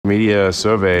media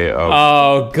survey of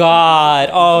Oh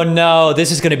God! Oh no! This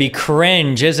is gonna be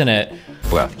cringe, isn't it?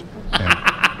 left.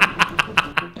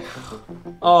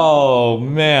 Oh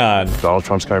man! Donald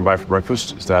Trump's coming by for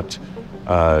breakfast. Is that,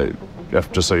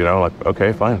 just so you know, like,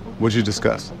 okay, fine. What'd you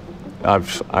discuss?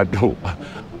 I don't.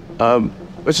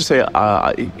 Let's just say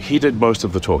he did most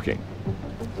of the talking.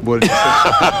 What did you say?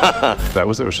 That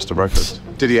was it. It was just a breakfast.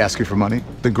 Did he ask you for money?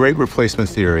 The great replacement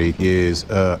theory is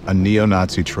a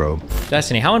neo-Nazi trope.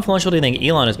 Destiny, how influential do you think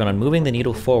Elon has been on moving the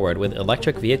needle forward with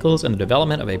electric vehicles and the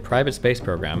development of a private space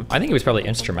program? I think he was probably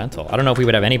instrumental. I don't know if we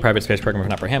would have any private space program if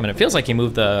not for him, and it feels like he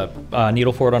moved the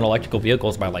needle forward on electrical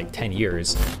vehicles by like 10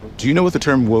 years. Do you know what the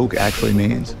term woke actually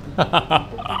means?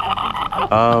 Oh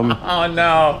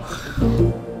no.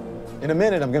 In a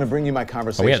minute, I'm going to bring you my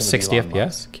conversation We had with 60 Elon FPS?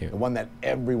 Musk, Cute. the one that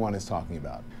everyone is talking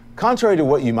about. Contrary to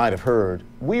what you might have heard,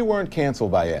 we weren't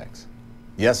canceled by X.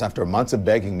 Yes, after months of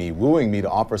begging me, wooing me to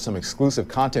offer some exclusive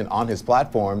content on his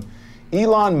platform,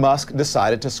 Elon Musk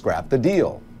decided to scrap the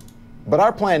deal. But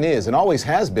our plan is, and always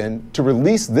has been, to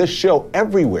release this show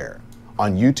everywhere.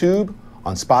 On YouTube,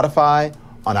 on Spotify,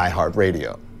 on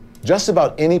iHeartRadio. Just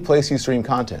about any place you stream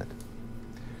content.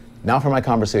 Now for my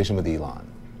conversation with Elon.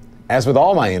 As with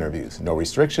all my interviews, no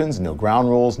restrictions, no ground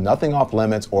rules, nothing off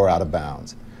limits or out of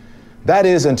bounds. That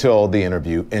is until the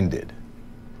interview ended.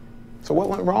 So what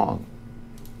went wrong?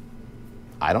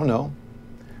 I don't know.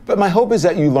 But my hope is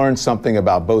that you learned something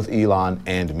about both Elon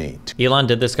and me. Elon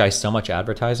did this guy so much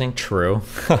advertising. True.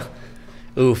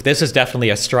 Oof, this is definitely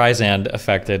a Streisand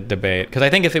affected debate. Because I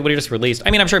think if it would have just released,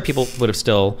 I mean, I'm sure people would have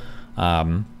still,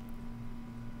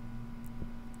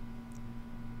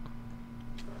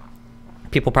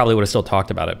 people probably would have still talked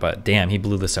about it, but damn, he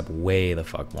blew this up way the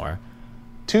fuck more.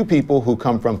 Two people who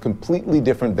come from completely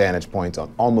different vantage points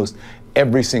on almost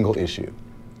every single issue.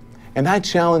 And I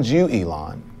challenge you,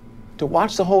 Elon, to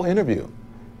watch the whole interview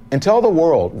and tell the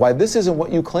world why this isn't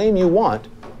what you claim you want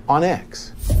on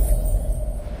X.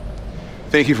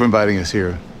 Thank you for inviting us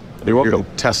here. You're welcome. Your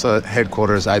Tesla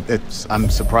headquarters. I'm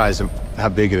surprised at how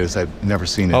big it is. I've never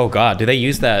seen it. Oh God, do they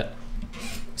use that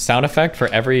sound effect for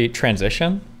every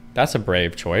transition? That's a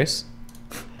brave choice.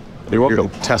 You're welcome. Your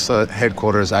Tesla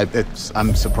headquarters.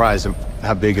 I'm surprised at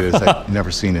how big it is. I've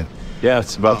never seen it. Yeah,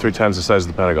 it's about 3 times the size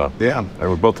of the Pentagon. Yeah. And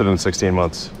we built it in 16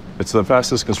 months. It's the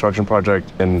fastest construction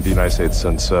project in the United States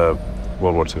since World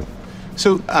War II.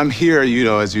 So I'm here,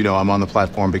 as you know, I'm on the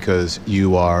platform because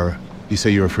you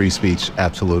say you're a free speech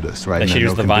absolutist, right? They should And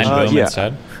use the Vine boom yeah.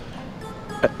 instead.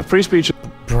 Free speech.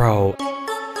 Bro,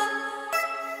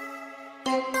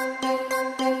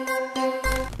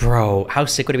 how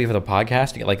sick would it be for the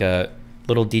podcast to get like a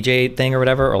little DJ thing or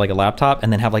whatever, or like a laptop,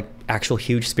 and then have like actual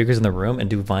huge speakers in the room and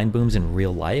do Vine booms in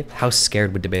real life? How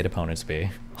scared would debate opponents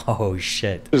be? Oh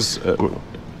shit. As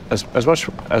much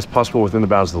as possible within the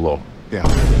bounds of the law. Yeah.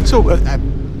 So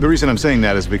the reason I'm saying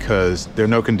that is because there are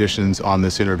no conditions on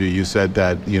this interview. You said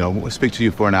that, we'll speak to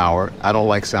you for an hour. I don't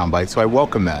like sound bites, so I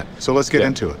welcome that. So let's get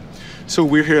into it. So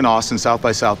we're here in Austin. South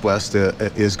by Southwest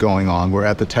is going on. We're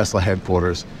at the Tesla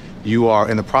headquarters. You are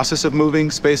in the process of moving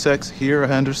SpaceX here, I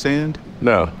understand?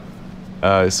 No.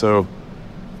 SpaceX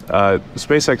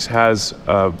has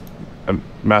a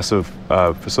massive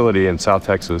facility in South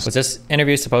Texas. Was this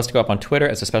interview supposed to go up on Twitter,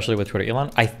 as especially with Twitter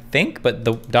Elon? I think, but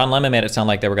Don Lemon made it sound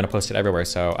like they were going to post it everywhere.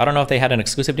 So I don't know if they had an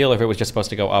exclusive deal or if it was just supposed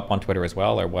to go up on Twitter as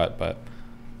well or what, but.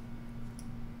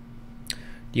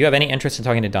 Do you have any interest in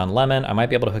talking to Don Lemon? I might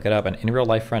be able to hook it up. An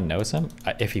in-real-life friend knows him.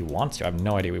 If he wants to. I have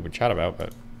no idea what we would chat about,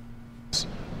 but.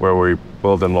 Where we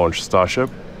build and launch Starship.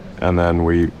 And then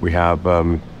we have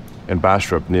in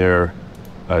Bastrop near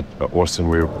Austin,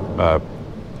 we are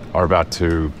about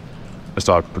to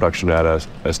start production at a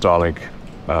Starlink,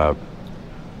 a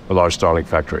large Starlink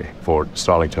factory for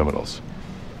Starlink terminals.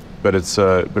 But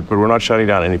but we're not shutting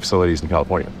down any facilities in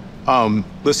California.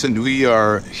 Listen, we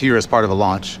are here as part of a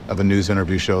launch of a news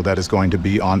interview show that is going to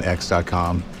be on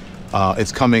X.com.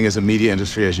 It's coming as a media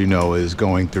industry, as you know, is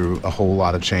going through a whole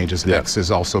lot of changes. Yeah. X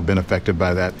has also been affected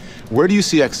by that. Where do you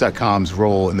see X.com's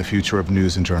role in the future of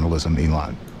news and journalism,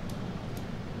 Elon?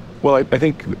 Well, I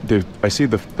think I see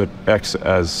the X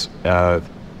as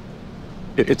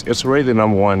it's already the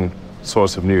 #1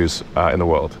 source of news in the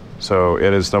world. So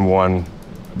it is #1,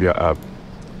 the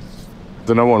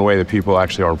 #1 way that people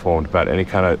actually are informed about any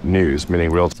kind of news,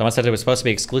 meaning real Someone said it was supposed to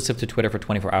be exclusive to Twitter for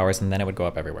 24 hours and then it would go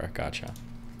up everywhere. Gotcha.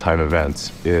 time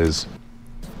events. Is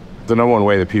the #1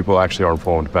 way that people actually are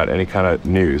informed about any kind of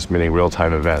news, meaning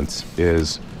real-time events,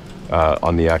 is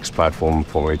on the X platform,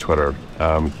 formerly Twitter.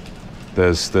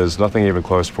 There's nothing even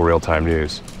close for real-time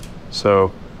news.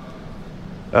 So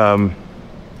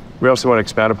we also want to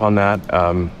expand upon that.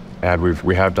 and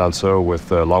we have done so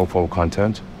with long form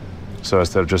content. So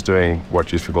instead of just doing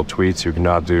what used to be called tweets, you can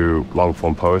now do long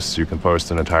form posts. You can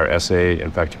post an entire essay. In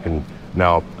fact, you can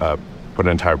now put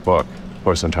an entire book,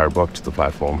 post an entire book to the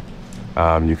platform.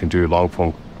 You can do long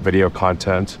form video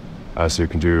content, so you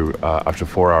can do up to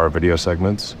 4-hour video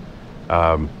segments.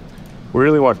 We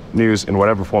really want news in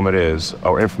whatever form it is,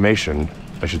 or information,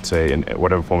 I should say, in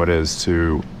whatever form it is,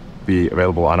 to be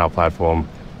available on our platform,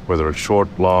 whether it's short,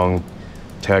 long,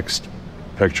 text,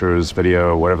 pictures,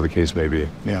 video, whatever the case may be.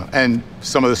 Yeah, and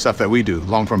some of the stuff that we do,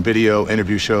 long-form video,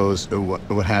 interview shows,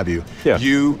 what have you. Yeah.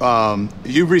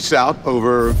 You reached out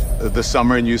over the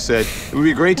summer and you said, it would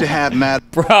be great to have Matt.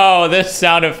 Bro, this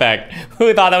sound effect.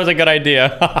 Who thought that was a good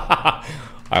idea?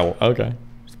 Okay.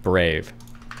 It's brave.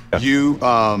 You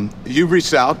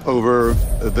reached out over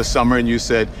the summer and you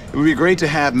said, it would be great to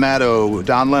have Maddo,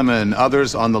 Don Lemon,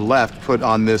 others on the left put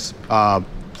on this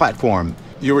platform.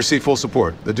 You receive full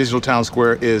support. The digital town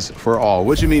square is for all.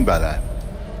 What do you mean by that?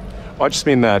 Well, I just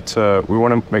mean that we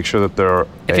want to make sure that there are...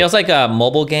 It feels like a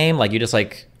mobile game. Like you just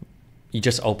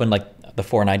open like the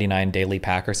 $4.99 daily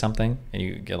pack or something, and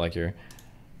you get like your...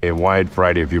 a wide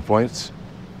variety of viewpoints.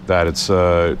 That it's,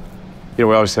 we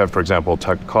always have, for example,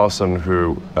 Tucker Carlson,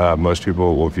 who most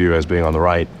people will view as being on the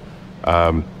right.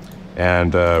 That's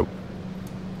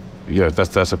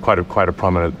quite a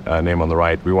prominent name on the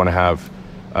right. We want to have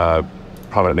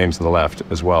prominent names on the left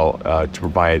as well, to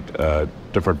provide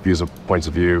different points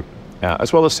of view,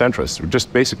 as well as centrists.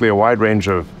 Just basically a wide range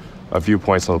of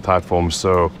viewpoints on the platform,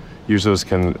 so users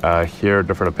can hear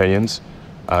different opinions.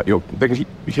 They can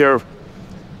hear,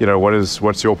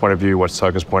 what's your point of view, what's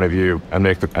Tucker's point of view, and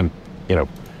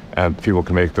people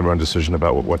can make their own decision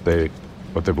about what they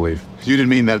believe. You didn't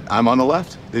mean that I'm on the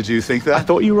left? Did you think that? I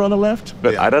thought you were on the left,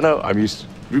 but yeah. I don't know.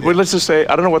 Well, let's just say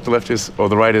I don't know what the left is or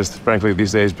the right is, frankly,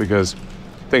 these days, because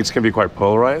things can be quite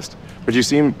polarized. But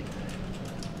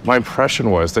my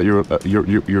impression was that you're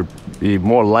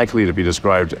more likely to be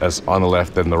described as on the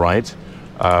left than the right.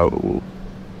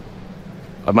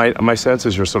 My sense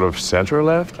is you're sort of center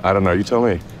left. I don't know. You tell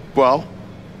me. Well,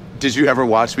 did you ever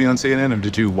watch me on CNN, or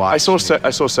did you watch? I saw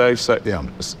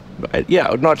segments.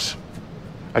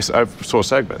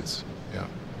 Yeah.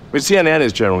 But CNN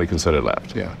is generally considered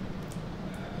left. Yeah.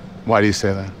 Why do you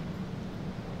say that?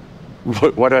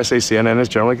 Why do I say CNN is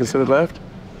generally considered left?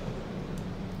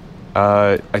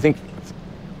 I think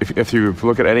if you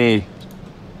look at any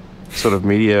sort of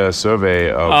media survey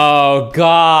of... Oh,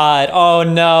 God. Oh,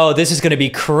 no. This is going to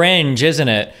be cringe, isn't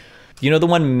it? You know the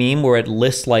one meme where it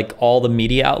lists like all the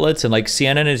media outlets, and like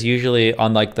CNN is usually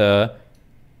on like the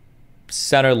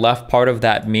center left part of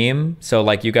that meme. So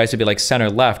like you guys would be like center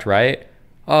left, right?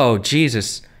 Oh,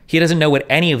 Jesus. He doesn't know what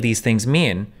any of these things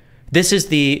mean. This is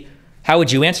how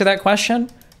would you answer that question?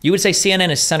 You would say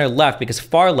CNN is center left because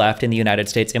far left in the United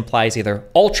States implies either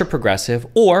ultra progressive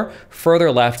or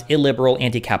further left, illiberal,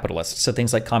 anti-capitalist. So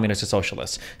things like communists or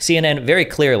socialists. CNN very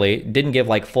clearly didn't give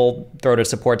like full-throated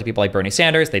support to people like Bernie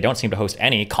Sanders. They don't seem to host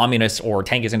any communists or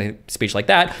tankies in a speech like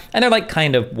that. And they're like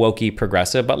kind of wokey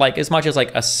progressive, but like as much as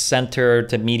like a center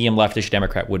to medium leftish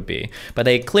Democrat would be. But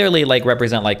they clearly like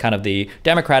represent like kind of the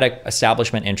Democratic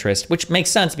establishment interest, which makes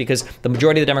sense because the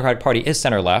majority of the Democratic Party is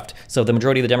center left. So the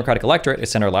majority of the Democratic electorate is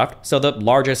center left. So the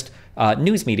largest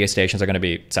news media stations are going to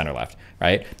be center left,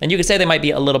 right? And you could say they might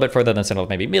be a little bit further than center left,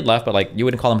 maybe mid left, but like you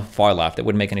wouldn't call them far left. It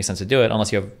wouldn't make any sense to do it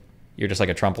unless you're just like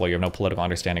a Trump lawyer. You have no political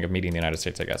understanding of media in the United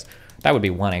States, I guess. That would be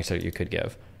one answer you could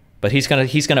give. But he's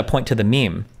gonna point to the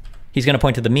meme. He's gonna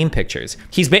point to the meme pictures.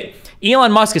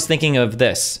 Elon Musk is thinking of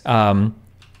this.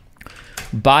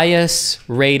 Bias,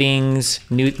 ratings,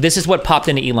 news. This is what popped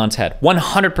into Elon's head.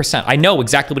 100%. I know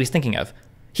exactly what he's thinking of.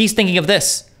 He's thinking of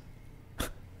this.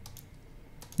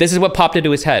 This is what popped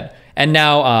into his head. And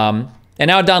now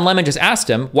Don Lemon just asked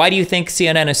him, why do you think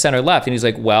CNN is center left? And he's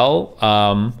like, well,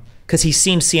 because he's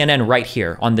seen CNN right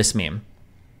here on this meme.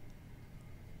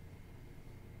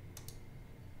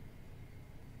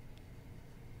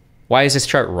 Why is this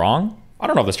chart wrong? I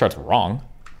don't know if this chart's wrong,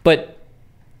 but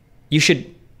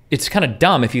it's kind of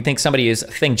dumb if you think somebody is a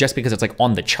thing just because it's like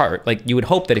on the chart. Like you would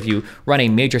hope that if you run a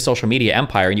major social media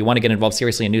empire and you want to get involved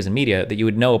seriously in news and media, that you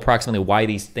would know approximately why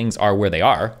these things are where they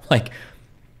are. Like,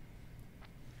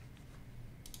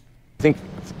 I think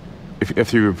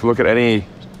if you look at any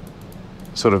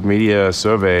sort of media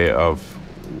survey of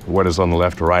what is on the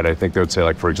left or right, I think they would say,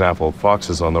 like, for example, Fox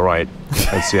is on the right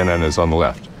and CNN is on the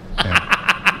left. Yeah.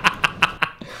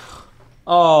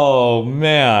 Oh,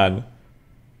 man.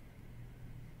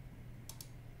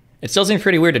 It still seems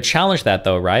pretty weird to challenge that,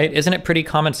 though, right? Isn't it pretty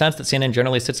common sense that CNN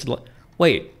generally sits to the...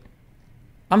 Wait.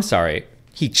 I'm sorry.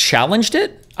 He challenged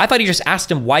it? I thought he just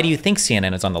asked him, why do you think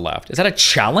CNN is on the left? Is that a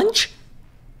challenge?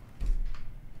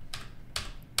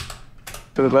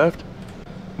 To the left?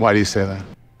 Why do you say that?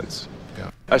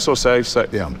 Yeah. I saw I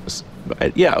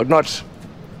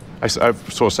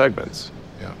saw segments.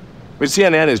 Yeah. But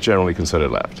CNN is generally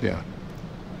considered left. Yeah.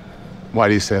 Why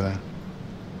do you say that?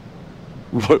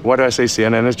 Why do I say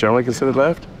CNN is generally considered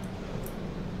left?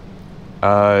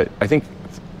 I think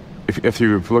if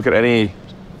you look at any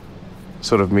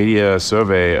sort of media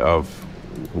survey of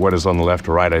what is on the left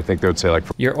or right, I think they would say like...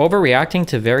 You're overreacting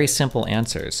to very simple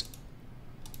answers.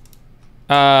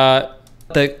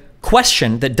 The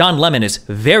question that Don Lemon is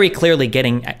very clearly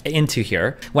getting into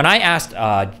here, when I asked,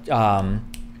 I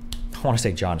want to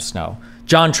say Jon Snow,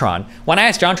 JonTron, when I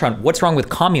asked JonTron, what's wrong with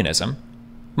communism?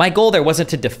 My goal there wasn't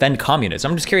to defend communism.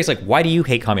 I'm just curious, like, why do you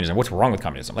hate communism? What's wrong with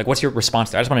communism? Like, what's your response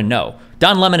there? I just want to know.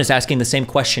 Don Lemon is asking the same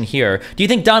question here. Do you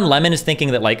think Don Lemon is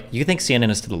thinking that, like, you think CNN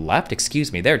is to the left?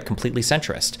 Excuse me, they're completely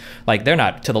centrist. Like, they're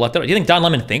not to the left. Do you think Don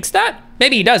Lemon thinks that?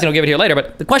 Maybe he does, and he'll give it here later,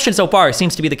 but the question so far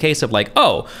seems to be the case of like,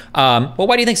 well,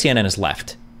 why do you think CNN is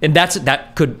left? And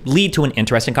that could lead to an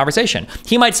interesting conversation.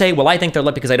 He might say, well, I think they're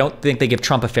left because I don't think they give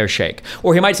Trump a fair shake.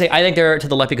 Or he might say, I think they're to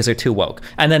the left because they're too woke.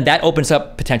 And then that opens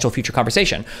up potential future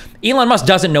conversation. Elon Musk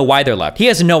doesn't know why they're left. He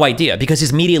has no idea because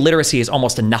his media literacy is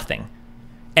almost a nothing.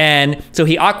 And so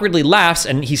he awkwardly laughs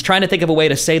and he's trying to think of a way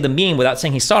to say the meme without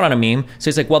saying he saw it on a meme. So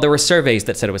he's like, well, there were surveys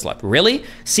that said it was left. Really?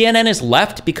 CNN is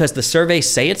left because the surveys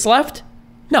say it's left?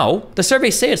 No, the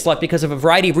surveys say it's left because of a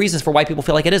variety of reasons for why people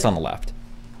feel like it is on the left.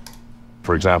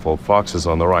 For example, Fox is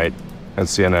on the right and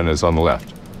CNN is on the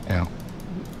left. Yeah.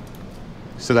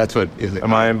 So that's what is it?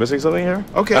 Am I missing something here?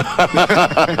 Okay.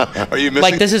 Are you missing?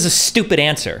 Like, this is a stupid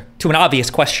answer to an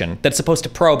obvious question that's supposed to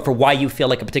probe for why you feel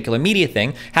like a particular media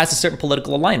thing has a certain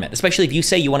political alignment, especially if you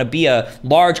say you want to be a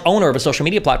large owner of a social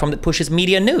media platform that pushes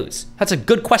media news. That's a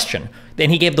good question.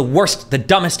 And he gave the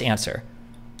dumbest answer.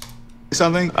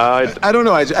 Something? I don't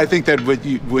know. I think that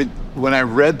when I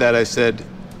read that, I said,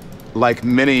 like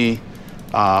many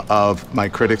of my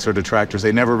critics or detractors,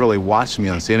 they never really watched me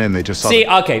on CNN. They just saw. See,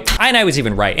 okay, I was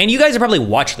even right. And you guys have probably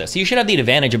watched this. You should have the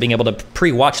advantage of being able to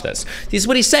pre-watch this. This is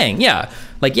what he's saying. Yeah,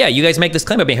 like, yeah, you guys make this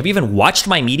claim about me. Have you even watched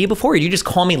my media before? Or do you just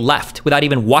call me left without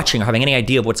even watching or having any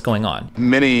idea of what's going on?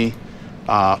 Many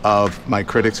of my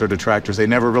critics or detractors, they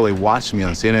never really watched me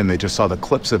on CNN. They just saw the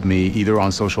clips of me either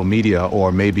on social media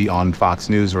or maybe on Fox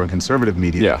News or in conservative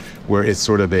media, where it's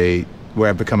sort of where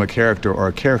I've become a character or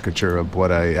a caricature of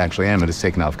what I actually am, and it's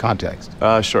taken out of context.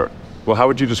 Sure. Well, how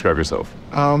would you describe yourself?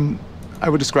 I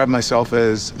would describe myself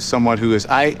as someone who is,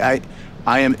 I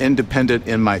am independent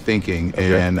in my thinking,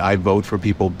 and I vote for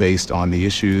people based on the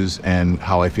issues and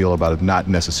how I feel about it, not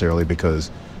necessarily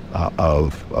because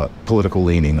of political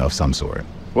leaning of some sort.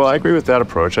 Well, I agree with that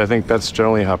approach. I think that's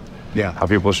generally how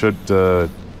people should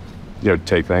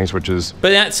take things, which is...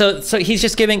 But so he's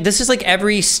just giving, this is like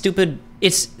every stupid,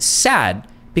 it's sad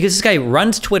because this guy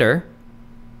runs Twitter.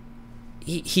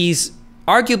 He's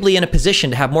arguably in a position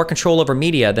to have more control over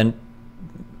media than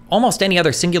almost any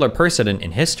other singular person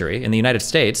in history in the United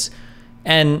States.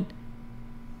 And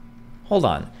hold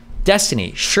on,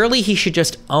 Destiny, surely he should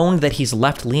just own that he's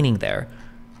left-leaning there.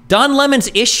 Don Lemon's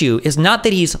issue is not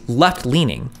that he's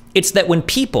left-leaning. It's that when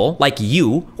people like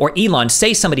you or Elon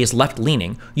say somebody is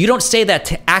left-leaning, you don't say that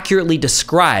to accurately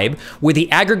describe where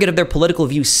the aggregate of their political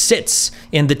view sits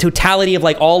in the totality of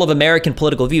like all of American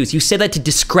political views. You say that to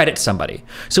discredit somebody.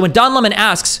 So when Don Lemon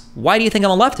asks, why do you think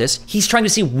I'm a leftist? He's trying to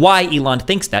see why Elon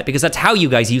thinks that, because that's how you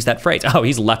guys use that phrase. Oh,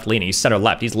 he's left-leaning, he's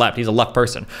center-left, he's left, he's a left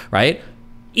person, right?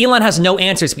 Elon has no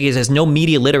answers because he has no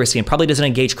media literacy and probably doesn't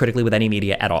engage critically with any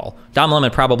media at all. Don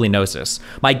Lemon probably knows this.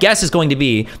 My guess is going to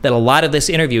be that a lot of this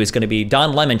interview is going to be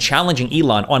Don Lemon challenging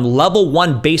Elon on level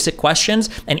 1 basic questions,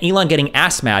 and Elon getting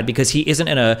ass mad because he isn't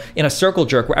in a circle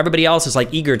jerk where everybody else is like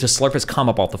eager to slurp his cum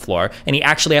up off the floor, and he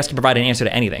actually has to provide an answer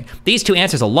to anything. These two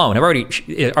answers alone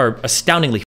are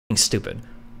astoundingly stupid.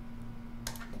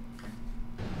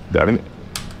 I mean,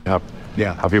 how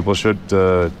people should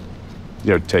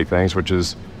take things, which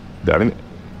is, I mean,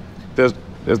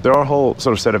 there are a whole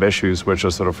sort of set of issues which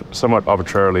are sort of somewhat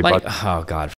arbitrarily, like, oh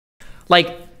God.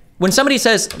 Like, when somebody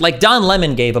says, like Don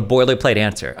Lemon gave a boilerplate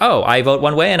answer. Oh, I vote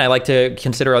one way and I like to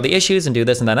consider all the issues and do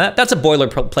this and that. That's a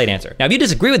boilerplate answer. Now, if you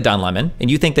disagree with Don Lemon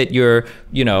and you think that you're,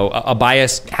 a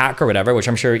biased hack or whatever, which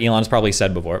I'm sure Elon's probably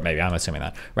said before, maybe I'm assuming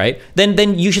that, right?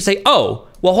 Then you should say, oh,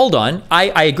 well, hold on.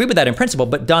 I agree with that in principle,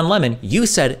 but Don Lemon, you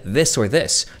said this or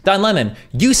this. Don Lemon,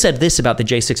 you said this about the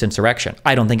J6 insurrection.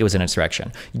 I don't think it was an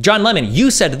insurrection. John Lemon, you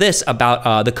said this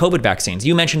about the COVID vaccines.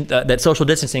 You mentioned that social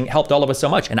distancing helped all of us so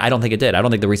much, and I don't think it did. I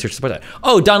don't think the research supports that.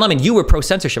 Oh, Don Lemon, you were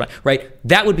pro-censorship, right?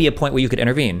 That would be a point where you could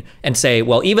intervene and say,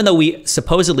 well, even though we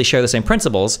supposedly share the same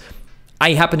principles,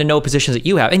 I happen to know positions that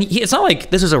you have. And it's not like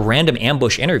this was a random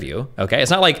ambush interview, okay? It's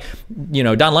not like, you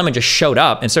know, Don Lemon just showed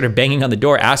up and started banging on the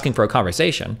door asking for a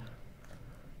conversation.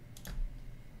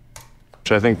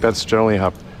 Which I think that's generally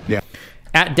how... Yeah.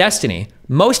 At Destiny,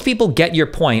 most people get your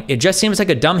point. It just seems like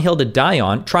a dumb hill to die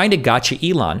on, trying to gotcha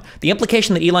Elon. The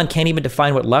implication that Elon can't even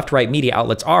define what left-right media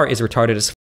outlets are is retarded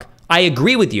as fuck. I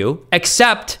agree with you,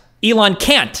 except Elon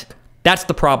can't. That's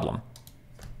the problem.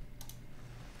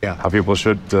 Yeah. How people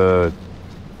should...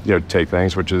 you know, take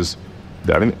things, which is,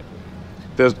 I mean,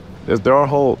 there are a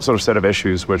whole sort of set of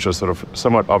issues which are sort of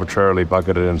somewhat arbitrarily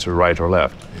bucketed into right or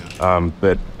left.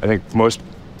 But I think most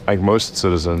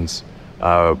citizens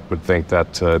would think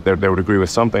that they would agree with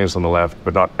some things on the left,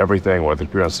 but not everything. Or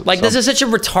agree on like this is such a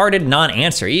retarded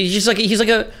non-answer. He's like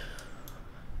a.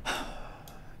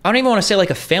 I don't even want to say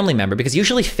like a family member, because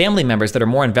usually family members that are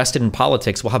more invested in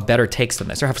politics will have better takes than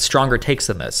this or have stronger takes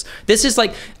than this. This is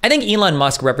like, I think Elon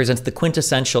Musk represents the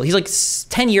quintessential, he's like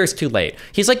 10 years too late.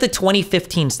 He's like the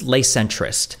 2015 lay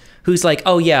centrist who's like,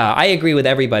 oh yeah, I agree with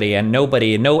everybody and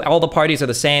nobody, and all the parties are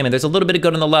the same, and there's a little bit of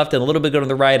good on the left and a little bit of good on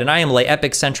the right, and I am lay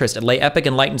epic centrist and lay epic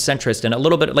enlightened centrist and a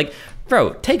little bit like,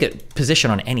 bro, take a position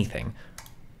on anything.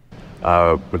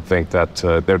 Would think that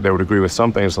they would agree with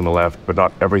some things on the left, but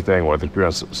not everything, or they agree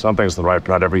on some things on the right,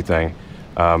 but not everything.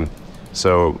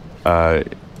 So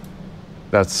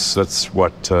that's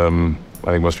what I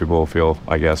think most people feel,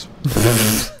 I guess.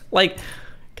 Like,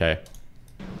 okay.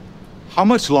 How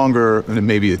much longer, and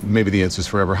maybe the answer is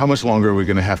forever, how much longer are we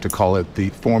going to have to call it the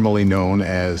formerly known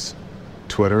as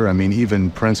Twitter? I mean, even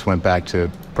Prince went back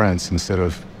to Prince instead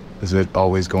of, is it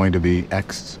always going to be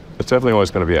X? It's definitely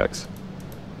always going to be X.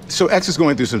 So X is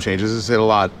going through some changes. As I said, a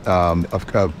lot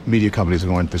of media companies are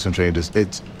going through some changes.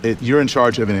 You're in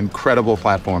charge of an incredible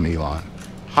platform, Elon.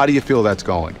 How do you feel that's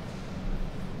going?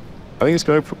 I think it's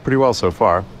going pretty well so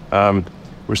far.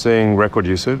 We're seeing record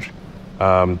usage.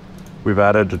 We've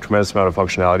added a tremendous amount of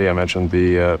functionality. I mentioned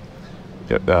that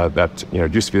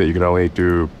it used to be that you could only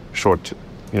do short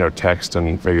text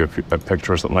and maybe a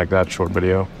picture or something like that, short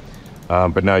video.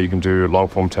 But now you can do long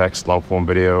form text, long form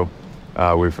video.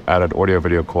 We've added audio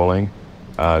video calling,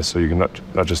 so you can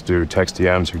not just do text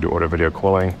DMs, you can do audio video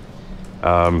calling.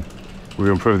 We've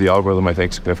improved the algorithm, I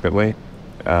think, significantly,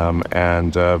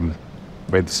 and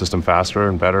made the system faster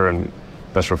and better, and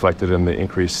that's reflected in the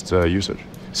increased usage.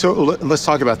 So let's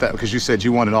talk about that, because you said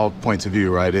you wanted all points of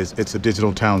view, right? It's a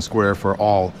digital town square for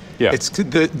all. Yeah. It's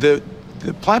the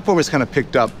platform has kind of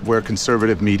picked up where some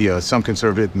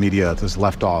conservative media has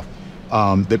left off.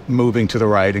 That moving to the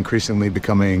right, increasingly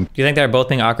becoming... Do you think they're both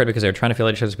being awkward because they're trying to feel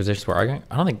each other's positions were arguing?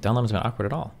 I don't think Don Lemon's been awkward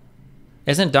at all.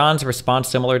 Isn't Don's response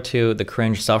similar to the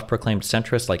cringe self-proclaimed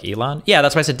centrist like Elon? Yeah,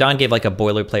 that's why I said Don gave like a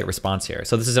boilerplate response here.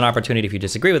 So this is an opportunity, if you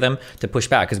disagree with him, to push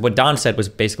back. Because what Don said was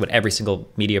basically what every single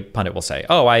media pundit will say.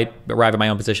 Oh, I arrive at my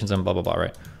own positions and blah, blah, blah,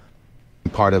 right?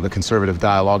 Part of a conservative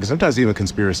dialogue, and sometimes even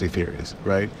conspiracy theories,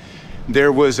 right?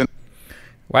 There was an...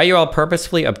 Why are you all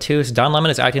purposefully obtuse? Don Lemon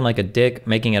is acting like a dick,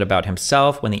 making it about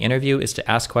himself when the interview is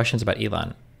to ask questions about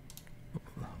Elon.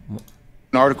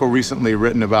 An article recently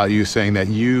written about you saying that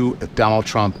you, Donald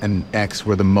Trump, and X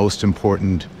were the most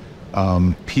important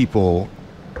people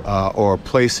or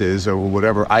places or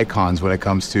whatever icons when it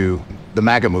comes to the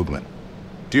MAGA movement.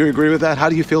 Do you agree with that? How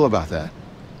do you feel about that?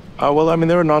 Well, I mean,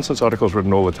 there are nonsense articles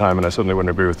written all the time, and I certainly wouldn't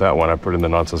agree with that one. I put it in the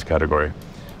nonsense category.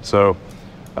 So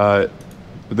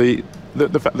the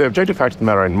objective fact of the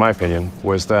matter, in my opinion,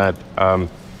 was that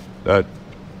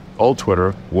old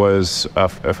Twitter was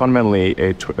fundamentally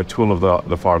a tool of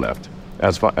the far left.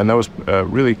 And that was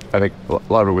really, I think, a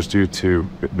lot of it was due to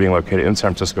being located in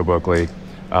San Francisco, Berkeley.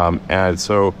 And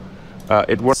so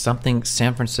it was... Something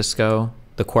San Francisco,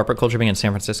 the corporate culture being in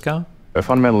San Francisco?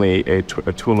 Fundamentally a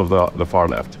tool of the far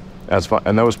left.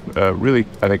 And that was really,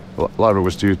 I think, a lot of it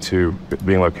was due to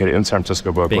being located in San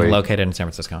Francisco, Berkeley. Being located in San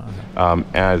Francisco. Okay.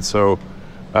 And so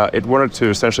it wanted to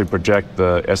essentially project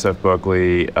the SF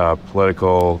Berkeley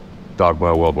political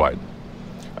dogma worldwide.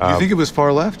 You think it was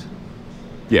far left?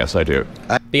 Yes, I do.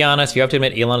 Be honest, you have to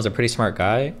admit Elon is a pretty smart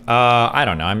guy. I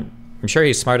don't know. I'm sure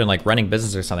he's smart in like running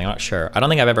business or something. I'm not sure. I don't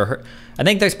think I've ever heard. I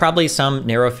think there's probably some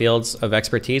narrow fields of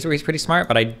expertise where he's pretty smart,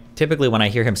 but I typically, when I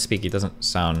hear him speak, he doesn't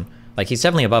sound like he's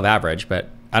definitely above average, but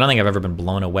I don't think I've ever been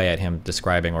blown away at him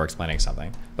describing or explaining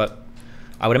something. But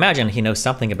I would imagine he knows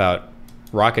something about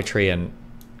rocketry and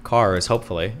cars,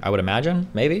 hopefully. I would imagine,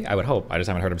 maybe. I would hope. I just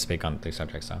haven't heard him speak on these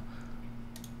subjects, so.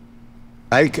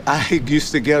 I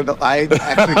used to get, I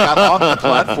actually got off the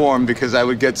platform because I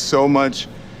would get so much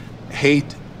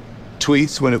hate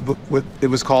tweets when it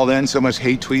was called in, so much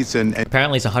hate tweets and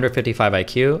apparently it's 155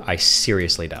 IQ. I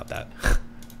seriously doubt that.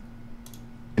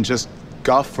 and just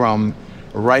guff from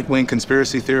right-wing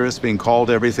conspiracy theorists being called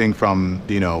everything from,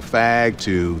 you know, fag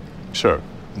to Sure.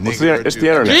 It's the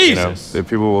internet, Jesus. you know.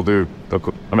 People will do. I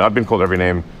mean, I've been called every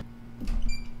name.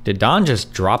 Did Don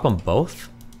just drop them both?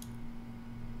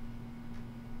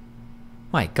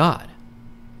 My God.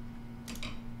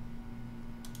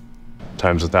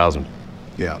 Times 1,000.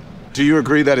 Yeah. Do you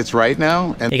agree that it's right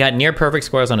now? And He got near perfect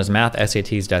scores on his math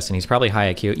SATs test, and he's probably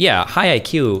high IQ. Yeah, high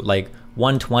IQ, like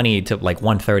 120 to like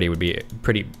 130 would be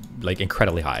pretty, like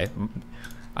incredibly high.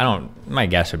 My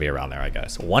guess would be around there, I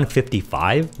guess.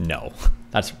 155? No,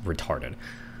 that's retarded.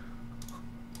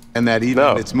 and that even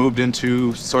No. it's moved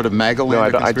into sort of MAGA No,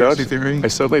 land I conspiracy don't. theory? I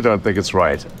certainly don't think it's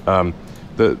right.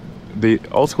 The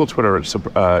old school Twitter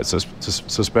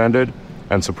suspended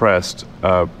and suppressed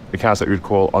accounts that you'd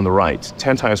call on the right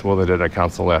 10 times more than they did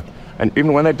accounts on the left. And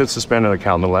even when they did suspend an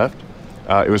account on the left,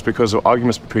 it was because of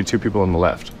arguments between two people on the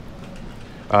left.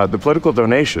 The political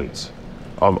donations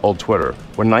of old Twitter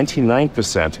were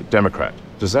 99% Democrat.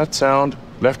 Does that sound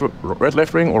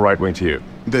left-wing or right-wing to you?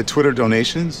 The Twitter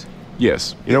donations?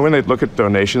 Yes. You know when they look at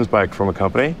donations from a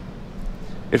company?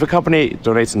 If a company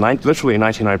donates literally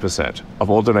 99% of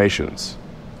all donations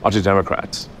are to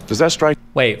Democrats, does that strike?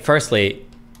 Wait, firstly,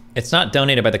 it's not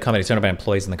donated by the company, it's donated by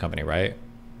employees in the company, right?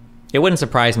 It wouldn't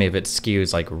surprise me if it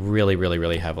skews like really, really,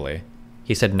 really heavily.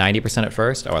 He said 90% at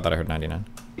first? Oh, I thought I heard 99.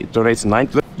 It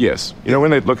donates yes. You know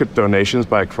when they look at donations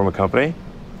from a company?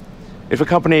 If a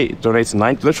company donates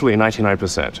literally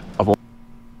 99% of all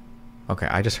Okay,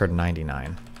 I just heard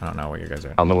 99. I don't know what you guys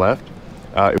are. on the left,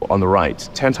 on the right,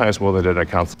 10 times more than they did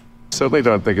accounts. Certainly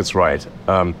don't think it's right.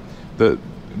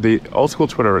 The old school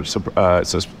Twitter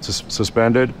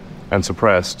suspended and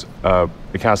suppressed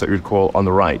accounts that you'd call on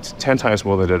the right 10 times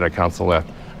more than they did accounts on the left.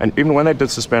 And even when they did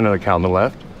suspend an account on the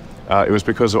left, it was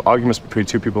because of arguments between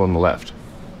two people on the left.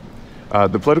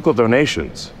 The political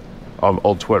donations of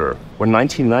old Twitter were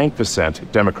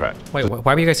 99% Democrat. Wait,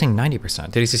 why were you guys saying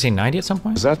 90%? Did he say 90 at some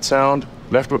point? Does that sound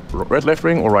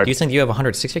left-wing or right? Do you think you have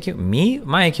 160 IQ? Me?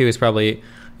 My IQ is probably,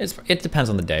 it depends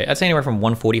on the day. I'd say anywhere from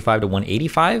 145 to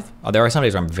 185. There are some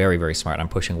days where I'm very, very smart. I'm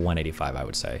pushing 185, I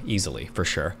would say, easily, for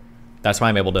sure. That's why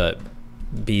I'm able to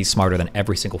be smarter than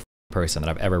every single person that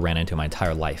I've ever ran into in my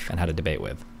entire life and had a debate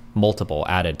with. Multiple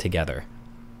added together.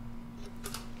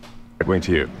 Right-wing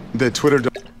to you. The Twitter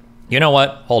You know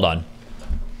what? Hold on.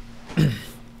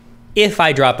 If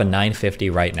I drop a 950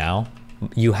 right now,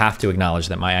 you have to acknowledge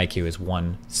that my IQ is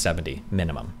 170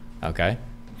 minimum, okay?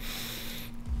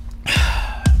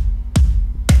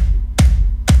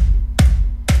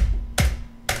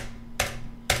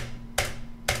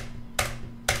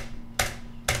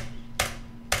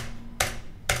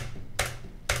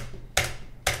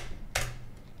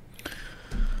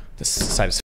 This site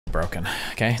is broken,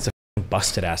 okay? It's a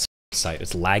busted ass site.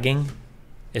 It's lagging.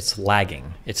 It's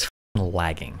lagging. It's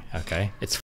lagging, okay?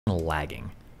 It's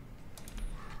lagging.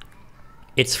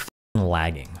 It's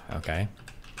lagging, okay?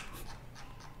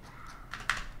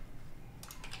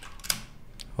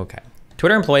 Okay.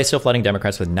 Twitter employees still flooding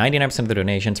Democrats with 99% of their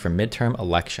donations for midterm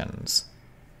elections.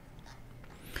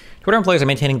 Twitter employees are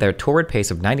maintaining their torrid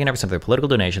pace of 99% of their political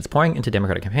donations pouring into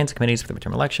Democratic campaigns and committees for the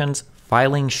midterm elections.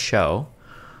 Filings show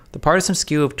the partisan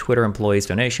skew of Twitter employees'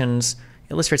 donations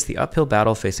illustrates the uphill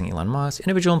battle facing Elon Musk.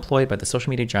 Individuals employed by the social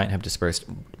media giant have dispersed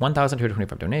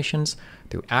 1,225 donations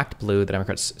through ActBlue, the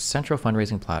Democrats' central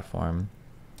fundraising platform.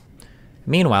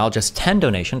 Meanwhile, just 10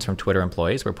 donations from Twitter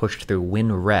employees were pushed through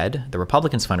WinRed, the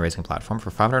Republicans' fundraising platform,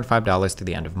 for $505 through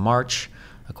the end of March,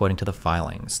 according to the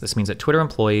filings. This means that Twitter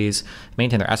employees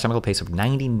maintain their astronomical pace of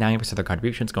 99% of their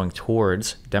contributions going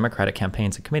towards Democratic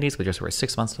campaigns and committees with just over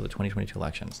 6 months to the 2022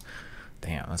 elections.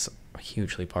 Damn, that's a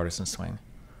hugely partisan swing.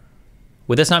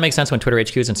 Would this not make sense when Twitter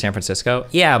HQ is in San Francisco?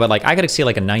 Yeah, but like I could see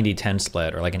like a 90-10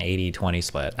 split or like an 80-20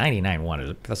 split.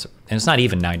 99-1 is, and it's not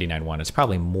even 99-1. It's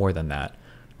probably more than that,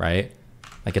 right?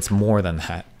 Like it's more than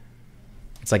that.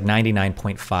 It's like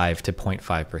 99.5 to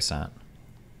 0.5%.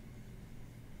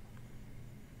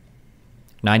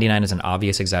 99 is an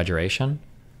obvious exaggeration.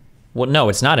 Well, no,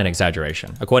 it's not an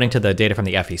exaggeration. According to the data from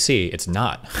the FEC, it's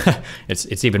not.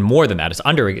 it's even more than that. It's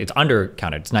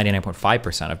undercounted. It's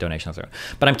 99.5% of donations.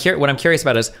 But what I'm curious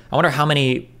about is, I wonder how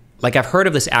many, like I've heard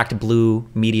of this ActBlue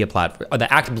media platform, or the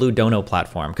ActBlue Dono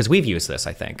platform, because we've used this,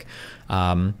 I think.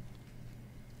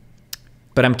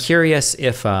 But I'm curious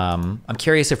if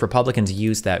Republicans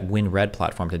use that Win Red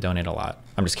platform to donate a lot.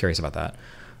 I'm just curious about that.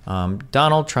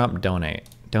 Donald Trump donate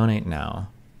now.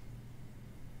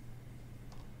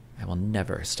 I will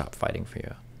never stop fighting for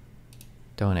you.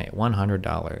 Donate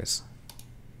 $100.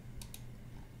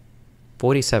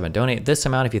 47. Donate this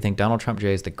amount if you think Donald Trump Jr.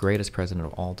 is the greatest president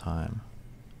of all time.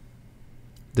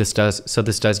 This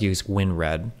does use Win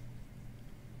Red.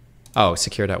 Oh,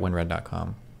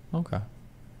 secure.winred.com. Okay.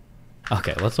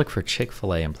 Okay, let's look for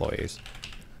Chick-fil-A employees.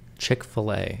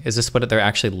 Chick-fil-A. Is this what they're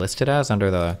actually listed as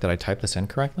under the... Did I type this in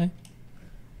correctly?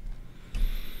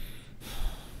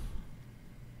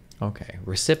 Okay,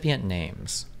 recipient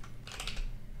names.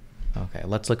 Okay,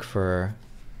 let's look for...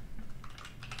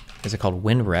 Is it called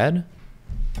Win Red?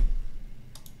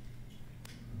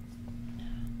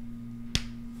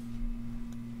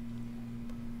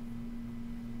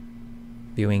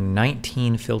 Viewing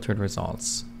 19 filtered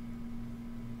results.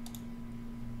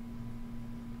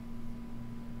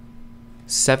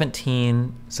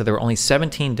 17, so there were only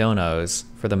 17 donos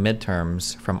for the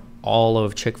midterms from all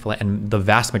of Chick-fil-A, and the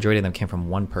vast majority of them came from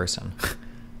one person.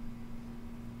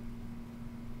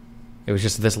 It was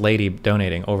just this lady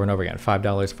donating over and over again. $5,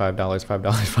 $5, $5, $5,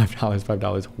 $5,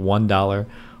 $5, $1,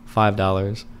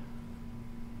 $5.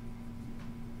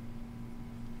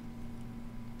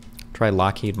 Try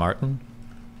Lockheed Martin.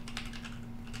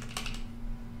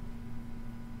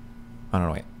 Oh,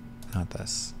 no, wait. Not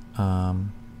this.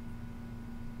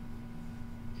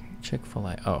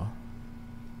 Chick-fil-A. Oh.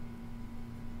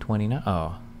 29.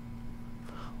 Oh.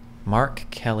 Mark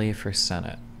Kelly for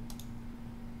Senate.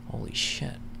 Holy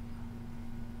shit.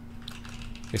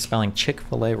 You're spelling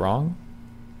Chick-fil-A wrong?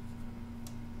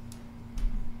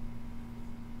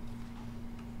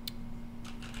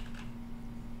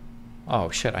 Oh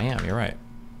shit, I am. You're right.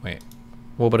 Wait.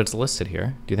 Well, but it's listed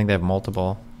here. Do you think they have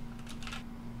multiple?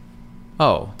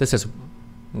 Oh, this is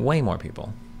way more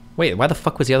people. Wait, why the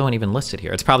fuck was the other one even listed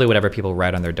here? It's probably whatever people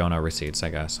write on their dono receipts, I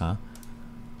guess, huh?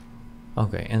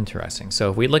 Okay, interesting. So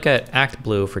if we look at Act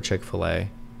Blue for Chick-fil-A,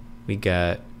 we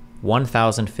get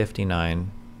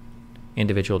 1,059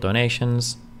 individual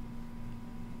donations.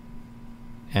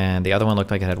 And the other one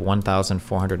looked like it had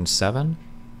 1,407.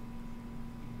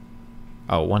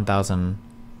 Oh,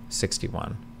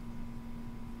 1,061.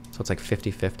 So it's like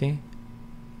 50-50.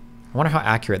 I wonder how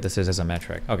accurate this is as a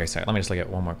metric. Okay, sorry, let me just look at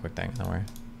one more quick thing. Don't worry.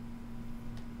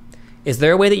 Is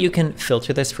there a way that you can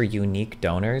filter this for unique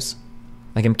donors?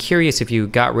 Like, I'm curious if you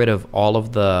got rid of all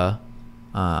of the,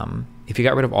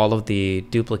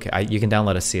 duplicate. You can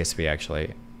download a CSV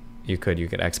actually. You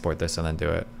could export this and then do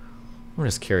it. I'm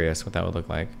just curious what that would look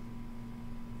like.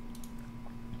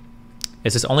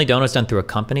 Is this only donos done through a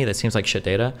company? That seems like shit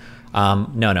data.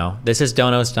 No. This is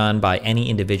donos done by any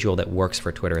individual that works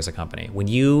for Twitter as a company. When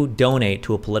you donate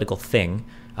to a political thing,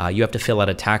 you have to fill out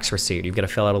a tax receipt. You've got to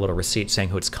fill out a little receipt saying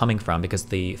who it's coming from, because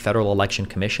the Federal Election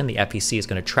Commission, the FEC, is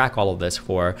going to track all of this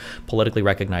for politically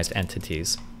recognized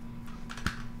entities.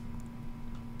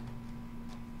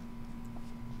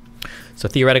 So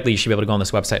theoretically, you should be able to go on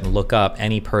this website and look up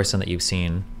any person that you've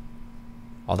seen.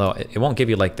 Although it won't give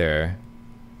you like their...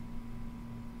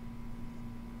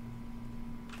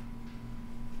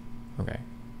 Okay.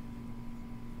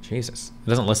 Jesus. It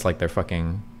doesn't list like their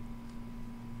fucking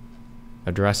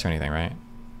address or anything, right?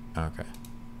 Okay.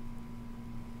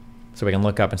 So we can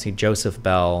look up and see Joseph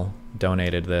Bell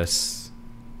donated this.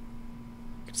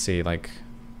 You can see like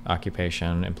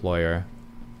occupation, employer.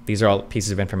 These are all pieces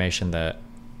of information that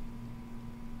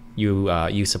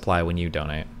you supply when you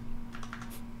donate.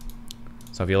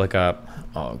 So if you look up,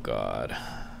 oh God,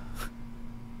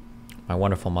 my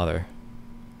wonderful mother.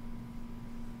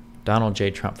 Donald J.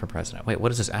 Trump for president. Wait,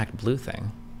 what is this Act Blue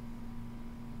thing?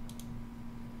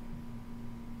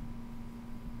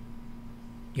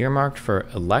 Earmarked for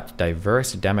elect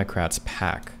diverse Democrats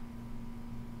PAC.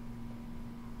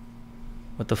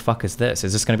 What the fuck is this?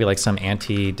 Is this going to be like some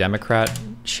anti-Democrat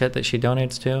shit that she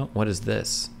donates to? What is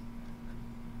this?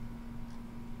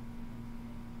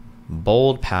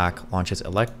 Bold PAC launches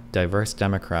elect diverse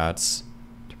Democrats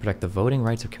to protect the voting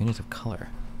rights of communities of color.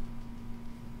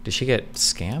 Did she get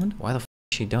scammed? Why the f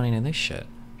is she donating this shit?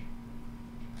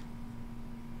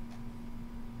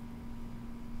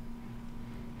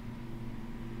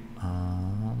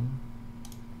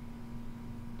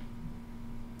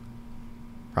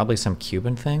 Probably some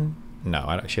Cuban thing?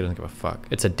 No, she doesn't give a fuck.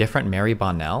 It's a different Mary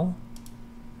Bonnell?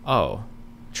 Oh,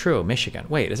 true, Michigan.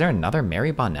 Wait, is there another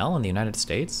Mary Bonnell in the United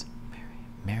States?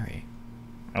 Mary.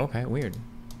 Okay, weird.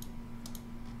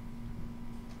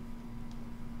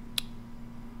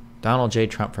 Donald J.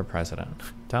 Trump for president.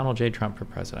 Donald J. Trump for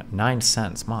president. 9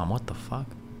 cents. Mom, what the fuck?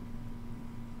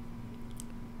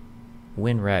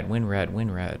 Win red, win red,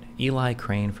 win red. Eli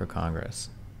Crane for Congress.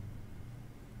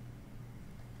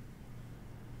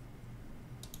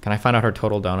 Can I find out her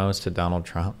total donos to Donald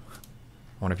Trump?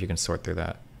 I wonder if you can sort through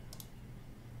that.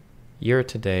 Year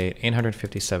to date,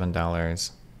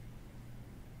 $857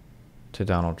 to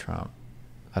Donald Trump.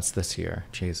 That's this year.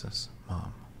 Jesus,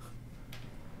 Mom.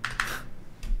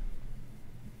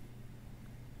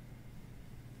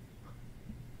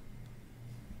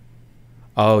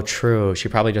 Oh, true. She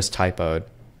probably just typoed.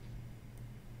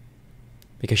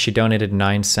 Because she donated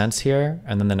 9 cents here,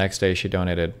 and then the next day she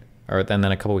donated, or then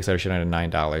a couple weeks later she donated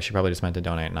 $9. She probably just meant to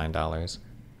donate $9.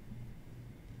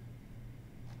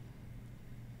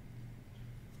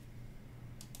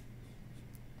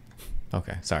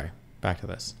 Okay, sorry. Back to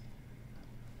this.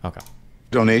 Okay.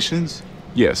 Donations?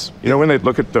 Yes. You know, when they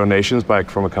look at donations back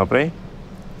from a company,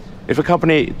 if a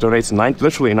company donates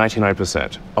literally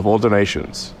 99% of all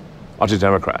donations are to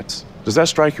Democrats, does that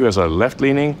strike you as a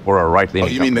left-leaning or a right-leaning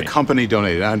Oh, you mean the company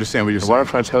donated? I understand what you're saying. What I'm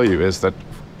trying to tell you is that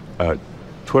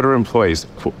Twitter employees,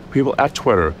 people at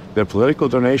Twitter, their political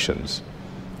donations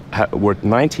were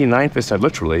 99%,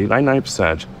 literally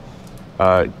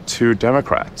 99%, to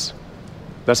Democrats.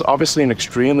 That's obviously an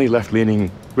extremely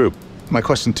left-leaning group. My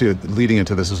question to leading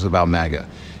into this was about MAGA.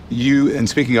 You, and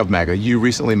speaking of MAGA, you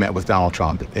recently met with Donald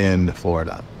Trump in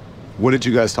Florida. What did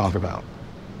you guys talk about?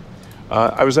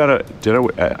 I was at a dinner,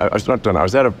 I was not done, I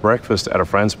was at a breakfast at a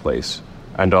friend's place,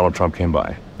 and Donald Trump came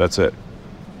by. That's it.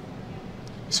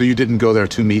 So you didn't go there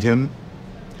to meet him?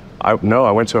 No,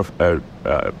 I went to a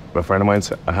friend of mine's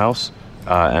house,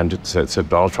 and it said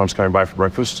Donald Trump's coming by for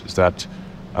breakfast. Is that,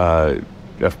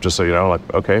 just so you know,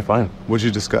 like, okay, fine. What did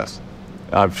you discuss?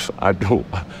 I don't.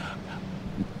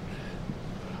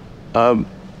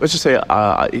 Let's just say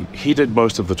he did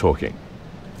most of the talking.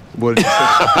 What did you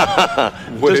say?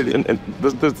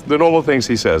 The normal things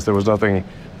he says. There was nothing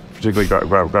particularly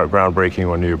groundbreaking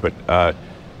or new, but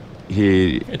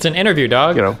he. It's an interview,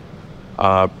 dog. You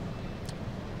know,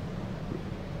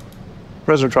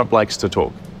 President Trump likes to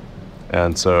talk,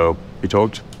 and so he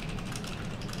talked.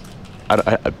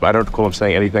 I don't recall him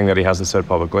saying anything that he hasn't said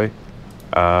publicly,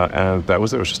 and that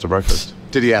was it. It was just a breakfast.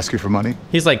 Did he ask you for money?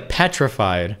 He's like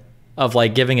petrified of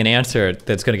like giving an answer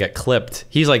that's gonna get clipped.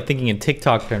 He's like thinking in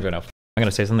TikTok terms right now. I'm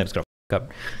gonna say something that's gonna f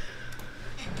up.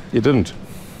 He didn't.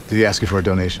 Did he ask you for a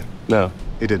donation? No.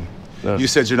 He didn't. No. You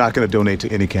said you're not going to donate to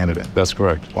any candidate. That's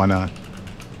correct. Why not?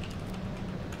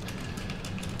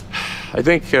 I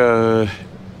think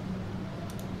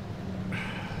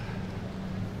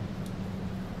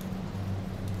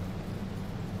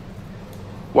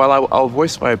while I'll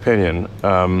voice my opinion,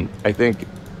 I think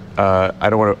I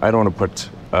don't want to put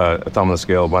a thumb on the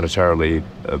scale monetarily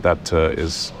that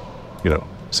is,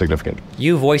 significant.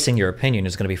 You voicing your opinion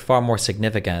is going to be far more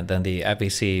significant than the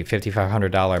FEC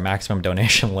 $5,500 maximum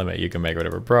donation limit you can make,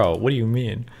 whatever. Bro, what do you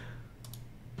mean?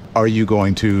 Are you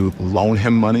going to loan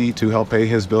him money to help pay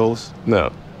his bills?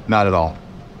 No, not at all.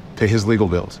 Pay his legal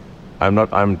bills. I'm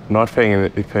not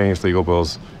paying his legal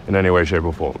bills in any way, shape,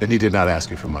 or form. And he did not ask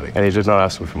you for money. And he did not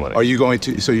ask me for money. Are you going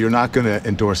to? So you're not going to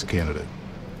endorse a candidate?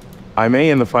 I may,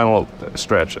 in the final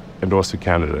stretch, endorse a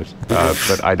candidate,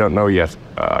 but I don't know yet.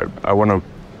 I want to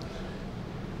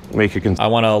make a. I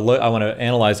want to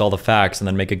analyze all the facts and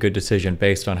then make a good decision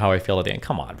based on how I feel at the end.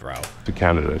 Come on, bro. The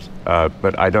candidate,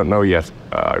 but I don't know yet.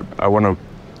 I want to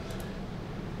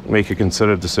make a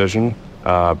considered decision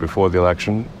before the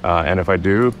election, and if I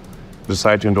do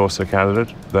decide to endorse a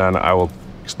candidate, then I will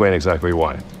explain exactly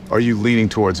why. Are you leaning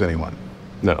towards anyone?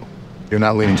 No. You're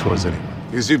not leaning towards anyone.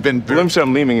 Because you've been...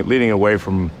 I'm leaning away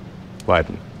from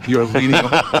Biden. You're leaning...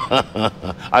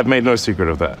 I've made no secret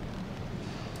of that.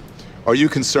 Are you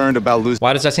concerned about losing...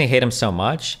 Why does that hate him so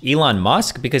much? Elon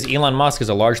Musk? Because Elon Musk is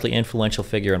a largely influential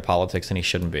figure in politics and he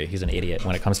shouldn't be. He's an idiot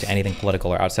when it comes to anything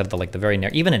political or outside of the very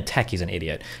narrow. Even in tech, he's an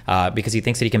idiot because he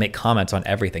thinks that he can make comments on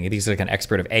everything. He thinks he's like an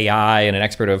expert of AI and an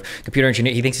expert of computer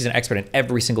engineering. He thinks he's an expert in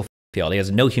every single field. He has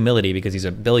no humility because he's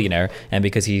a billionaire and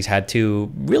because he's had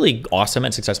 2 really awesome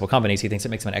and successful companies. He thinks it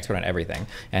makes him an expert on everything.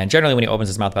 And generally when he opens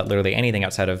his mouth about literally anything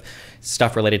outside of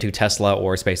stuff related to Tesla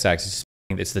or SpaceX,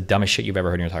 it's the dumbest shit you've ever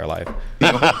heard in your entire life.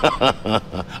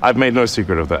 I've made no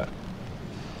secret of that.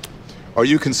 Are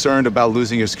you concerned about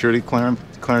losing your security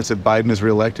clearance if Biden is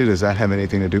reelected? Does that have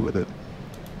anything to do with it?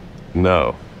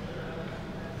 No.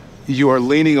 You are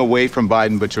leaning away from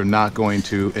Biden, but you're not going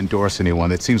to endorse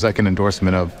anyone. It seems like an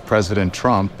endorsement of President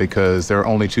Trump because there are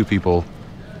only 2 people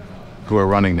who are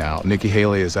running now. Nikki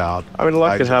Haley is out. I mean, a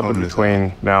lot could happen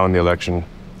between now and the election,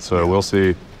 so we'll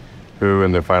see who,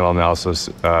 in their final analysis,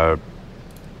 are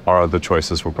the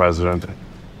choices for president.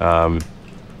 And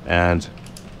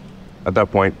at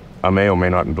that point, I may or may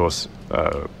not endorse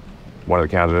one of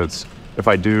the candidates. If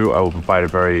I do, I will provide a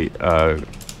very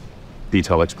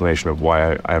detailed explanation of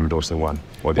why I am endorsing one.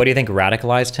 What do you think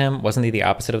radicalized him? Wasn't he the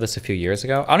opposite of this a few years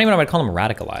ago? I don't even know if I'd call him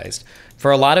radicalized. For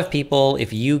a lot of people,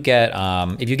 if you get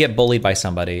bullied by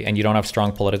somebody and you don't have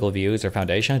strong political views or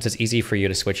foundations, it's easy for you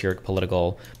to switch your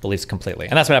political beliefs completely.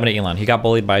 And that's what happened to Elon. He got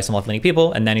bullied by some left-leaning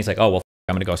people, and then he's like, oh, well,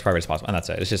 I'm gonna go as far as possible, and that's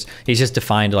it. It's just, he's just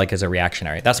defined like as a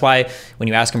reactionary. That's why when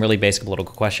you ask him really basic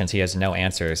political questions, he has no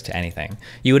answers to anything.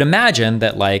 You would imagine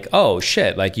that like, oh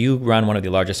shit, like you run one of the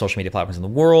largest social media platforms in the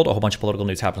world, a whole bunch of political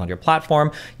news happens on your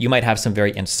platform, you might have some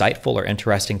very insightful or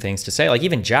interesting things to say. Like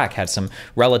even Jack had some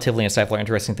relatively insightful or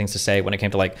interesting things to say when it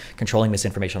came to like controlling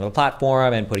misinformation on the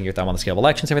platform and putting your thumb on the scale of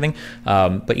elections and everything.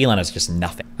 But Elon is just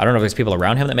nothing. I don't know if there's people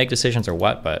around him that make decisions or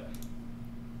what, but.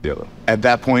 At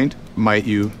that point, might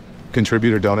you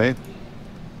contribute or donate?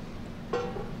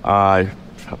 I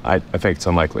think it's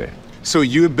unlikely. So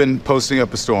you have been posting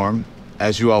up a storm,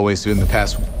 as you always do in the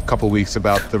past couple weeks,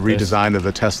 about the redesign of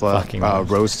the Tesla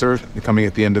Roadster coming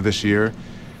at the end of this year.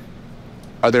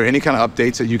 Are there any kind of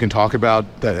updates that you can talk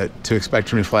about that to expect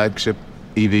from your flagship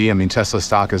EV? I mean, Tesla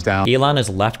stock is down. Elon is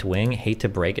left-wing, hate to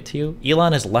break it to you.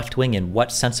 Elon is left-wing in what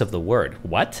sense of the word?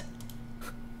 What?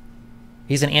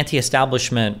 He's an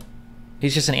anti-establishment.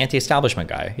 He's just an anti-establishment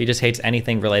guy. He just hates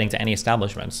anything relating to any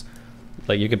establishments.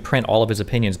 Like you could print all of his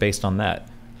opinions based on that.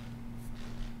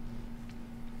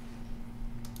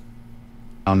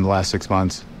 On the last 6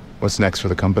 months, what's next for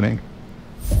the company?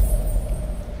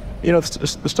 You know,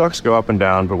 the stocks go up and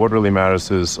down, but what really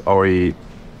matters is, are we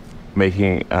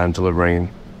making and delivering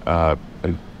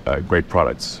great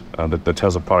products? The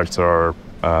Tesla products are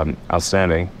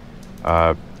outstanding.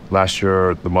 Last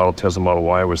year, the Tesla Model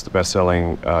Y was the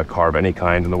best-selling car of any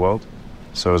kind in the world.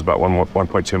 So it was about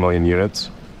 1.2 million units.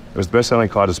 It was the best-selling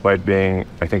car despite being,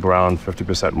 I think, around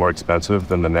 50% more expensive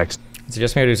than the next. Is it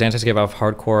just me or does Antis give off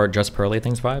hardcore Just Pearly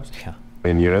Things vibes? Yeah.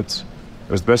 Million units.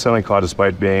 It was the best-selling car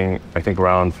despite being, I think,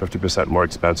 around 50% more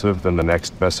expensive than the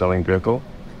next best-selling vehicle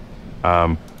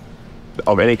of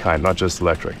any kind, not just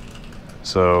electric.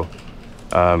 So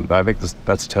I think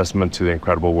that's a testament to the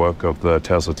incredible work of the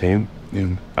Tesla team.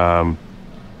 Yeah.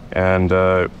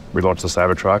 We launched the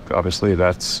Cybertruck. Obviously,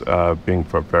 that's being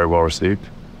very well received.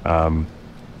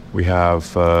 We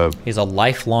have... He's a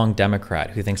lifelong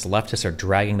Democrat who thinks leftists are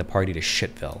dragging the party to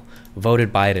shitville.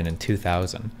 Voted Biden in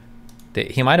 2000.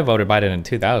 He might have voted Biden in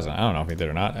 2000. I don't know if he did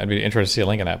or not. I'd be interested to see a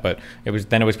link in that. But it was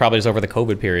probably just over the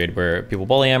COVID period where people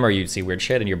bully him or you see weird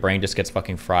shit and your brain just gets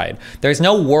fucking fried. There's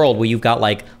no world where you've got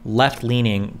like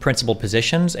left-leaning principled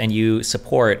positions and you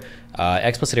support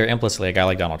explicitly or implicitly a guy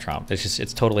like Donald Trump.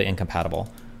 It's totally incompatible.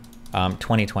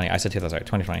 2020. I said 2000. Sorry,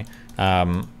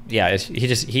 2020. Yeah,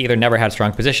 he either never had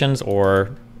strong positions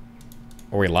or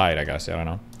he lied. I guess I don't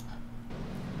know.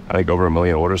 I think over 1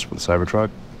 million orders for the Cybertruck.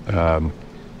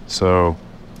 So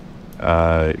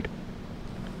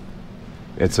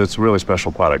it's a really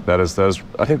special product. I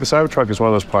think the Cybertruck is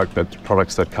one of those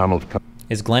products that come.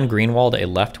 Is Glenn Greenwald a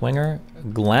left-winger?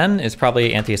 Glenn is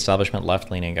probably anti-establishment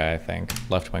left-leaning guy, I think.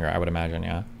 Left-winger, I would imagine,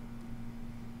 yeah.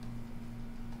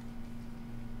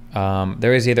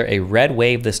 There is either a red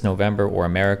wave this November or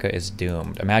America is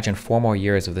doomed. Imagine 4 more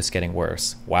years of this getting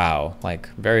worse. Wow, like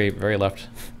very, very left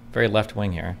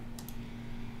wing here.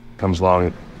 Comes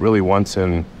along really once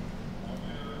in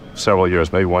several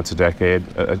years, maybe once a decade.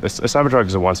 A Cybertruck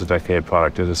is a once a decade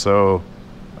product. It is so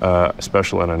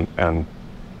special and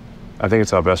I think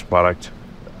it's our best product.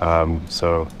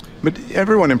 But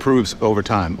everyone improves over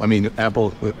time. I mean,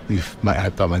 Apple,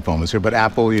 I thought my phone was here, but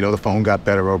Apple, you know, the phone got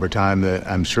better over time.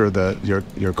 I'm sure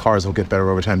your cars will get better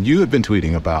over time. You have been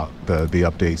tweeting about the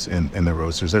updates in the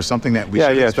Roadsters. There's something that we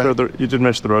should expect? Sure. You did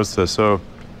mention the Roadster. So,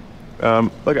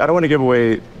 look, I don't want to give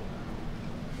away,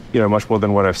 much more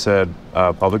than what I've said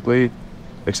publicly,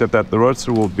 except that the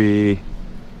Roadster will be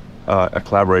a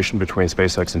collaboration between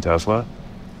SpaceX and Tesla.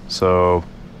 So,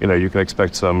 you can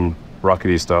expect some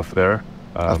rockety stuff there.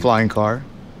 A flying car?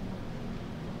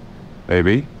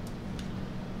 Maybe.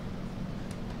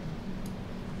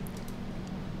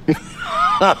 It's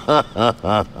not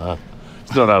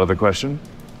out of the question.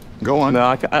 Go on. No,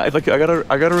 I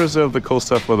gotta reserve the cool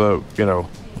stuff for the,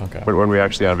 okay. when we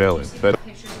actually unveil it. But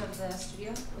Pictures of the studio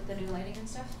with the new lighting and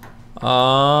stuff. Just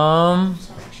want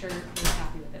to make sure you're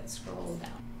happy with it. Scroll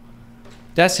down.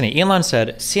 Destiny, Elon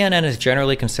said, CNN is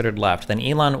generally considered left. Then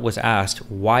Elon was asked,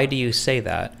 why do you say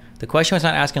that? The question was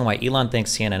not asking why Elon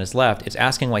thinks CNN is left, it's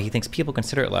asking why he thinks people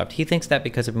consider it left. He thinks that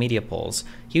because of media polls.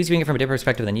 He was viewing it from a different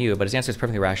perspective than you, but his answer is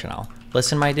perfectly rational.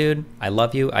 Listen, my dude, I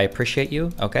love you, I appreciate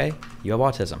you, okay? You have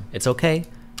autism. It's okay.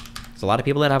 There's a lot of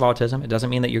people that have autism. It doesn't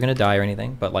mean that you're gonna die or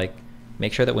anything, but like,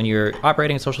 Make sure that when you're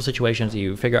operating in social situations,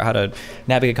 you figure out how to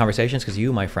navigate conversations, because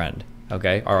you, my friend,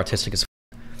 okay, are autistic as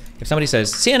f. If somebody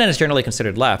says, CNN is generally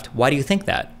considered left, why do you think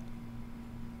that?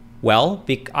 Well,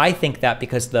 I think that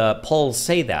because the polls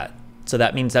say that. So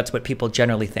that means that's what people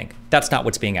generally think. That's not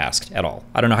what's being asked at all.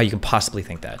 I don't know how you can possibly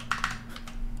think that.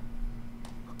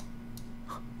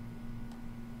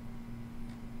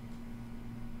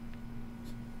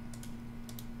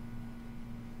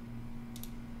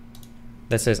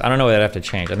 This is, I don't know what I'd have to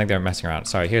change. I think they're messing around.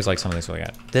 Sorry, here's like some of things we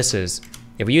got. This is,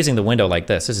 if we're using the window like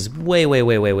this is way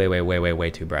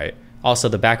too bright. Also,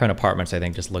 the background apartments, I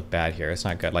think, just look bad here. It's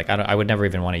not good. Like, I would never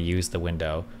even want to use the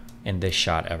window in this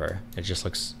shot ever. It just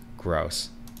looks gross.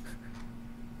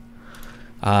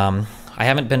 I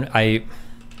haven't been, I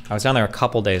was down there a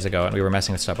couple days ago and we were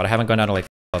messing with stuff, but I haven't gone down to like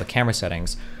all the camera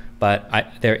settings. But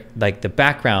like the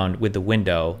background with the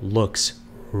window looks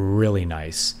really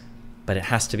nice, but it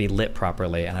has to be lit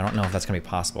properly, and I don't know if that's gonna be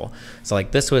possible. So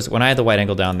like this was, when I had the wide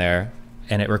angle down there,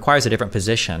 and it requires a different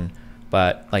position,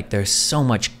 but like there's so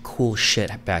much cool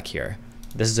shit back here.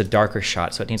 This is a darker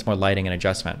shot, so it needs more lighting and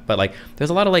adjustment. But like there's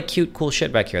a lot of like cute, cool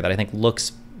shit back here that I think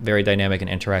looks very dynamic and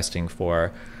interesting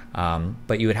for,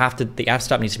 but you would have to, the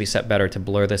f-stop needs to be set better to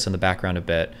blur this in the background a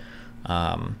bit.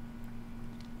 And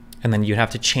then you'd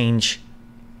have to change,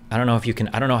 I don't know if you can,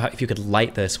 I don't know how, if you could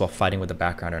light this while fighting with the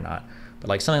background or not. But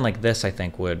like something like this, I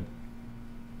think would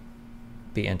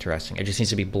be interesting. It just needs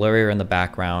to be blurrier in the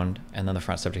background, and then the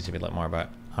front subject needs to be lit more, but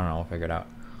I don't know, we'll figure it out.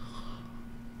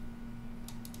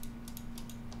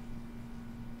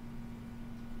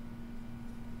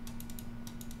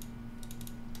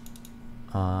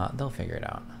 They'll figure it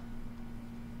out.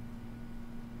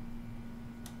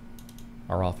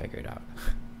 Or I'll figure it out.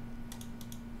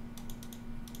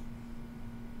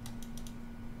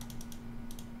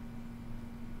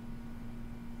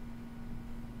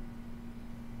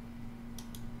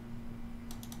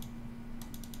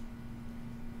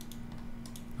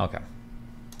 Okay.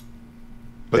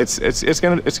 But it's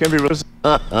gonna be it's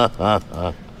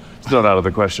not out of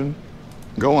the question.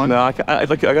 Go on. No, I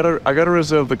gotta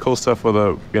reserve the cool stuff for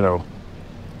the, you know,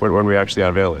 when we actually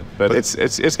unveil it. But it's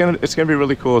gonna be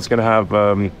really cool. It's gonna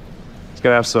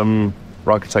have some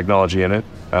rocket technology in it.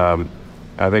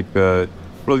 I think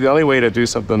really the only way to do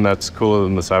something that's cooler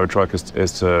than the Cybertruck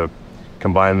is to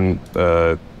combine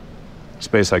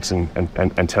SpaceX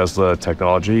and Tesla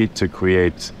technology to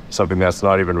create something that's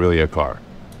not even really a car.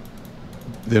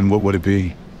 Then what would it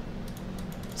be?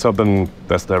 Something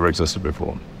that's never existed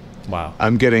before. Wow.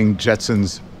 I'm getting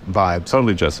Jetsons vibes.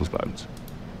 Totally Jetsons vibes.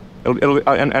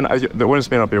 The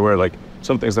ones may not be aware, like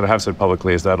some things that I have said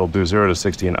publicly is that it'll do 0 to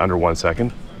 60 in under 1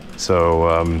 second.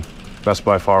 So that's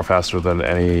by far faster than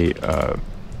any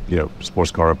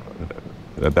sports car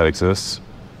that exists.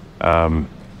 And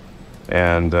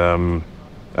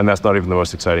that's not even the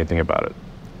most exciting thing about it.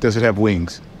 Does it have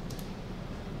wings?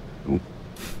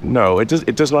 No, it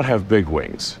does not have big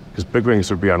wings, because big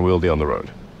wings would be unwieldy on the road.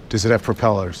 Does it have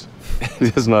propellers?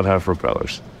 It does not have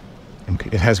propellers. Okay.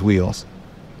 It has wheels.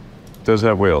 It does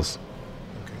have wheels.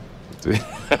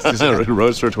 Okay.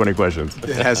 Roadster 20 questions.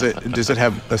 Does it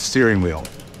have a steering wheel?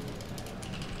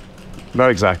 Not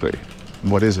exactly.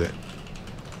 What is it?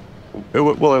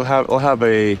 It'll have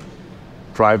a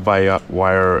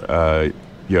drive-by-wire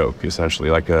yoke, essentially,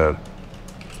 like kind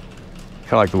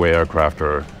of like the way aircraft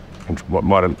or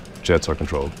modern jets are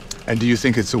controlled. And do you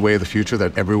think it's the way of the future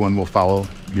that everyone will follow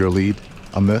your lead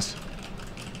on this?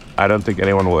 I don't think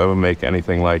anyone will ever make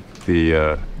anything like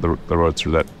the Roadster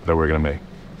that we're going to make.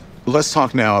 Let's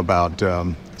talk now about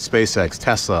SpaceX,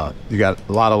 Tesla. You got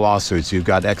a lot of lawsuits. You've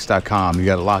got X.com. You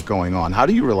got a lot going on. How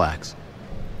do you relax?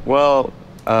 Well,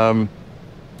 I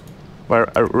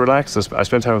relax. I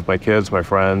spend time with my kids, my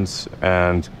friends,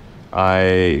 and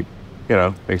I,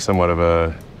 make somewhat of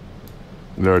a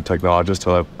nerd technologist.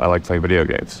 So I like playing video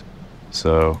games.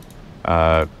 So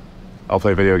I'll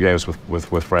play video games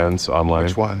with friends online.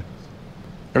 Which one?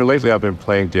 Lately I've been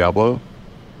playing Diablo,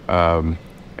 but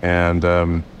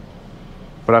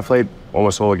I've played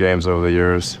almost all the games over the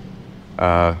years.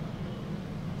 A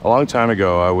long time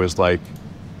ago, I was like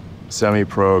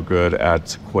semi-pro good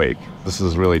at Quake. This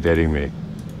is really dating me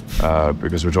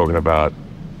because we're talking about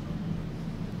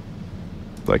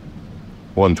like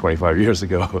 25 years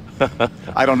ago.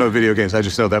 I don't know video games. I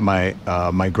just know that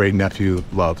my great nephew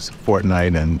loves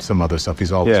Fortnite and some other stuff.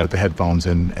 He's always with the headphones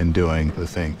and doing the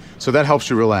thing. So that helps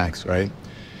you relax, right?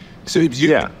 So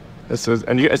yeah. And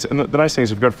the nice thing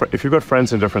is if you've got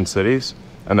friends in different cities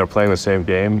and they're playing the same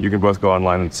game, you can both go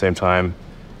online at the same time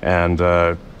and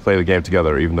play the game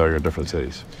together, even though you're in different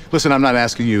cities. Listen, I'm not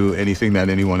asking you anything that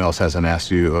anyone else hasn't asked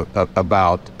you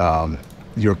about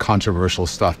your controversial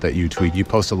stuff that you tweet. You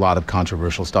post a lot of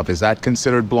controversial stuff. Is that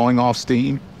considered blowing off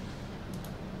steam?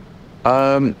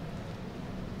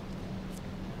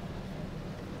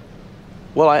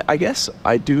 Well, I guess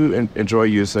I do enjoy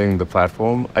using the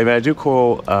platform. I mean, I do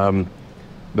call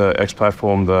the X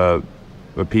platform the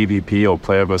PvP, or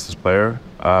player versus player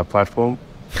platform.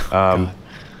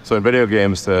 So in video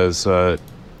games, there's Have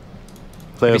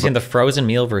you seen the frozen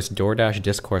meal versus DoorDash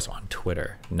discourse on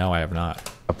Twitter? No, I have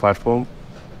not. A platform.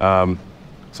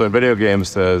 So in video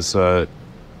games, there's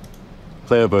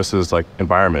player versus like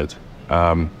environment,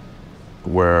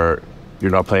 where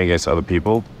you're not playing against other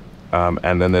people.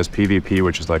 And then there's PvP,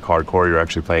 which is like hardcore. You're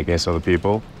actually playing against other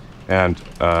people. And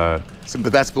But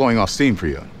that's blowing off steam for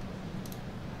you.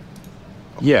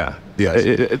 yeah, Yes.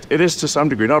 it is to some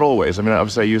degree, not always. I mean,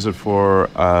 obviously I use it for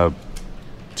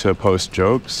to post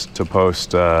jokes, to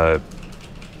post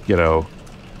you know,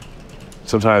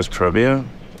 sometimes trivia,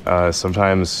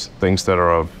 sometimes things that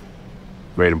are of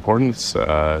great importance.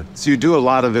 So you do a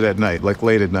lot of it at night, like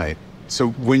late at night. So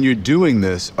when you're doing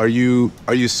this, are you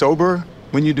sober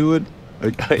when you do it?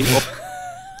 What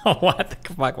the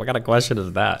fuck? What kind of question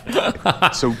is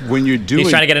that? So when you're doing He's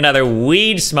trying to get another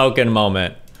weed smoking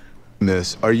moment.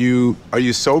 this, are you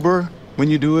sober when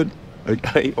you do it?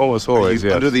 Almost Are always, you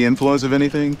yes. under the influence of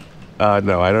anything?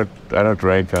 No, I don't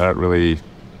drink. I don't really.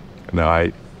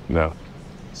 No.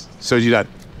 So you got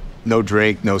no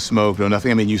drink, no smoke, no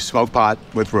nothing. I mean, you smoke pot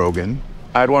with Rogan,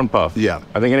 I had one puff. Yeah.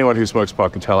 I think anyone who smokes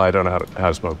pot can tell I don't know how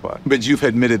to smoke pot. but you've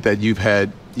admitted that you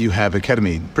have a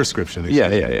ketamine prescription.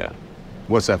 Yeah.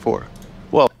 What's that for?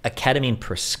 A ketamine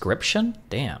prescription?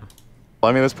 Damn.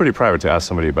 Well, I mean, it's pretty private to ask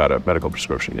somebody about a medical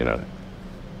prescription, you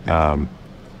know.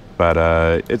 But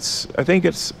I think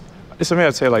it's something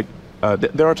I'd say, like,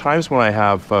 there are times when I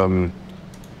have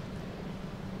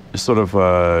sort of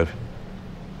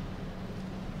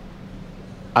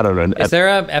I don't know. Is there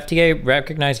a FDA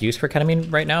recognized use for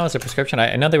ketamine right now as a prescription?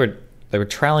 I know they were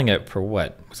trialing it for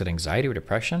what? Was it anxiety or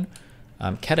depression?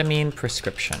 Ketamine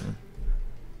prescription.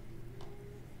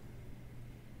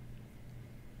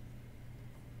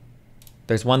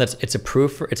 There's one it's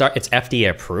approved for, it's FDA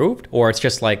approved, or it's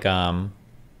just like, oh,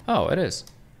 it is.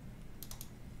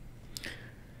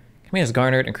 Ketamine has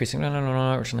garnered increasing,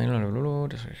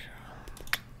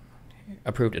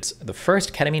 approved. It's the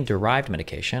first ketamine-derived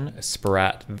medication,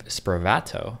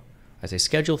 Spravato, as a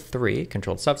Schedule III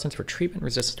controlled substance for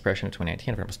treatment-resistant depression in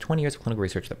 2019 after almost 20 years of clinical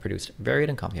research that produced varied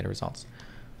and complicated results.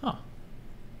 Oh.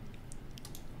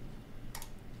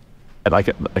 Like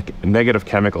a negative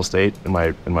chemical state in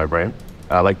my brain,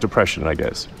 like depression, I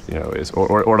guess, you know, is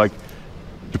or like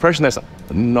depression that's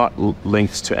not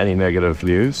linked to any negative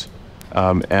news,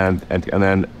 and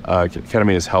then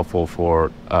ketamine is helpful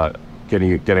for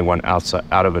getting one out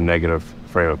of a negative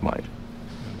frame of mind.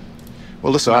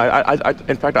 Well, listen, So I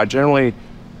in fact, I generally,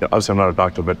 obviously I'm not a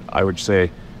doctor, but I would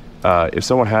say if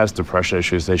someone has depression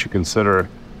issues, they should consider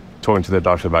talking to their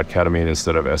doctor about ketamine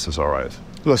instead of SSRIs.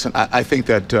 listen. I think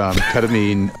that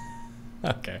ketamine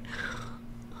Okay.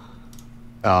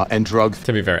 and drug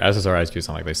To be fair, SSRIs do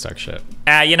sound like they suck shit.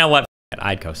 You know what?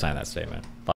 I'd co-sign that statement.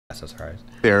 Fuck SSRIs.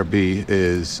 therapy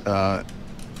is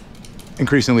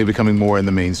increasingly becoming more in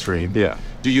the mainstream. Yeah.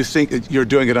 Do you think you're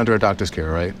doing it under a doctor's care,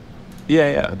 right?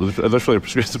 Yeah. Literally a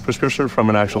prescription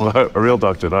from a real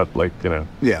doctor, not like, you know.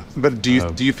 Yeah. But do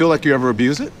you feel like you ever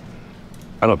abuse it?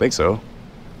 I don't think so.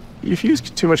 If you use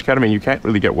too much ketamine, you can't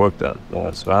really get work done.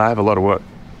 So I have a lot of work.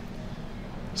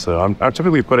 So I'm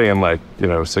typically putting in, like, you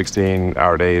know,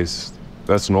 16-hour days.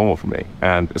 That's normal for me,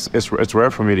 and it's rare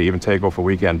for me to even take off a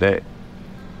weekend day.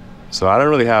 So I don't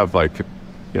really have, like,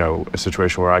 you know, a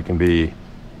situation where I can be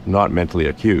not mentally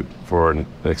acute for an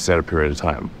extended period of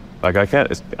time. Like I can't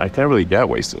really get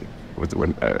wasted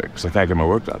because I can't get my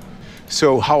work done.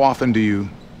 So how often do you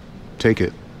take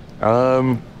it?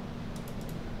 Well,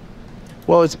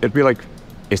 it'd be like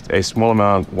a small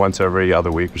amount once every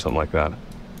other week or something like that.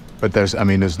 But there's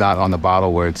not on the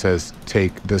bottle where it says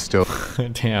take this dose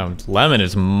Damn, Lemon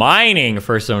is mining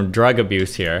for some drug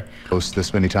abuse here.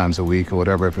 this many times a week or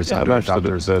whatever. If it's Yeah, under a I'm not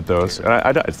doctor's, sure there's a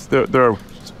dose. There are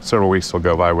several weeks will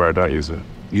go by where I don't use it.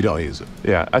 you don't use it.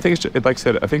 Yeah, I think like I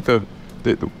said, I think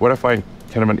what I find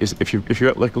ketamine is if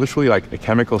you're like literally like a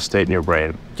chemical state in your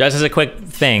brain. Just as a quick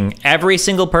thing, every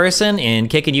single person in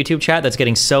Kick and YouTube chat that's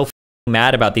getting so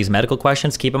mad about these medical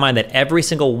questions, keep in mind that every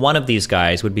single one of these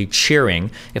guys would be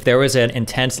cheering if there was an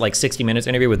intense like 60 Minutes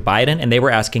interview with Biden and they were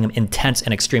asking him intense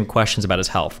and extreme questions about his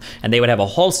health. And they would have a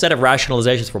whole set of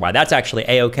rationalizations for why that's actually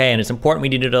A-okay and it's important. We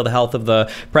need to know the health of the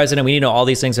president. We need to know all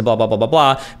these things and blah, blah, blah, blah,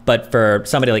 blah. But for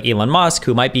somebody like Elon Musk,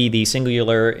 who might be the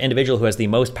singular individual who has the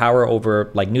most power over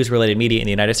like news-related media in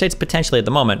the United States, potentially at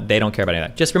the moment, they don't care about any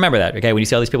of that. Just remember that, okay? When you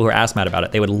see all these people who are asked mad about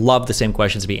it, they would love the same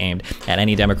questions to be aimed at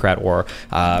any Democrat or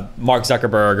Mark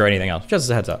Zuckerberg or anything else. Just as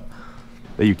a heads up.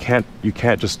 That you can't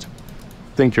just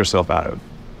think yourself out of.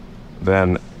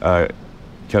 Then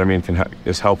ketamine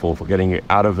is helpful for getting you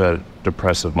out of a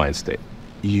depressive mind state.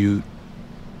 You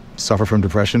suffer from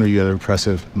depression, or you have a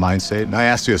depressive mind state? And I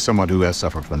asked you as someone who has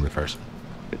suffered from depression.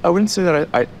 I wouldn't say that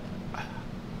I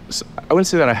wouldn't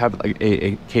say that I have like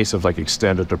a case of like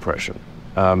extended depression.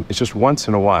 It's just once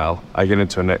in a while I get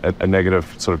into a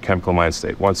negative sort of chemical mind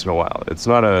state. Once in a while, it's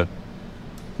not a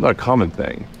common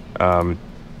thing, but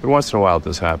once in a while it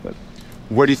does happen.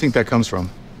 Where do you think that comes from?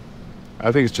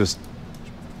 I think it's just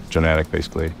genetic,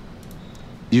 basically.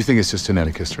 You think it's just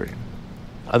genetic history?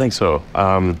 I think so.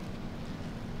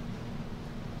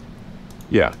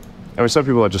 Yeah. I mean, some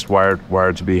people are just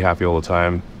wired to be happy all the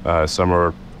time. Some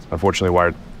are unfortunately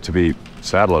wired to be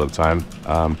sad a lot of the time.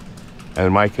 And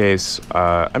in my case,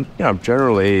 I'm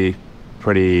generally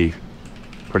pretty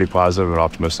positive and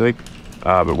optimistic.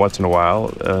 But once in a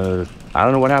while, I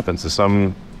don't know what happens. There's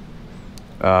some,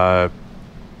 like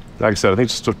I said, I think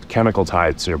it's just chemical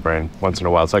tides in your brain. Once in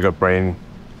a while, it's like a brain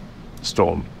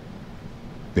storm.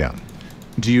 Yeah.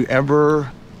 Do you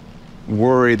ever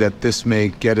worry that this may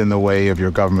get in the way of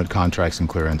your government contracts and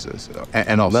clearances,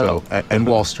 and also and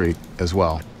Wall Street as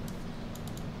well?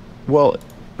 Well,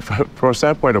 from a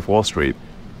standpoint of Wall Street,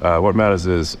 what matters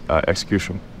is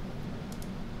execution.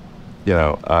 You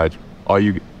know, are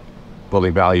you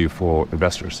building value for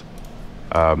investors?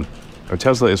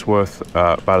 Tesla is worth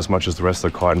about as much as the rest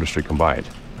of the car industry combined,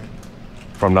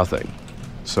 from nothing.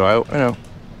 So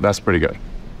that's pretty good.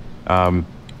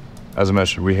 As I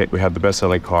mentioned, we had the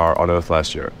best-selling car on Earth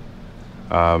last year.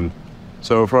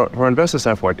 So from an investor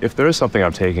standpoint, if there is something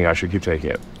I'm taking, I should keep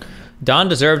taking it. Don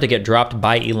deserved to get dropped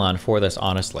by Elon for this,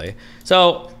 honestly.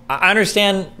 So I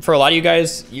understand for a lot of you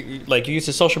guys, you use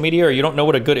the social media or you don't know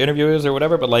what a good interview is or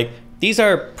whatever, but like these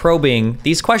are probing,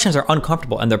 these questions are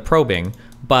uncomfortable and they're probing,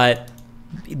 but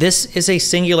this is a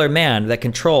singular man that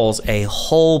controls a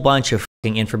whole bunch of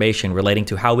fucking information relating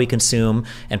to how we consume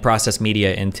and process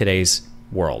media in today's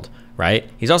world, right?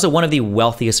 He's also one of the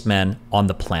wealthiest men on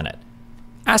the planet.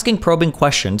 Asking probing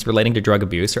questions relating to drug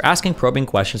abuse or asking probing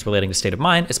questions relating to state of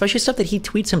mind, especially stuff that he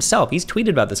tweets himself. He's tweeted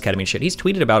about this ketamine shit. He's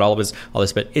tweeted about all this,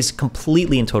 but is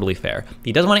completely and totally fair.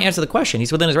 He doesn't want to answer the question.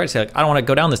 He's within his right to say, like, I don't want to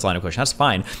go down this line of question. That's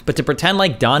fine. But to pretend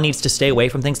like Don needs to stay away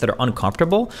from things that are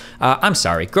uncomfortable, I'm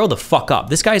sorry, grow the fuck up.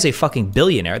 This guy is a fucking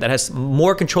billionaire that has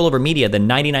more control over media than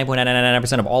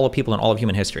 99.999% of all the people in all of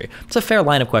human history. It's a fair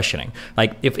line of questioning.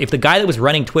 Like if the guy that was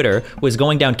running Twitter was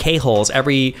going down K-holes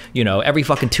every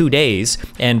fucking 2 days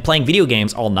and playing video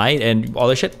games all night and all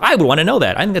this shit, I would want to know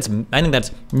that. I think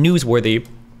that's newsworthy,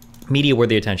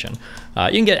 media-worthy attention.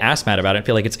 You can get asked mad about it and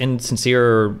feel like it's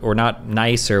insincere or not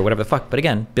nice or whatever the fuck. But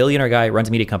again, billionaire guy runs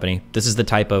a media company. This is the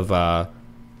type of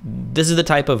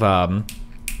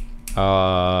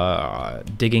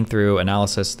digging through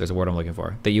analysis. There's a word I'm looking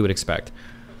for that you would expect.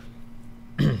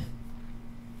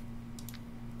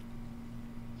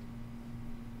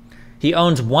 He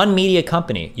owns one media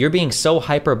company. You're being so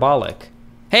hyperbolic.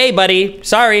 Hey, buddy,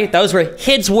 sorry, those were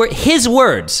his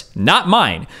words, not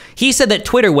mine. He said that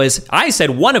Twitter was, I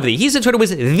said one of the, he said Twitter was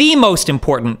the most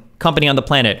important company on the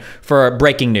planet for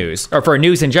breaking news, or for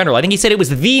news in general. I think he said it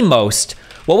was the most.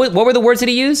 What were the words that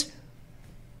he used?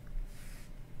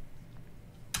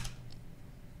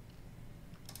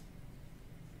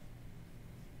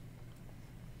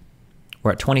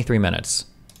 We're at 23 minutes.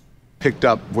 Picked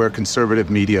up where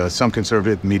some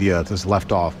conservative media has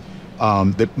left off.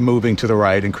 That moving to the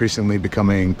right, increasingly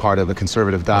becoming part of a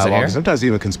conservative dialogue, sometimes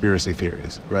even conspiracy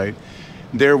theories, right?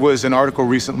 There was an article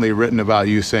recently written about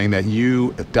you saying that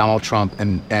you, Donald Trump,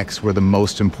 and X were the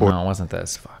most important. No, it wasn't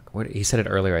this. Fuck. He said it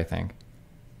earlier, I think.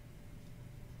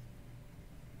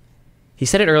 He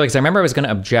said it earlier because I remember I was going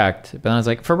to object, but I was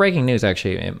like, for breaking news,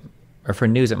 actually, or for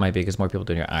news, it might be because more people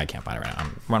do it. I can't find it right now.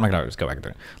 I'm not going to just go back and do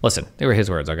it. Listen, they were his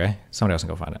words, okay? Somebody else can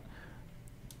go find it.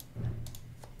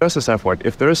 That's the standpoint.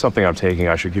 If there is something I'm taking,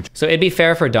 I should keep. So it'd be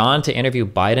fair for Don to interview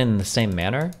Biden in the same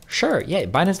manner? Sure, yeah,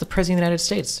 Biden's the president of the United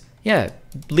States. Yeah,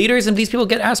 leaders and these people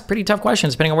get asked pretty tough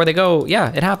questions depending on where they go.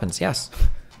 Yeah, it happens, yes.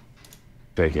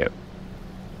 Take it.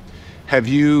 Have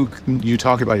you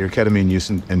talk about your ketamine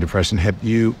use and depression, have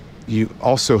you you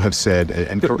also have said,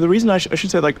 and the reason I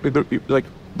should say, the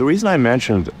reason I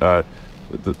mentioned the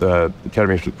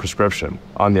ketamine prescription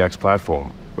on the X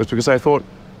platform was because I thought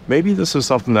maybe this is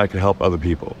something that could help other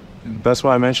people. That's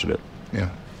why I mentioned it. Yeah.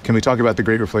 Can we talk about the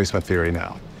great replacement theory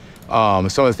now?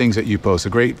 Some of the things that you post, the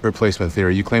great replacement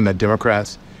theory, you claim that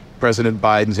Democrats, President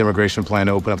Biden's immigration plan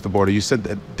to open up the border, you said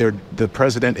that the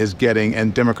president is getting,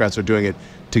 and Democrats are doing it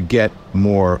to get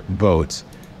more votes.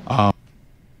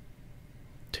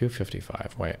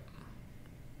 255, wait.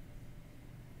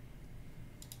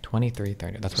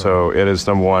 2330, that's what So it is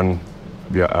number one,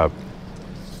 the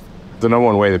number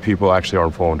one way that people actually are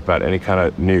informed about any kind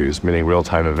of news, meaning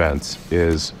real-time events,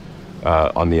 is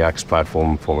on the X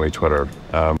platform, formerly Twitter.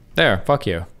 There, fuck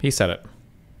you. He said it.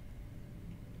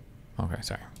 Okay,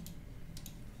 sorry.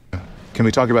 Can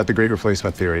we talk about the great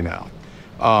replacement theory now?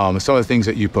 Some of the things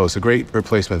that you post, the great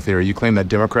replacement theory, you claim that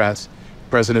Democrats,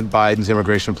 President Biden's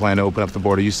immigration plan to open up the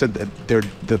border, you said that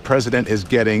the president is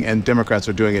getting, and Democrats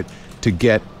are doing it to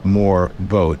get more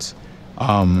votes.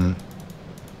 But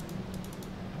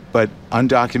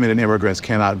undocumented immigrants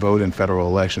cannot vote in federal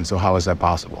elections, so how is that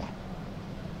possible?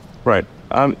 Right.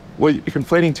 Well, you're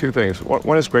conflating two things.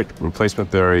 One is great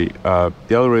replacement theory. The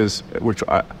other is, which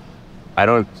I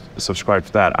don't subscribe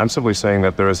to that. I'm simply saying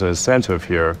that there is an incentive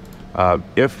here.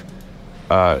 If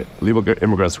legal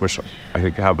immigrants, which I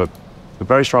think have a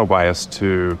very strong bias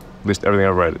to, at least everything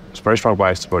I've read, it's a very strong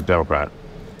bias to vote Democrat.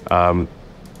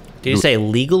 Did you say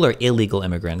legal or illegal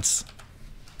immigrants?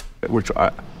 Which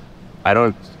I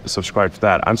don't subscribe to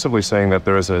that. I'm simply saying that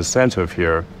there is an incentive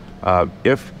here.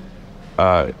 If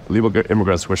legal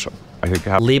immigrants, which I think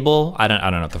have Legal? I don't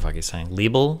know what the fuck he's saying.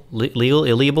 Legal? Legal?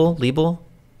 Illegal?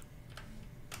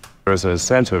 there is an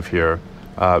incentive here.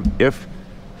 If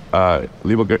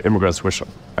legal immigrants, which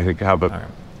I think have a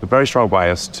very strong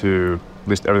bias to, at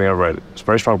least everything I've read, it's a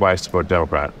very strong bias to vote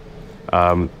Democrat.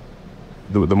 The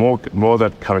more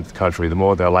that come into the country, the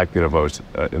more they're likely to vote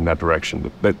in that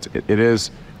direction. But it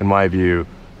is, in my view,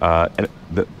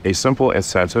 a simple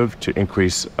incentive to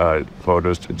increase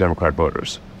voters, Democrat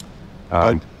voters.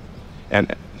 And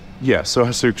yeah, so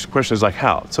the question is like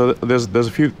how? So there's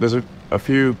a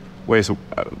few ways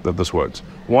that this works.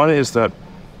 One is that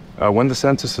when the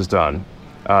census is done,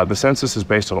 the census is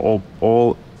based on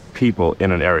all people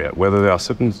in an area, whether they are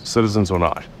citizens or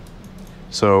not.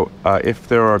 So if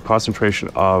there are a concentration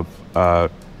of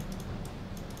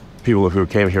people who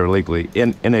came here illegally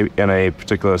in a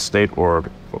particular state or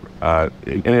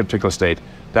in a particular state,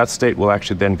 that state will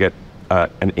actually then get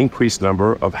an increased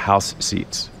number of House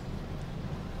seats.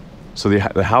 So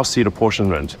the House seat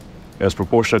apportionment is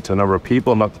proportionate to the number of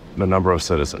people, not the number of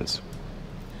citizens.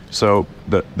 So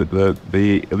the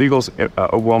illegals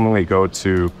overwhelmingly go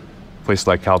to places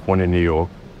like California and New York,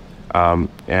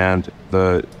 and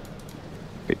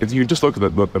if you just look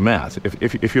at the math,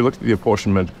 if you look at the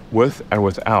apportionment with and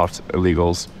without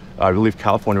illegals, I believe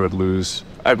California would lose.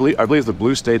 I believe the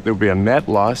blue state, there would be a net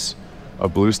loss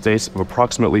of blue states of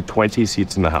approximately 20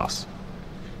 seats in the House.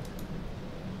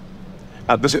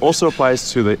 This also applies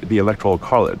to the Electoral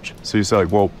College. So you say,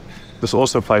 like, well, this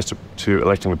also applies to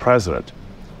electing the president,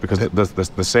 because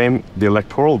the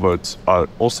electoral votes are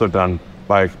also done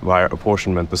by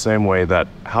apportionment the same way that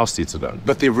House seats are done.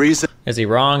 But the reason... Is he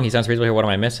wrong? He sounds reasonable here. What am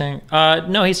I missing?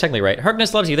 No, he's technically right.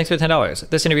 Harkness loves you. Thanks for the $10.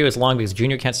 This interview is long because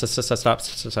Junior can't stop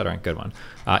stuttering. Good one.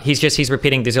 He's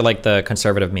repeating. These are like the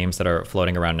conservative memes that are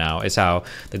floating around now. Is how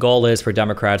the goal is for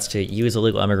Democrats to use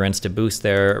illegal immigrants to boost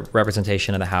their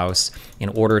representation in the House in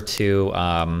order to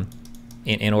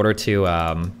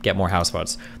get more House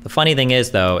votes. The funny thing is,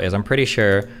 though, is I'm pretty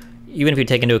sure, even if you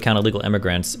take into account illegal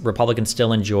immigrants, Republicans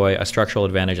still enjoy a structural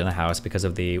advantage in the House because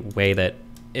of the way that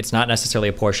it's not necessarily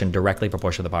apportioned directly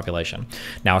proportional to the population.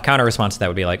 Now, a counter response to that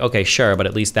would be like, okay, sure, but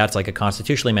at least that's like a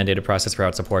constitutionally mandated process for how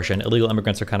it's apportioned. Illegal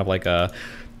immigrants are kind of like a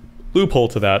loophole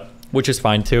to that, which is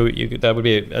fine too. That would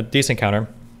be a decent counter.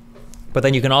 But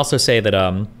then you can also say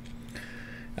that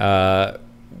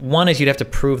one is you'd have to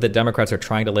prove that Democrats are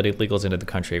trying to let illegals into the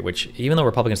country, which even though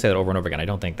Republicans say that over and over again, I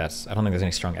don't think there's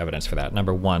any strong evidence for that.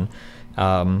 Number one,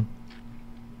 and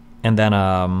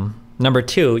then number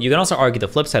two, you can also argue the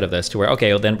flip side of this to where,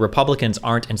 okay, well, then Republicans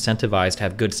aren't incentivized to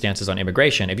have good stances on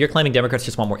immigration. If you're claiming Democrats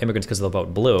just want more immigrants because they'll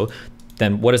vote blue,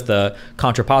 then what is the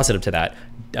contrapositive to that?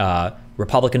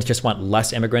 Republicans just want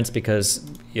less immigrants because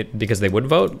they would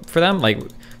vote for them? Like,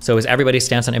 so is everybody's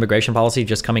stance on immigration policy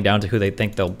just coming down to who they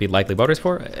think they'll be likely voters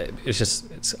for?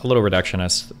 It's a little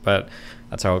reductionist, but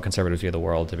that's how conservatives view the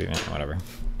world, to be whatever.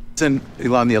 And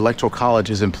Elon, the Electoral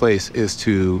College is in place is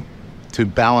to to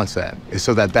balance that, is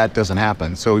so that that doesn't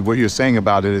happen. So what you're saying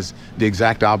about it is the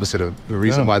exact opposite of the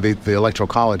reason why the Electoral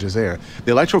College is there.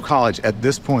 The Electoral College at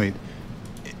this point,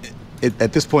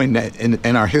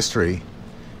 in our history,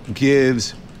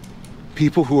 gives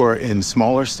people who are in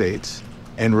smaller states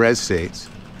and red states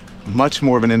much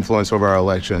more of an influence over our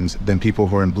elections than people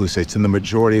who are in blue states, and the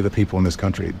majority of the people in this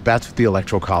country. That's what the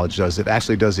Electoral College does. It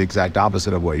actually does the exact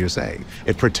opposite of what you're saying.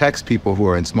 It protects people who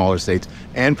are in smaller states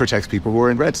and protects people who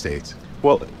are in red states.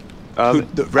 Well,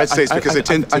 The red states, because they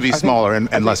tend to be smaller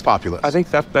and less populous. I think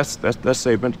that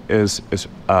statement is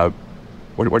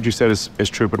what you said is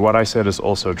true, but what I said is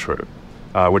also true,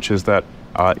 which is that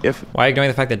if Why ignoring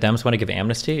the fact that Dems want to give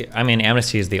amnesty? I mean,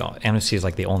 amnesty is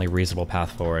like the only reasonable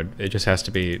path forward. It just has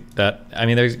to be that. I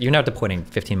mean, you're not deporting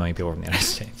 15 million people from the United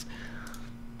States.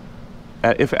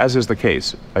 if, as is the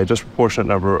case, a disproportionate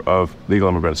number of legal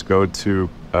immigrants go to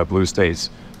blue states,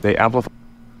 they amplify.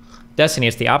 Destiny,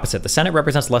 it's the opposite. The Senate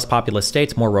represents less populous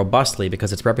states more robustly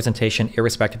because it's representation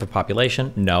irrespective of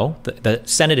population. No, the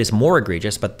Senate is more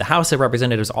egregious, but the House of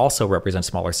Representatives also represents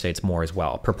smaller states more as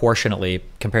well, proportionately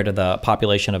compared to the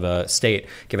population of a state,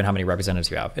 given how many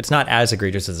representatives you have. It's not as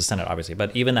egregious as the Senate, obviously,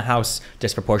 but even the House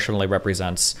disproportionately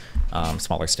represents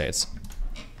smaller states.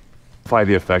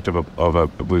 The effect of a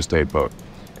blue state vote.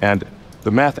 And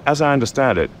the math, as I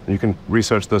understand it, and you can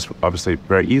research this obviously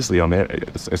very easily on there,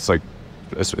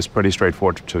 it's pretty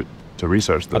straightforward to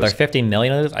research this. Are there 50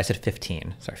 million of those? I said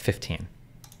 15. Sorry, 15.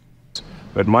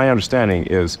 But my understanding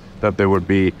is that there would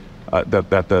be, that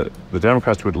the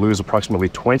Democrats would lose approximately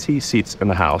 20 seats in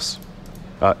the House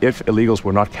if illegals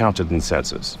were not counted in the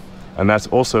census. And that's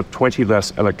also 20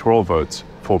 less electoral votes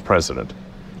for president.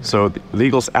 So the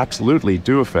illegals absolutely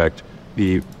do affect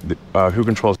the who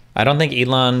controls. I don't think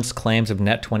Elon's claims of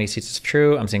net 20 seats is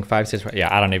true. I'm seeing 5 seats.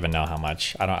 Yeah, I don't even know how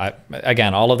much.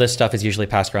 Again, all of this stuff is usually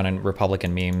passed around in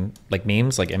Republican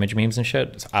memes, like image memes and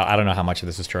shit. So I don't know how much of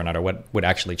this is true or not, or what would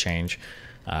actually change.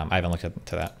 I haven't looked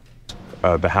into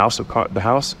that. The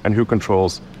House and who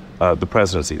controls the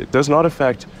presidency. It does not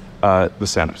affect the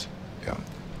Senate. Yeah.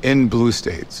 In blue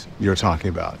states, you're talking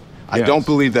about. I Yes. don't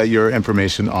believe that your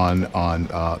information on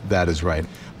that is right.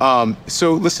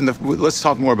 So listen, let's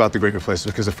talk more about the Great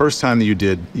Replacement, because the first time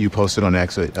that you posted on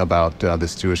X about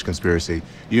this Jewish conspiracy,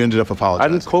 you ended up apologizing.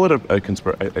 I didn't call it a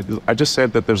conspiracy. I just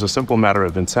said that there's a simple matter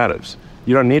of incentives.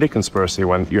 You don't need a conspiracy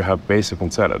when you have basic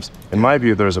incentives. In my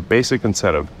view, there's a basic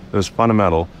incentive that is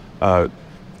fundamental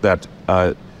that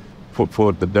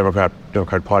for the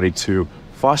Democrat Party to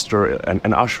foster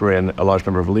and usher in a large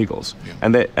number of illegals.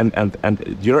 Yeah.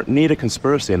 And you don't need a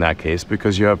conspiracy in that case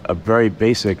because you have a very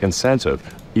basic incentive.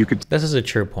 This is a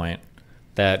true point,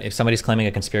 that if somebody's claiming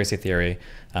a conspiracy theory,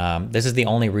 this is the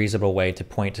only reasonable way to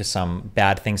point to some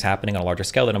bad things happening on a larger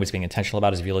scale that nobody's being intentional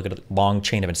about. Is if you look at a long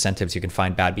chain of incentives, you can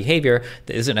find bad behavior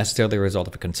that isn't necessarily a result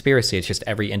of a conspiracy. It's just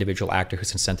every individual actor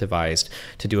who's incentivized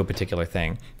to do a particular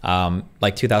thing.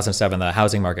 Like 2007, the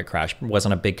housing market crash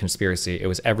wasn't a big conspiracy. It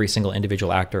was every single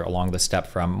individual actor along the step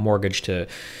from mortgage to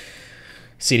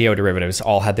CDO derivatives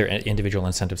all had their individual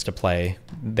incentives to play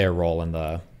their role in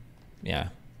the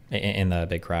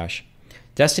big crash.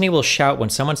 Destiny will shout when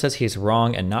someone says he's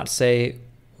wrong and not say,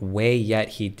 way yet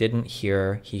he didn't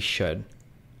hear he should.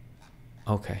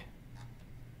 Okay.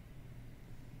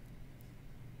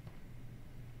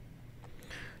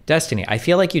 Destiny, I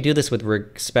feel like you do this with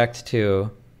respect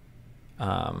to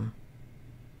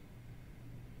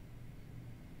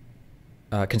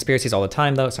conspiracies all the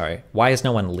time, though. Sorry. Why has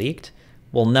no one leaked?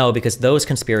 Well, no, because those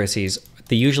conspiracies,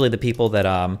 usually the people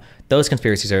that those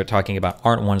conspiracies are talking about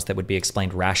aren't ones that would be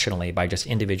explained rationally by just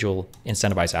individual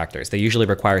incentivized actors. They usually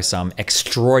require some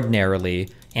extraordinarily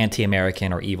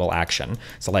anti-American or evil action.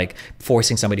 So like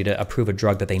forcing somebody to approve a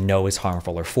drug that they know is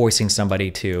harmful, or forcing somebody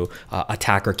to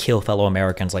attack or kill fellow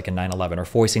Americans like in 9/11, or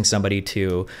forcing somebody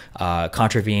to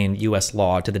contravene US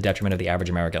law to the detriment of the average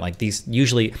American. Like these,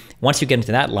 usually, once you get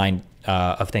into that line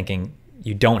of thinking,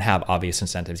 you don't have obvious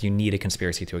incentives. You need a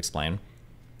conspiracy to explain.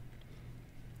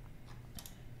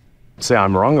 Say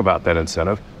I'm wrong about that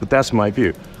incentive, but that's my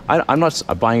view. I'm not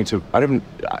buying into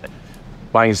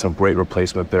some great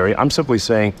replacement theory. I'm simply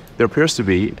saying there appears to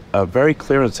be a very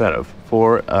clear incentive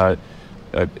for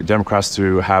Democrats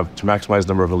to maximize the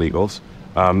number of illegals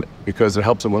because it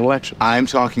helps them win elections. I'm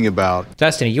talking about...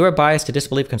 Destiny, you are biased to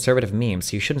disbelieve conservative memes,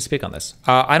 so you shouldn't speak on this.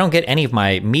 I don't get any of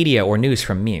my media or news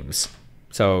from memes.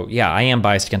 So yeah, I am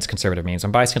biased against conservative memes.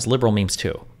 I'm biased against liberal memes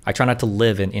too. I try not to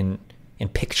live in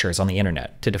pictures on the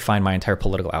internet to define my entire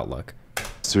political outlook.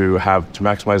 To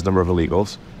maximize the number of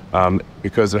illegals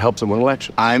because it helps them win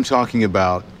elections. I'm talking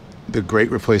about the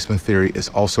Great Replacement theory is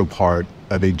also part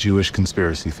of a Jewish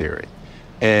conspiracy theory.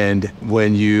 And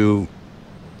when you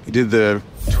You did the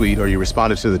tweet, or you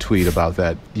responded to the tweet about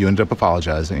that. You ended up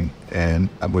apologizing, and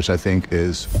which I think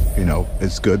is,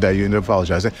 it's good that you ended up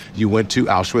apologizing. You went to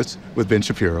Auschwitz with Ben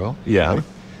Shapiro. Yeah. Right?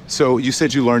 So you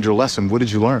said you learned your lesson. What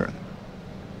did you learn?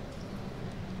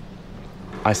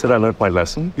 I said I learned my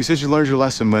lesson. You said you learned your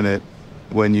lesson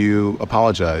when you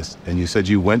apologized, and you said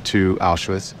you went to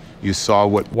Auschwitz. You saw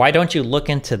what. Why don't you look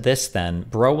into this then?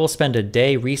 Bro will spend a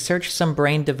day research some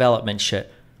brain development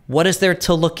shit. What is there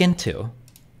to look into?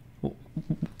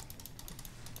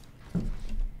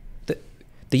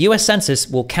 The U.S. Census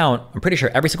will count, I'm pretty sure,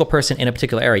 every single person in a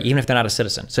particular area, even if they're not a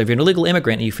citizen. So if you're an illegal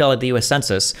immigrant and you fill out the U.S.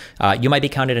 Census, you might be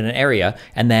counted in an area,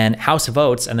 and then House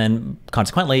votes, and then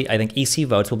consequently, I think EC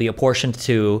votes will be apportioned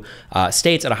to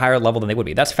states at a higher level than they would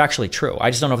be. That's factually true. I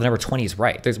just don't know if the number 20 is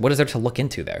right. What is there to look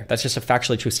into there? That's just a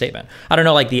factually true statement. I don't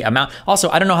know, like, the amount. Also,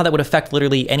 I don't know how that would affect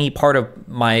literally any part of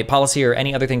my policy or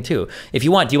any other thing too. If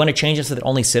you want, do you want to change it so that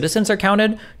only citizens are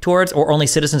counted towards, or only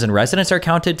citizens and residents are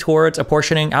counted towards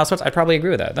apportioning House votes? I'd probably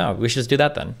agree with that. No, we should just do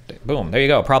that then. Boom, there you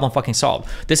go. Problem fucking solved.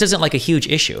 This isn't like a huge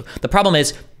issue. The problem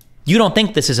is you don't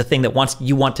think this is a thing that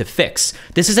you want to fix.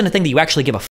 This isn't a thing that you actually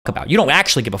give a fuck about. You don't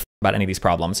actually give a fuck about any of these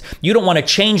problems. You don't want to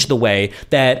change the way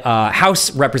that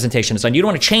House representation is done. You don't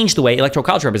want to change the way Electoral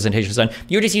College representation is done.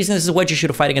 You're just using this as a wedge issue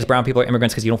to fight against brown people or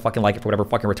immigrants because you don't fucking like it for whatever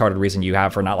fucking retarded reason you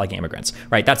have for not liking immigrants,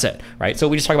 right? That's it, right? So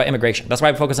we just talk about immigration. That's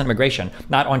why we focus on immigration,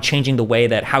 not on changing the way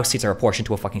that House seats are apportioned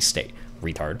to a fucking state.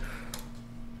 Retard.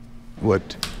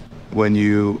 When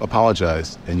you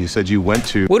apologized and you said you went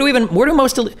to.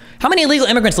 How many illegal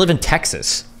immigrants live in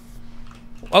Texas?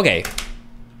 Okay.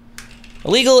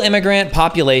 Illegal immigrant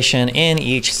population in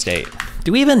each state.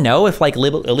 Do we even know if like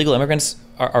illegal immigrants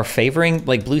are favoring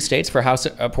like blue states for House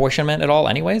apportionment at all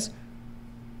anyways?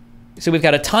 So we've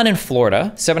got a ton in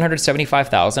Florida,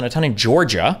 775,000, a ton in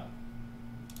Georgia.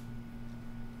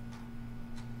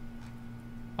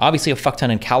 Obviously a fuck ton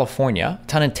in California, a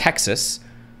ton in Texas.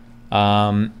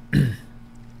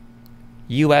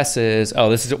 US is,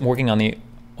 this is working on the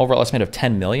overall estimate of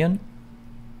 10 million.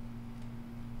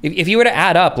 If you were to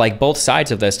add up like both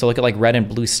sides of this to look at like red and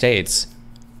blue states,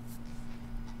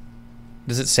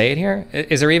 does it say it here?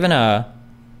 Is there even a,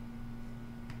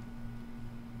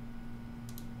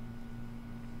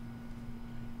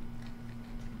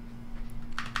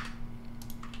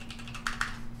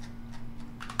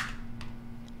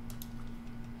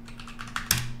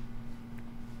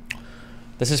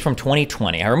 this is from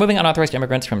 2020. Removing unauthorized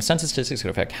immigrants from census statistics would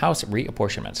affect House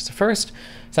reapportionments. It's the first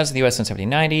census in the U.S. since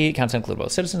 1790. Counts include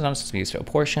both citizens and to be used to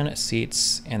apportion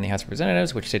seats in the House of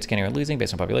Representatives, which states gaining or losing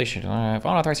based on population. If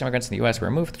unauthorized immigrants in the U.S. were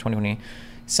removed from the 2020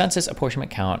 census apportionment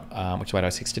count, which White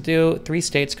House seeks to do, 3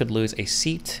 states could lose a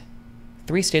seat.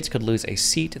 3 states could lose a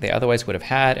seat they otherwise would have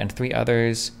had, and 3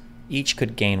 others each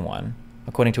could gain one,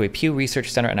 according to a Pew Research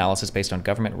Center analysis based on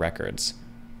government records.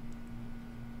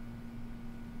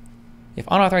 If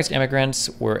unauthorized immigrants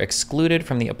were excluded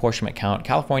from the apportionment count,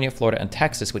 California, Florida, and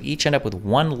Texas would each end up with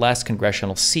 1 less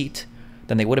congressional seat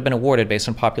than they would have been awarded based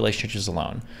on population changes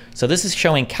alone. So this is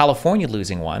showing California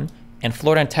losing 1 and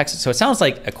Florida and Texas. So it sounds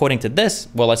like, according to this,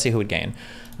 well, let's see who would gain.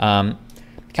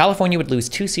 California would lose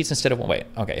 2 seats instead of 1. Wait,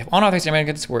 okay. If unauthorized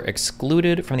immigrants were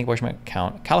excluded from the apportionment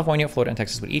count, California, Florida, and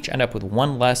Texas would each end up with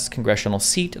 1 less congressional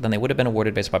seat than they would have been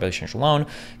awarded based on population change alone.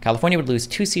 California would lose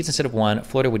 2 seats instead of 1.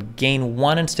 Florida would gain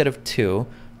 1 instead of 2.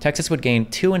 Texas would gain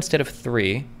 2 instead of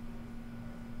 3.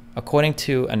 According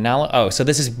to so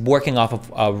this is working off of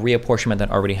a reapportionment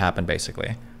that already happened,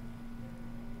 basically.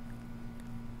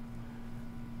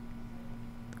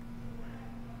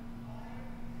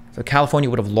 So California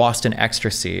would have lost an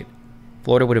extra seat.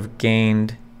 Florida would have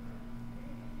gained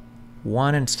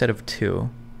 1 instead of 2.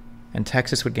 And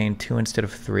Texas would gain 2 instead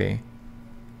of 3.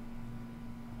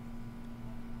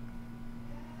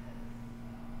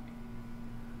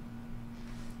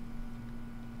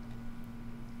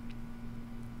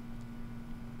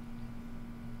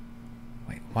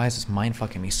 Wait, why is this mind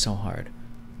fucking me so hard?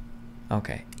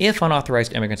 Okay, if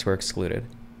unauthorized immigrants were excluded,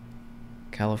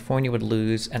 California would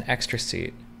lose an extra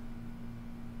seat.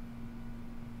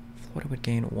 Florida would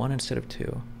gain 1 instead of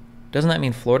 2. Doesn't that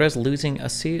mean Florida's losing a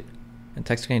seat and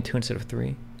Texas getting 2 instead of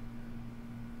 3?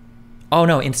 Oh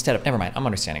no, never mind, I'm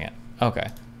understanding it.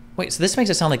 Okay. Wait, so this makes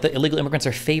it sound like the illegal immigrants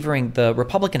are favoring the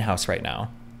Republican House right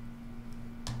now.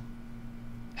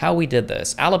 How we did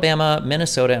this. Alabama,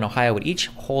 Minnesota, and Ohio would each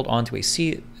hold on to a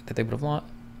seat that they would have lost.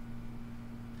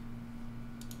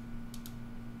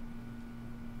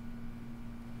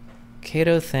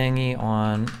 Cato thingy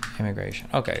on immigration.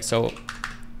 Okay, so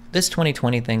this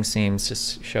 2020 thing seems to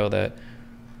show that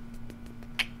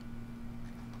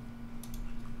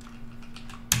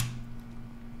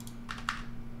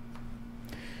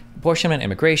apportionment,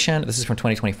 immigration. This is from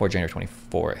 2024, January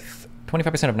 24th.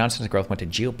 25% of non-citizen growth went to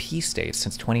GOP states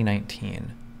since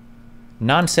 2019.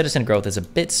 Non-citizen growth is a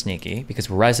bit sneaky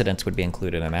because residents would be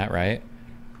included in that, right?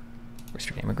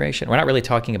 Restricting immigration. We're not really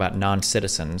talking about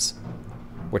non-citizens.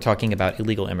 We're talking about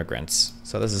illegal immigrants.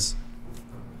 So this is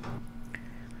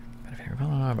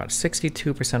about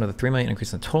 62% of the 3 million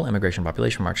increase in the total immigration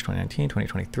population from March 2019,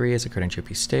 2023 has occurred in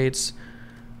GOP states.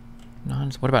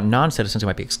 What about non-citizens who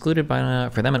might be excluded by,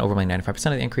 for them, an overwhelming 95%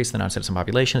 of the increase in the non-citizen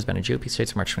population has been in GOP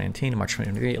states from March 2019 to March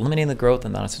 2023, eliminating the growth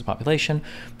in the non-citizen population.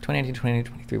 2019 to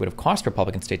 2023 would have cost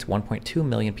Republican states 1.2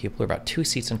 million people, or about 2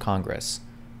 seats in Congress.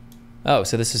 Oh,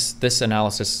 so this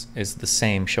analysis is the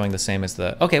same, showing the same as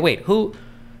the... Okay, wait, who...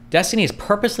 Destiny is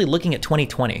purposely looking at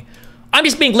 2020. I'm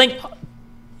just being linked...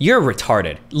 You're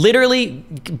retarded. Literally,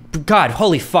 God,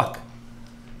 holy fuck.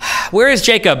 Where is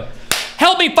Jacob?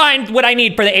 Help me find what I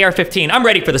need for the AR-15. I'm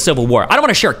ready for the Civil War. I don't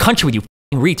want to share a country with you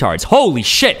retards. Holy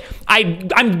shit.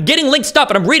 I'm getting linked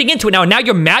stuff and I'm reading into it now. And now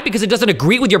you're mad because it doesn't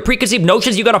agree with your preconceived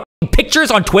notions. You got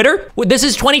pictures on Twitter?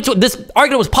 This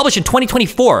argument was published in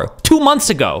 2024, 2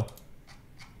 months ago.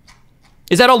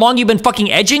 Is that how long you've been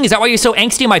fucking edging? Is that why you're so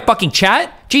angsty in my fucking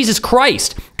chat? Jesus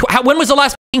Christ. When was the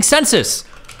last fucking census?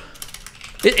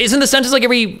 Isn't the census like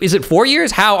is it 4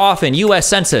 years? How often? US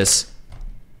Census.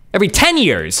 Every 10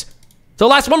 years. So the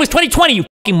last one was 2020, you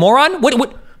fucking moron.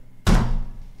 What?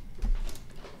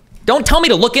 Don't tell me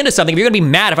to look into something if you're gonna be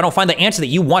mad if I don't find the answer that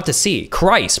you want to see.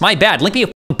 Christ, my bad. Link me a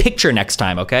fucking picture next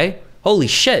time, okay? Holy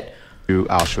shit. To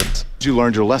Auschwitz. You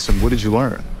learned your lesson. What did you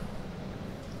learn?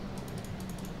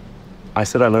 I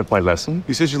said I learned my lesson.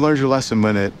 You said you learned your lesson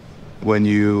when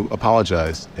you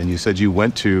apologized, and you said you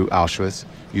went to Auschwitz.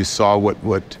 You saw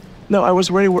what... No, I was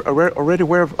already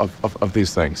aware of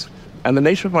these things. And the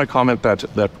nature of my comment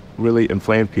that really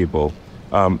inflamed people,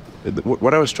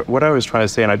 what I was trying to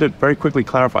say, and I did very quickly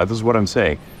clarify, this is what I'm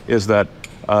saying, is that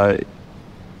a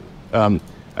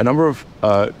number of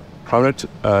prominent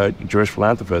Jewish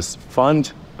philanthropists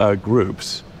fund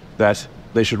groups that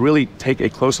they should really take a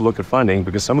closer look at funding,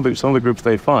 because some of the groups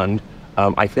they fund,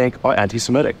 I think, are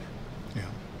anti-Semitic. Yeah.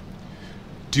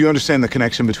 Do you understand the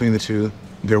connection between the two?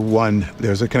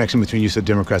 There's a connection between, you said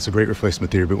Democrats, the Great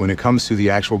Replacement Theory, but when it comes to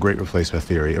the actual Great Replacement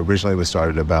Theory, originally it was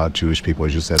started about Jewish people,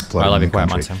 as you said, flooding the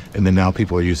country, and then now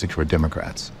people are using it for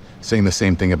Democrats, saying the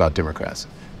same thing about Democrats.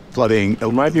 Flooding.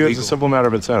 In my view, it's a simple matter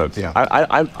of incentives. Yeah.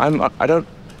 I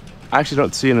actually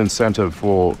don't see an incentive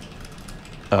for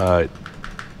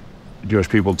Jewish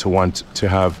people to want to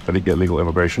have legal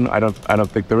immigration. I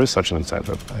don't think there is such an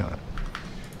incentive.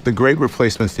 The Great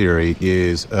Replacement Theory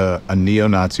is a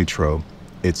neo-Nazi trope.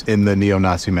 It's in the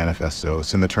neo-Nazi manifesto.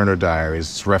 It's in the Turner Diaries.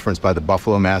 It's referenced by the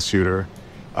Buffalo mass shooter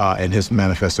in his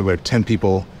manifesto, where 10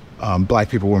 people, black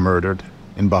people, were murdered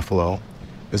in Buffalo.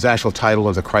 There's the actual title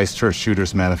of the Christchurch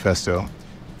Shooters Manifesto.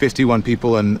 51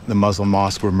 people in the Muslim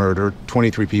mosque were murdered.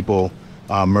 23 people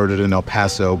murdered in El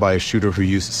Paso by a shooter who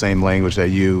used the same language that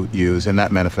you use in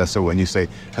that manifesto when you say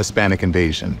Hispanic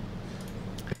invasion.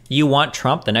 You want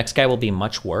Trump? The next guy will be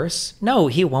much worse? No,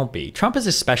 he won't be. Trump is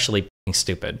especially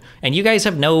stupid. And you guys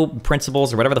have no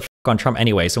principles or whatever the fuck on Trump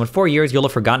anyway. So in 4 years, you'll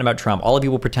have forgotten about Trump. All of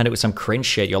you will pretend it was some cringe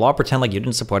shit. You'll all pretend like you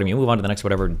didn't support him. You move on to the next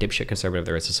whatever dipshit conservative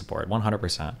there is to support.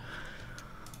 100%.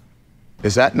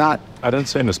 Is that not? I didn't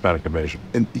say an Hispanic invasion.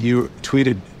 And you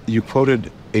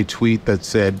quoted a tweet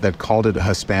that called it a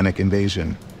Hispanic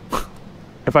invasion.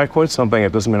 If I quote something,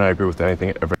 it doesn't mean I agree with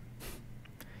anything.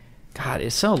 God,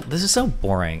 this is so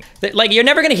boring. Like, you're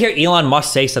never gonna hear Elon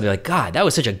Musk say something like, God, that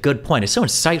was such a good point. It's so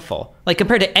insightful. Like,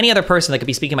 compared to any other person that could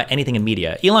be speaking about anything in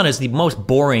media, Elon is the most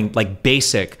boring, like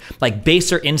basic, like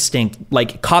baser instinct,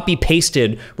 like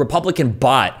copy-pasted Republican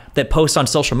bot that posts on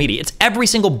social media. It's every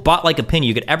single bot-like opinion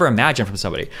you could ever imagine from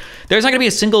somebody. There's not gonna be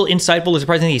a single insightful or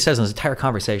surprising thing he says in this entire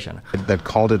conversation. That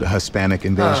called it a Hispanic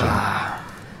invasion.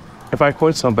 If I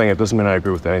quote something, it doesn't mean I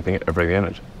agree with everything in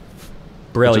it.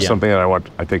 Brilliant. It's just something that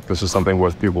I think this is something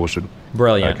worth people should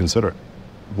consider.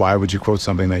 Why would you quote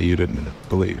something that you didn't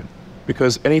believe?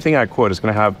 Because anything I quote is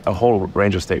going to have a whole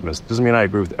range of statements. Doesn't mean I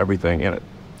agree with everything in it.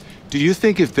 Do you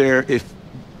think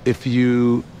if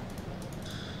you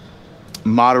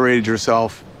moderated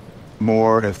yourself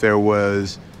more, if there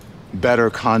was better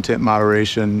content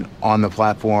moderation on the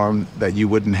platform, that you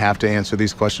wouldn't have to answer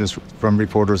these questions from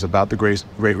reporters about the Great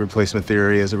Replacement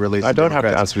Theory as it relates to I don't Democrats,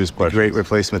 have to answer these questions. The Great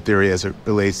Replacement Theory as it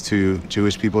relates to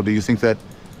Jewish people? Do you think that?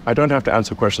 I don't have to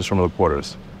answer questions from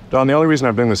reporters. Don, the only reason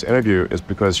I'm doing this interview is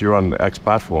because you're on the X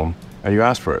platform and you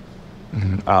asked for it.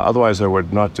 Mm-hmm. Otherwise, I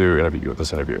would not do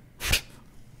this interview.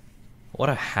 What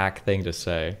a hack thing to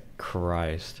say.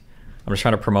 Christ. I'm just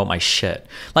trying to promote my shit.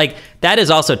 Like, that is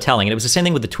also telling. And it was the same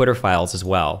thing with the Twitter files as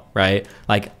well, right?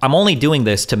 Like, I'm only doing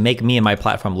this to make me and my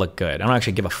platform look good. I don't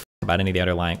actually give a f about any of the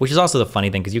underlying, which is also the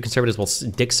funny thing, because you conservatives will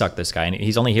dick suck this guy, and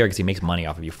he's only here because he makes money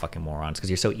off of you fucking morons, because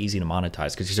you're so easy to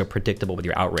monetize, because you're so predictable with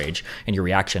your outrage and your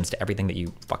reactions to everything that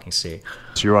you fucking see.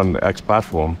 So you're on the X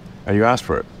platform, and you asked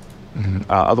for it.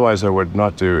 Otherwise, I would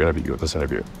not do this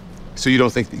interview. So you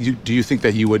don't think, do you think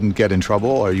that you wouldn't get in trouble,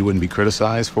 or you wouldn't be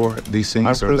criticized for these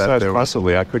things? I'm or criticized that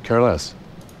constantly. I could care less.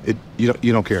 You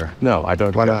don't care? No, I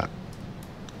don't. Why not?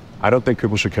 I don't think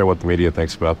people should care what the media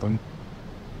thinks about them.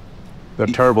 They're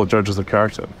terrible judges of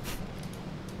character.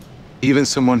 Even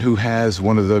someone who has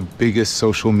one of the biggest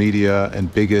social media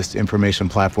and biggest information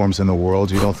platforms in the world,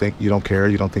 you don't care?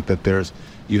 You don't think that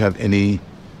you have any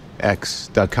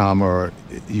X.com, or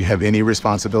you have any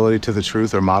responsibility to the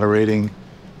truth or moderating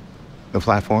the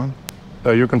platform?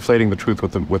 You're conflating the truth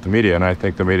with the media, and I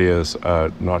think the media is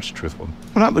not truthful.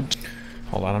 Well, not,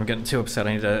 Hold on, I'm getting too upset.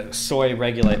 I need to soy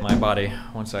regulate my body.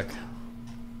 One sec.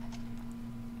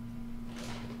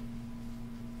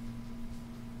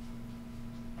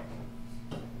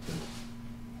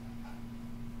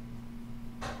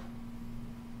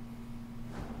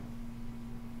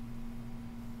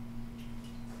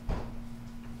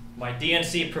 My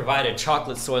DNC provided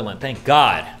chocolate Soylent, thank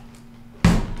God.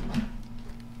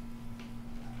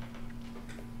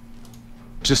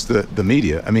 just the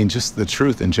media. I mean, just the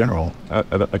truth in general. I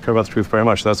care about the truth very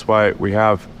much. That's why we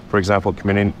have, for example,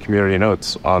 community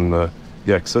notes on the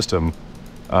X system,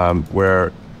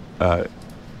 where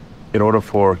in order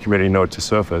for a community note to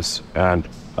surface and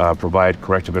provide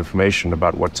corrective information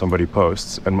about what somebody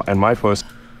posts, and my post.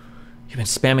 You've been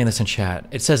spamming this in chat.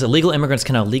 It says illegal immigrants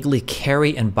can now legally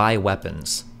carry and buy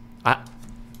weapons.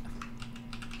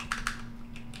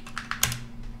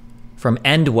 From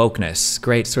End Wokeness,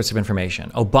 great source of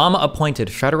information. Obama appointed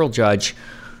federal judge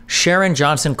Sharon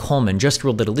Johnson Coleman just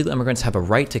ruled that illegal immigrants have a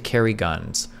right to carry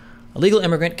guns. Illegal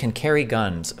immigrant can carry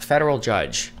guns. Federal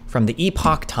judge from the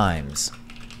Epoch Times.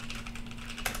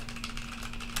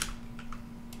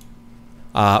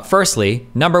 Firstly,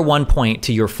 number one point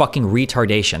to your fucking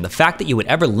retardation. The fact that you would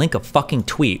ever link a fucking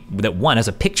tweet that, one, has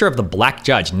a picture of the black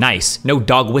judge, nice, no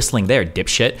dog whistling there,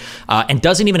 dipshit, and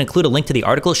doesn't even include a link to the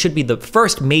article should be the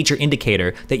first major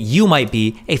indicator that you might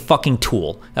be a fucking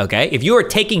tool, okay? If you are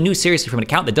taking news seriously from an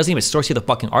account that doesn't even source you the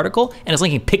fucking article and is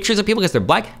linking pictures of people because they're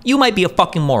black, you might be a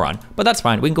fucking moron. But that's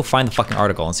fine, we can go find the fucking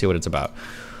article and see what it's about.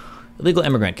 Illegal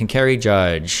immigrant can carry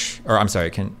illegal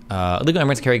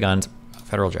immigrants carry guns,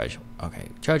 federal judge. Okay,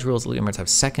 judge rules illegal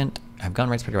immigrants have gun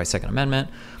rights protected by Second Amendment.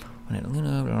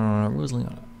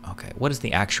 Okay, what is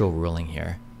the actual ruling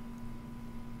here?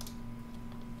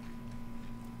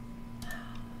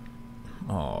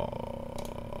 Oh.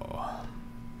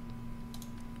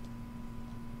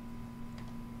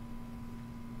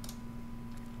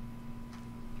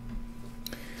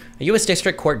 A U.S.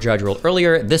 District Court judge ruled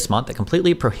earlier this month that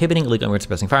completely prohibiting illegal immigrants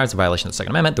possessing firearms is a violation of the Second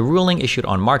Amendment. The ruling issued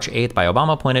on March 8th by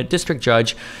Obama-appointed District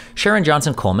Judge Sharon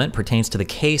Johnson Coleman pertains to the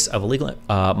case of illegal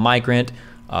migrant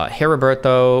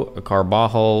Heriberto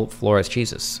Carbajal Flores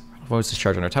Jesus. Flores is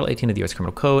charged under Title 18 of the U.S.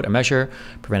 Criminal Code, a measure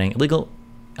preventing illegal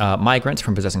migrants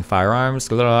from possessing firearms,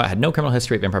 had no criminal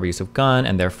history of improper use of gun,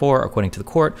 and therefore, according to the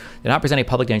court, did not present a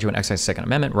public danger when exercising Second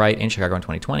Amendment right in Chicago in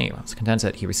 2020. It contends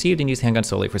that he received and used handguns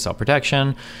solely for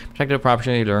self-protection, protected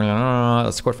property.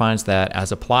 The court finds that,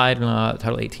 as applied,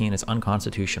 Title 18 is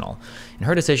unconstitutional. In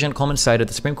her decision, Coleman cited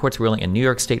the Supreme Court's ruling in New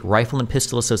York State Rifle and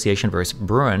Pistol Association versus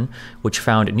Bruin, which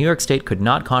found New York State could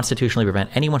not constitutionally prevent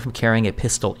anyone from carrying a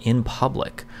pistol in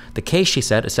public. The case, she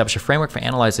said, established a framework for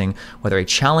analyzing whether a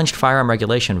challenged firearm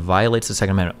regulation violates the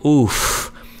Second Amendment.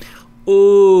 Oof.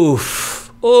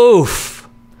 Oof. Oof.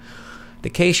 The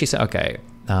case, she said, okay.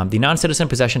 The non-citizen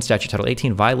possession statute, Title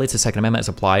 18, violates the Second Amendment as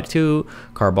applied to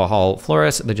Carbajal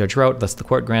Flores. The judge wrote, thus the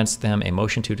court grants them a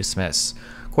motion to dismiss.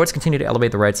 Courts continue to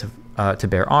elevate the rights to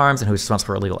bear arms and who is responsible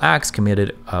for illegal acts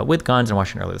committed with guns in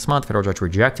Washington earlier this month. Federal judge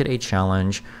rejected a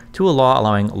challenge to a law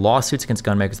allowing lawsuits against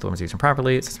gun makers if the weapons are used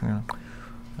improperly.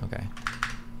 Okay.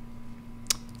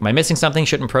 Am I missing something?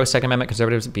 Shouldn't pro-Second Amendment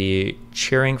conservatives be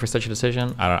cheering for such a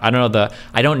decision? I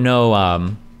don't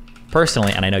know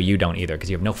personally, and I know you don't either because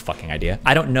you have no fucking idea.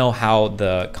 I don't know how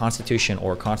the Constitution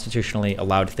or constitutionally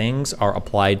allowed things are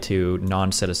applied to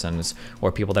non-citizens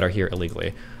or people that are here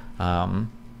illegally.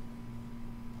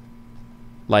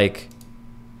 Like,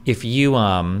 if you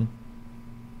walk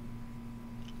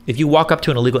up to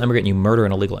an illegal immigrant and you murder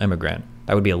an illegal immigrant,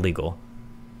 that would be illegal.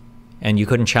 And you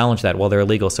couldn't challenge that. Well, they're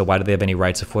illegal, so why do they have any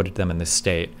rights afforded to them in this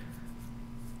state?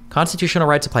 Constitutional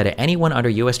rights apply to anyone under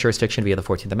U.S. jurisdiction via the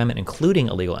 14th Amendment, including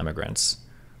illegal immigrants.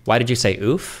 Why did you say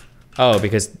oof? Oh,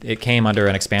 because it came under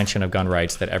an expansion of gun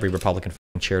rights that every Republican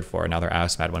cheered for, and now they're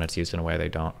ass mad when it's used in a way they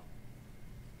don't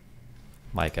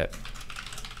like it.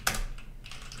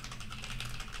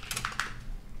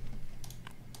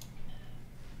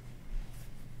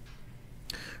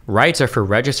 Rights are for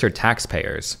registered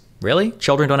taxpayers. Really?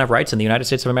 Children don't have rights in the United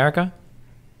States of America?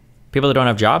 People that don't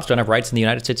have jobs don't have rights in the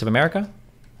United States of America?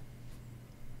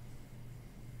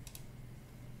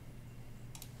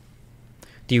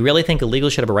 Do you really think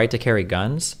illegals should have a right to carry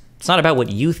guns? It's not about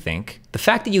what you think. The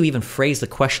fact that you even phrase the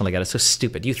question like that is so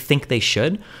stupid. You think they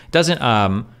should? It's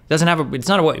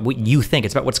not about what you think.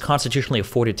 It's about what's constitutionally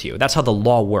afforded to you. That's how the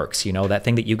law works. You know, that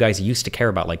thing that you guys used to care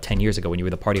about like 10 years ago when you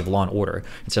were the party of law and order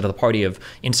instead of the party of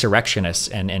insurrectionists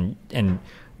and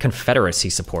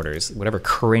Confederacy supporters. Whatever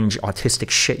cringe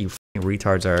autistic shit you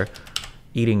retards are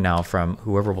eating now from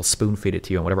whoever will spoon feed it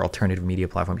to you on whatever alternative media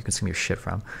platform you consume your shit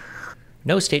from.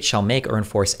 No state shall make or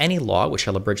enforce any law which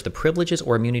shall abridge the privileges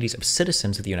or immunities of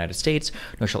citizens of the United States,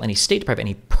 nor shall any state deprive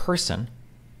any person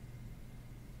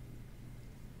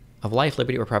of life,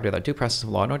 liberty, or property without due process of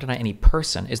law, nor deny any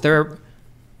person. Is there...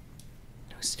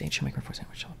 No state shall make or enforce any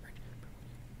which shall abridge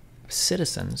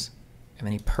citizens of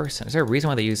any person. Is there a reason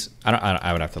why they use...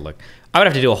 I would have to look. I would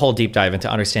have to do a whole deep dive into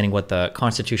understanding what the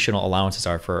constitutional allowances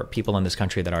are for people in this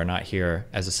country that are not here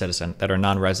as a citizen, that are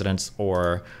non-residents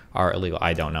or are illegal.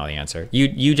 I don't know the answer.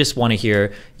 You just want to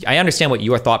hear... I understand what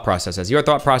your thought process is. Your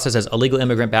thought process is illegal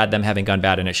immigrant bad, them having gun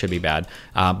bad, and it should be bad.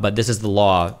 But this is the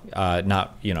law,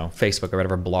 not, you know, Facebook or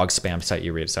whatever blog spam site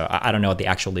you read. So I don't know what the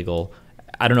actual legal...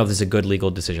 I don't know if this is a good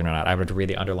legal decision or not. I would have to read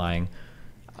the underlying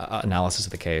analysis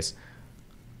of the case.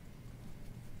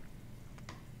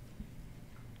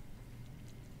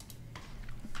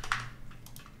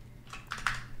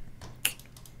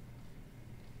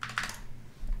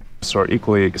 Are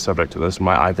equally subject to this.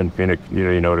 I've been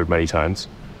noted many times.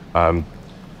 The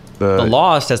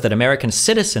law says that American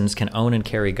citizens can own and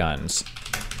carry guns.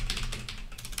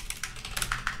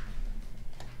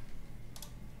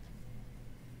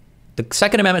 The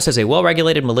Second Amendment says a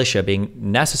well-regulated militia being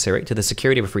necessary to the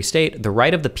security of a free state, the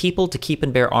right of the people to keep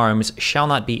and bear arms shall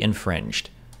not be infringed.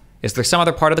 Is there some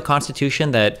other part of the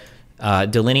Constitution that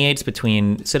delineates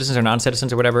between citizens or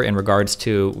non-citizens or whatever in regards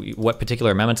to what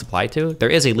particular amendments apply to? There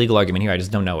is a legal argument here, I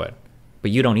just don't know it. But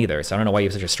you don't either, so I don't know why you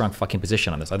have such a strong fucking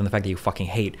position on this, other than the fact that you fucking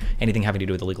hate anything having to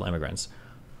do with illegal immigrants.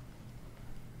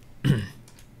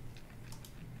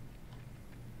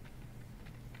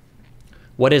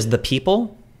 What is the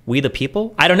people? We the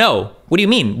people? I don't know. What do you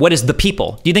mean? What is the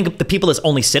people? Do you think the people is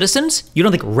only citizens? You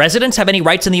don't think residents have any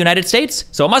rights in the United States?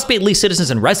 So it must be at least citizens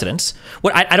and residents.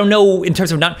 What I don't know in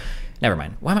terms of not... Never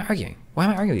mind. Why am I arguing? Why am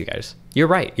I arguing with you guys? You're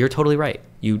right. You're totally right.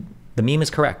 The meme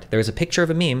is correct. There is a picture of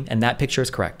a meme, and that picture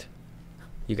is correct.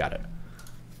 You got it.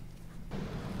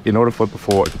 In order for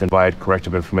before to provide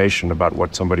corrective information about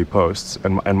what somebody posts,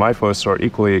 and my posts are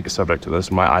equally subject to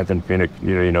this. I've been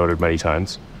noted many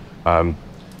times. In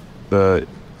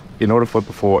order for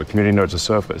before a community note to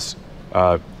surface,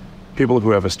 people who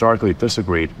have historically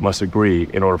disagreed must agree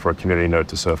in order for a community note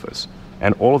to surface.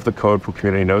 And all of the code for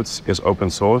community notes is open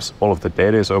source. All of the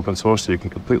data is open source, so you can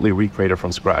completely recreate it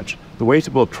from scratch. The way to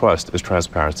build trust is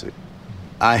transparency.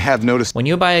 I have noticed... When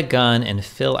you buy a gun and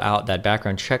fill out that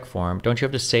background check form, don't you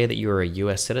have to say that you are a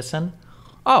U.S. citizen?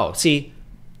 Oh, see,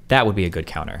 that would be a good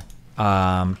counter.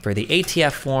 For the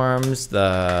ATF forms,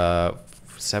 the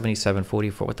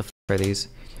 7744, what the fuck are these?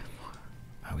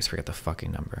 I always forget the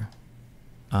fucking number.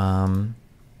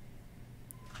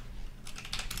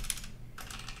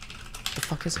 What the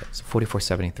fuck is it? It's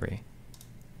 4473.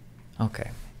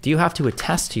 Okay. Do you have to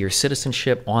attest to your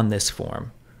citizenship on this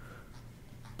form?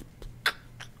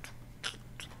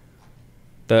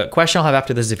 The question I'll have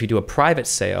after this is if you do a private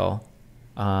sale,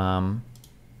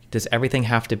 does everything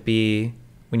have to be,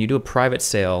 when you do a private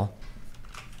sale,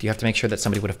 do you have to make sure that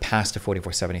somebody would have passed a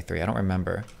 4473? I don't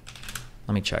remember.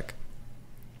 Let me check.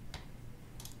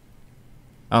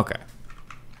 Okay.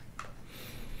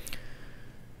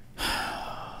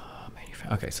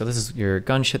 Okay, so this is your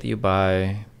gun shit that you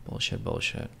buy. Bullshit,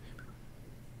 bullshit.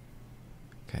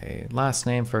 Okay, last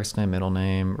name, first name, middle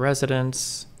name,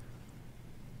 residence,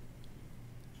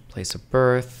 place of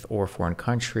birth or foreign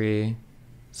country,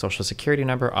 social security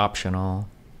number, optional,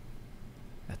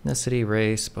 ethnicity,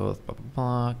 race, both, blah, blah,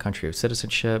 blah, country of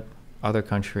citizenship, other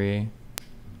country.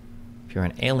 If you're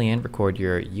an alien, record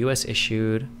your US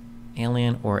issued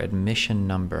alien or admission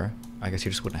number. I guess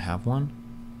you just wouldn't have one.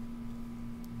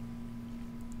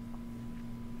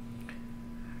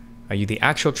 Are you the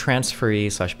actual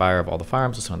transferee / buyer of all the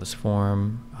firearms listed on this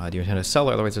form? Do you intend to sell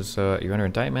or otherwise you're under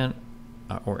indictment?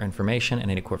 or information in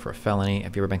any court for a felony?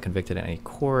 Have you ever been convicted in any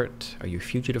court? Are you a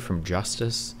fugitive from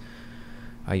justice?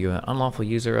 Are you an unlawful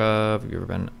user of? Have you ever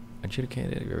been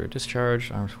adjudicated? Have you ever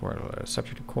discharged? Armed for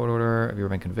subject to court order? Have you ever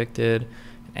been convicted in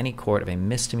any court of a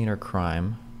misdemeanor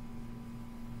crime?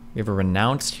 Have you ever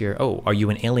renounced your... Oh, are you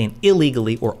an alien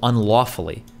illegally or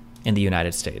unlawfully in the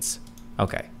United States?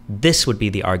 Okay. This would be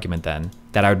the argument then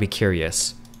that I would be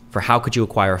curious for how could you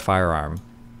acquire a firearm?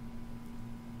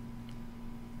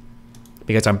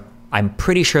 Because I'm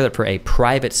pretty sure that for a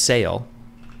private sale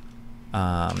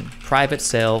firearm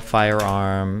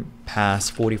pass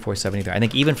 4473. I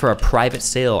think even for a private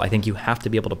sale, I think you have to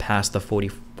be able to pass the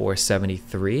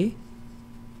 4473.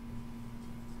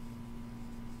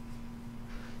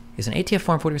 Is an ATF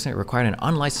form 40% required an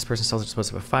unlicensed person sells or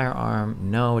disposes of a firearm?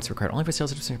 No, it's required only for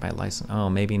sales or disposal by a license. Oh,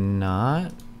 maybe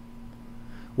not.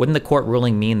 Wouldn't the court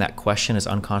ruling mean that question is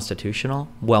unconstitutional?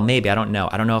 Well, maybe. I don't know.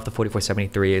 I don't know if the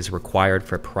 4473 is required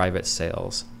for private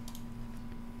sales.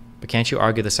 But can't you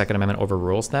argue the Second Amendment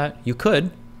overrules that? You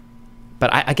could.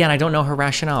 But again, I don't know her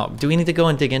rationale. Do we need to go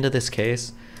and dig into this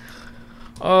case?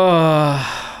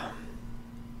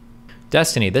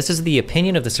 Destiny, this is the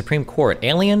opinion of the Supreme Court.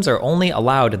 Aliens are only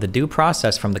allowed the due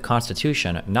process from the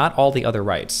Constitution, not all the other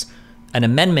rights. An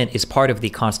amendment is part of the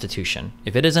Constitution.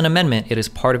 If it is an amendment, it is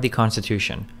part of the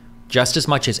Constitution, just as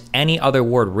much as any other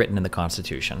word written in the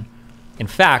Constitution. In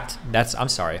fact, I'm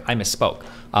sorry, I misspoke.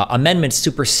 Amendments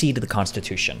supersede the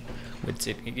Constitution. It's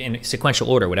in sequential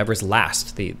order, whatever is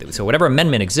last. So whatever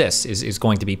amendment exists is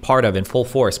going to be part of, in full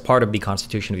force, part of the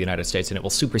Constitution of the United States, and it will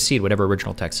supersede whatever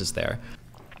original text is there.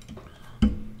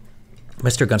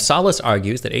 Mr. Gonzalez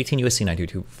argues that 18 U.S.C.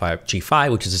 925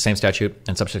 G5, which is the same statute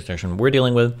and subsection we're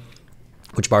dealing with,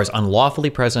 which bars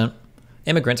unlawfully present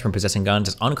immigrants from possessing guns,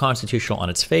 is unconstitutional on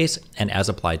its face and as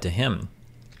applied to him.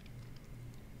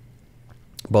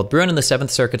 Both Bruin and the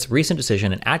Seventh Circuit's recent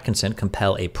decision in Atkinson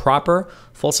compel a proper,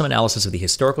 fulsome analysis of the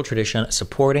historical tradition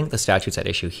supporting the statutes at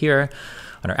issue here.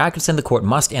 Under Atkinson, the court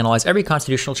must analyze every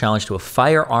constitutional challenge to a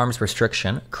firearms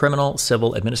restriction, criminal,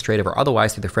 civil, administrative, or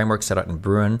otherwise through the framework set out in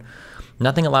Bruin.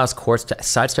 Nothing allows courts to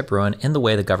sidestep Bruin in the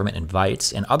way the government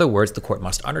invites. In other words, the court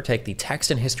must undertake the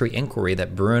text and history inquiry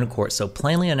that Bruin court so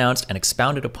plainly announced and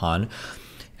expounded upon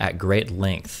at great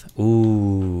length.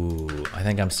 Ooh, I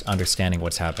think I'm understanding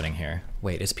what's happening here.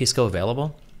 Wait, is Pisco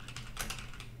available?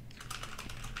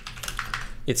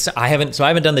 I haven't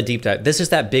done the deep dive. This is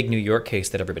that big New York case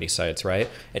that everybody cites, right?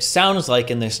 It sounds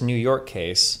like in this New York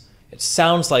case, it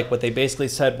sounds like what they basically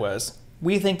said was,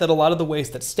 we think that a lot of the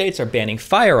ways that states are banning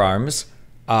firearms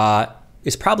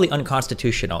is probably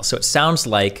unconstitutional. So it sounds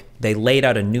like they laid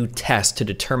out a new test to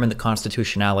determine the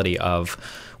constitutionality of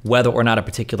whether or not a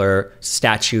particular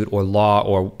statute or law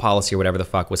or policy or whatever the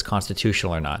fuck was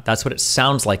constitutional or not. That's what it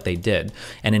sounds like they did.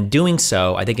 And in doing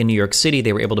so, I think in New York City,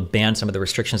 they were able to ban some of the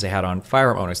restrictions they had on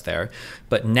firearm owners there.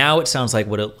 But now it sounds like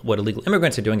what illegal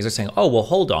immigrants are doing is they're saying, oh, well,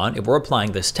 hold on. If we're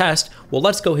applying this test, well,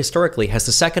 let's go historically. Has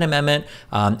the Second Amendment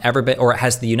ever been, or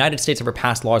has the United States ever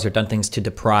passed laws or done things to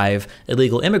deprive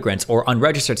illegal immigrants or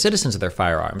unregistered citizens of their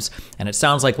firearms? And it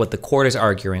sounds like what the court is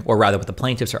arguing, or rather what the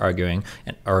plaintiffs are arguing,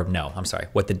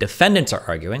 what the defendants are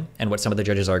arguing, and what some of the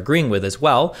judges are agreeing with as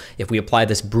well. If we apply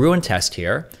this Bruin test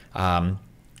here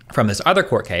from this other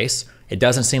court case, it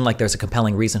doesn't seem like there's a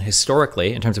compelling reason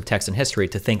historically, in terms of text and history,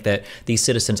 to think that these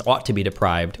citizens ought to be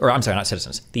deprived, or I'm sorry, not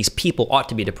citizens, these people ought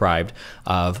to be deprived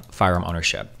of firearm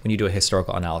ownership when you do a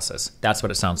historical analysis. That's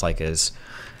what it sounds like is,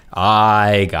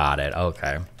 I got it,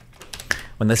 okay.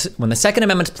 When the Second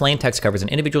Amendment's plain text covers an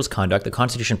individual's conduct, the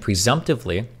Constitution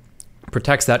presumptively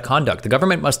protects that conduct. The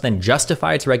government must then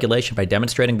justify its regulation by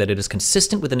demonstrating that it is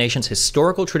consistent with the nation's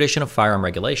historical tradition of firearm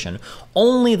regulation.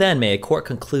 Only then may a court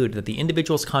conclude that the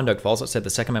individual's conduct falls outside the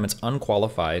Second Amendment's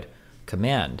unqualified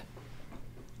command.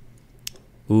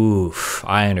 Oof,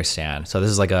 I understand. So this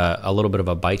is like a little bit of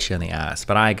a bite you in the ass,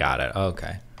 but I got it.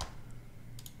 Okay.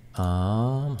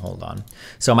 Hold on.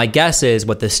 So my guess is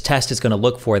what this test is going to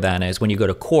look for then is when you go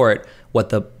to court,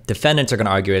 what the defendants are going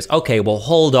to argue is, okay, well,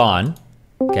 hold on.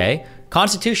 Okay,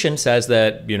 Constitution says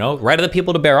that, right of the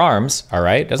people to bear arms, all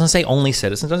right? Doesn't say only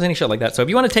citizens, doesn't say any shit like that. So if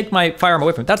you want to take my firearm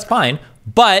away from me, that's fine.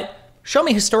 But show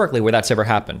me historically where that's ever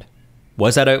happened.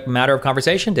 Was that a matter of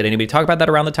conversation? Did anybody talk about that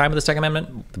around the time of the Second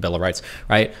Amendment? The Bill of Rights,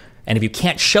 right? And if you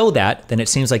can't show that, then it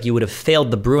seems like you would have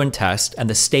failed the Bruin test and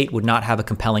the state would not have a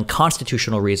compelling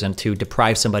constitutional reason to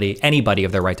deprive anybody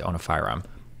of their right to own a firearm.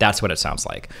 That's what it sounds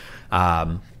like.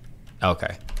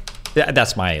 Okay,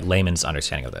 that's my layman's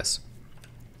understanding of this.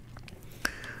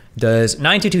 Does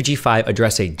 922G5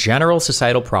 address a general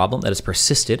societal problem that has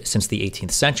persisted since the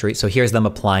 18th century? So here's them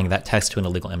applying that test to an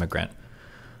illegal immigrant.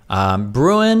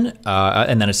 Bruin,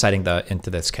 and then it's citing into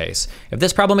this case. If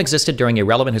this problem existed during a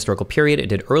relevant historical period,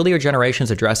 did earlier generations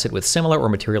address it with similar or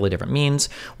materially different means?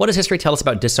 What does history tell us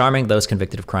about disarming those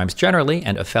convicted of crimes generally,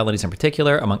 and of felonies in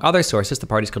particular? Among other sources, the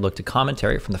parties could look to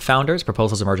commentary from the founders,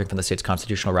 proposals emerging from the state's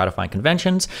constitutional ratifying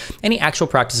conventions, any actual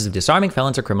practices of disarming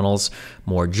felons or criminals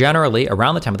more generally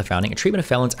around the time of the founding, and treatment of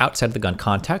felons outside of the gun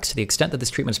context, to the extent that this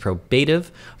treatment is probative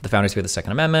of the founders via the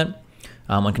Second Amendment.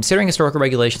 When considering historical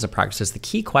regulations and practices, the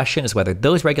key question is whether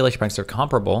those regulation practices are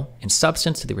comparable in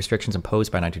substance to the restrictions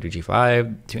imposed by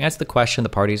 922G5. To answer the question, the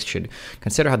parties should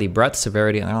consider how the breadth,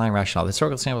 severity, and underlying rationale of the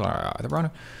historical samples are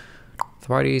the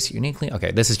parties uniquely.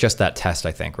 Okay, this is just that test,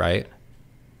 I think, right?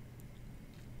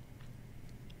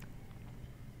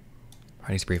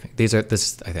 Parties briefing.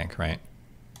 This, I think, right?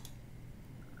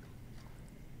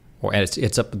 Or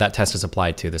that test is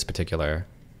applied to this particular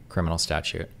criminal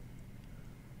statute.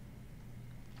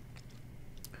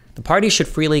 The parties should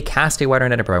freely cast a wider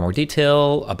net and provide more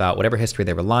detail about whatever history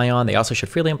they rely on. They also should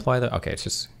freely employ the... Okay, it's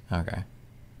just... Okay.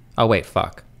 Oh, wait,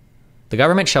 fuck. The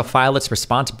government shall file its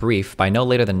response brief by no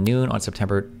later than noon on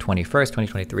September 21st,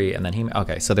 2023, and then he...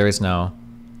 Okay, so there is no...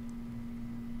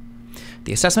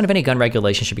 The assessment of any gun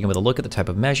regulation should begin with a look at the type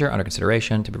of measure under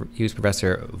consideration. To use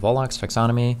Professor Volok's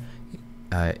taxonomy,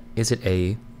 is it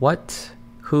a what...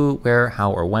 who, where,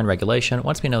 how, or when regulation.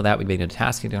 Once we know that, we begin to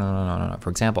task. No. For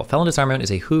example, felon disarmament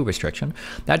is a who restriction.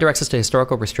 That directs us to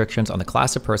historical restrictions on the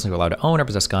class of persons who are allowed to own or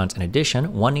possess guns. In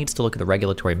addition, one needs to look at the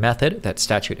regulatory method that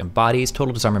statute embodies: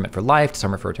 total disarmament for life,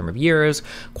 disarmament for a term of years,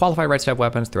 qualified rights to have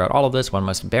weapons. Throughout all of this, one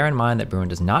must bear in mind that Bruin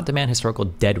does not demand historical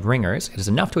dead ringers. It is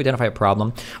enough to identify a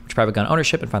problem, which private gun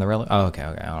ownership, and find the relevant... Oh,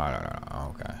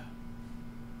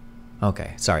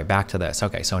 okay. Sorry, back to this.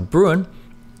 Okay, so in Bruin,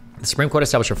 the Supreme Court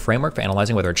established a framework for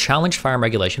analyzing whether a challenged firearm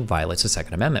regulation violates the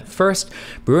Second Amendment. First,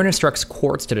 Bruin instructs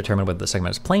courts to determine whether the Second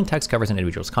Amendment's plain text covers an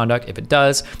individual's conduct. If it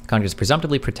does, the conduct is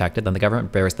presumptively protected. Then the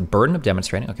government bears the burden of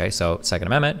demonstrating. Okay, so Second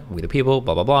Amendment, we the people,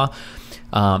 blah, blah,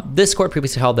 blah. This court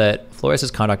previously held that Flores'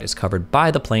 conduct is covered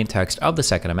by the plain text of the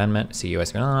Second Amendment. See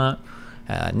U.S.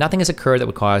 Nothing has occurred that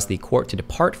would cause the court to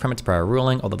depart from its prior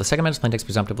ruling. Although the Second Amendment's plain text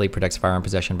presumptively protects firearm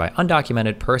possession by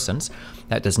undocumented persons,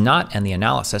 that does not end the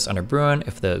analysis. Under Bruin,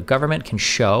 if the government can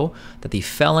show that the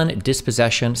felon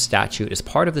dispossession statute is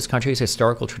part of this country's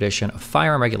historical tradition of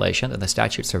firearm regulation, then the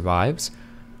statute survives.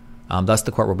 Thus,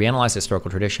 the court will reanalyze the historical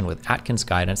tradition with Atkins'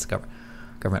 guidance. The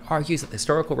government argues that the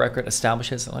historical record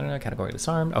establishes categorically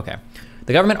disarmed. Okay.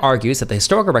 The government argues that the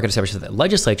historical record establishes that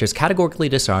legislatures categorically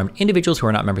disarmed individuals who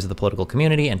are not members of the political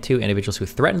community, and two, individuals who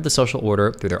threatened the social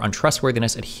order through their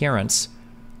untrustworthiness, adherence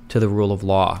to the rule of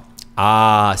law.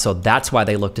 Ah, so that's why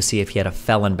they looked to see if he had a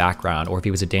felon background or if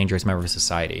he was a dangerous member of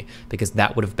society, because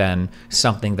that would have been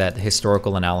something that the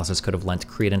historical analysis could have lent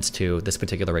credence to this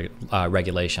particular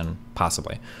regulation,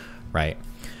 possibly, right?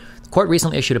 Court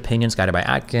recently issued opinions guided by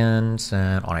Atkins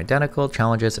on identical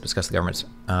challenges that discuss the government's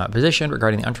position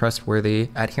regarding the untrustworthy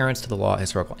adherence to the law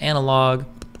historical analog.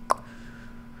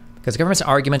 Because the government's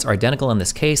arguments are identical in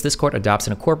this case, this court adopts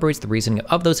and incorporates the reasoning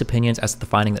of those opinions as to the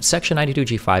finding that Section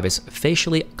 92G5 is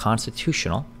facially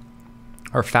constitutional,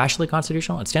 or facially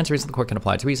constitutional. It stands to reason the court can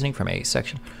apply its reasoning from a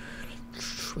section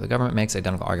where the government makes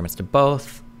identical arguments to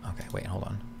both. Okay, wait, hold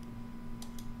on.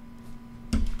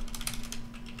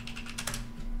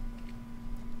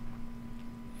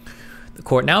 The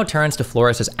court now turns to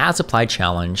Flores' as-applied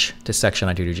challenge to Section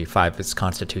 92G5, its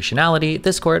constitutionality.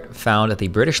 This court found that the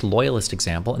British loyalist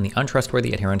example in the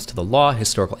untrustworthy adherence to the law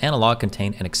historical analog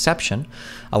contained an exception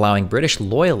allowing British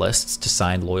loyalists to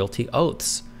sign loyalty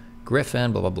oaths.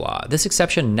 Griffin, blah, blah, blah. This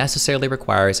exception necessarily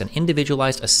requires an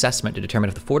individualized assessment to determine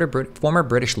if the former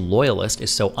British loyalist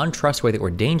is so untrustworthy or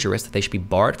dangerous that they should be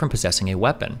barred from possessing a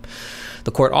weapon.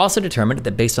 The court also determined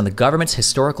that based on the government's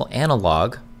historical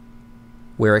analog,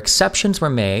 where exceptions were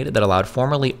made that allowed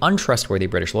formerly untrustworthy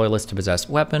British loyalists to possess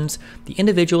weapons, the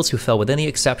individuals who fell within the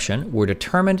exception were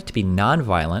determined to be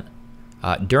nonviolent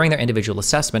during their individual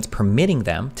assessments, permitting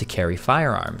them to carry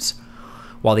firearms.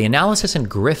 While the analysis in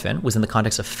Griffin was in the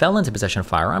context of felons in possession of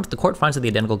firearms, the court finds that the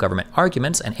identical government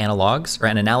arguments and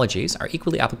analogies are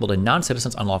equally applicable to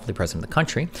non-citizens unlawfully present in the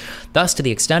country. Thus, to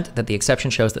the extent that the exception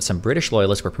shows that some British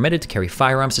loyalists were permitted to carry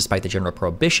firearms despite the general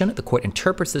prohibition, the court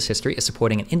interprets this history as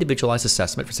supporting an individualized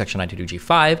assessment for Section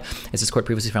 92G5, as this court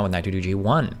previously found with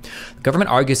 92G1. The government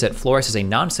argues that Flores is a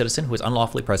non-citizen who is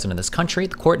unlawfully present in this country.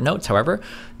 The court notes, however,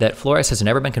 that Flores has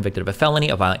never been convicted of a felony,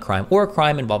 a violent crime, or a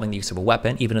crime involving the use of a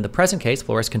weapon. Even in the present case,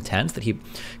 Flores contends that he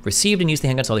received and used the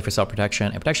handgun solely for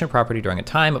self-protection and protection of property during a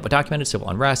time of documented civil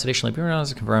unrest. Additionally, Bureau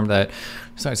has confirmed that...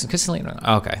 Sorry, it's consistently...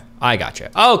 Okay, I got you.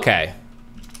 Okay.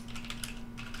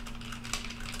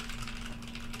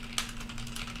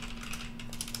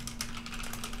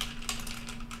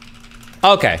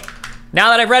 Okay. Now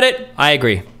that I've read it, I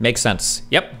agree. Makes sense.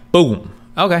 Yep. Boom.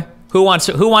 Okay. Who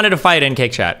wanted to fight in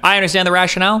Cake Chat? I understand the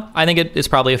rationale. I think it's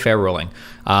probably a fair ruling.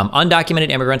 Undocumented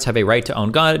immigrants have a right to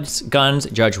own guns,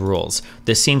 judge rules.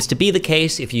 This seems to be the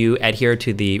case if you adhere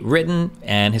to the written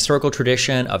and historical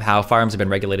tradition of how firearms have been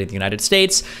regulated in the United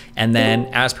States, and then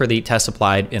as per the test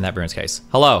applied in that Bruins case.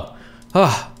 Hello.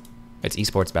 Oh, it's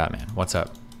Esports Batman. What's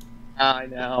up? I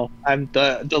know. I'm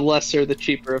the lesser, the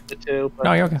cheaper of the two. But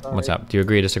No, you're okay. What's up? Do you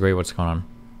agree, disagree? What's going on?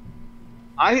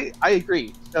 I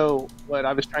agree. So what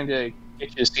I was trying to get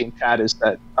you to see in chat is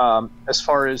that as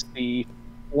far as the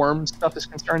form stuff is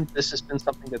concerned, this has been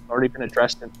something that's already been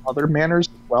addressed in other manners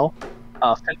as well.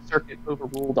 Fifth Circuit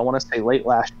overruled, I want to say late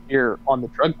last year, on the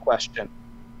drug question,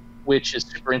 which is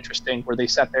super interesting, where they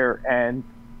sat there and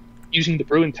using the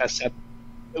Bruin test set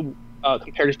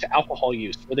compared it to alcohol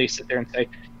use, where they sit there and say,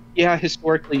 yeah,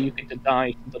 historically you could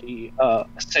deny somebody a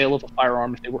sale of a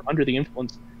firearm if they were under the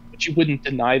influence, but you wouldn't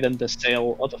deny them the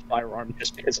sale of a firearm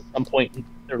just because at some point in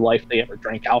their life they ever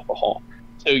drank alcohol.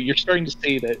 So you're starting to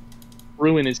see that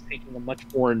Bruin is taking a much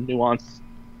more nuanced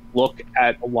look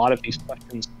at a lot of these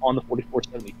questions on the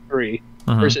 4473.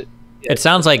 Mm-hmm. Or is it? Yeah, It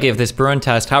sounds like if this Bruin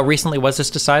test, how recently was this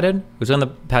decided? It was in the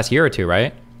past year or two,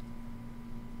 right?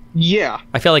 yeah.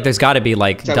 I feel like there's got to be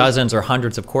like dozens or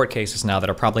hundreds of court cases now that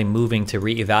are probably moving to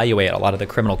reevaluate a lot of the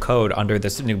criminal code under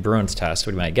this new Bruins test,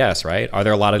 would be my guess, right? Are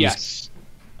there a lot of Yes. these?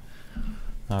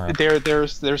 All right.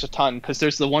 There's a ton, because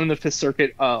there's the one in the Fifth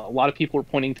Circuit. A lot of people were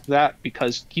pointing to that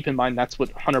because keep in mind that's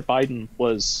what Hunter Biden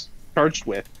was charged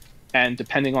with, and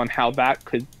depending on how that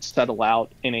could settle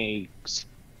out in a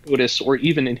SCOTUS or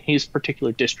even in his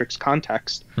particular district's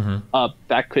context,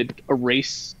 that could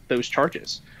erase those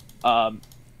charges.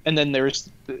 And then there's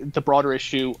the broader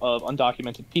issue of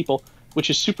undocumented people, which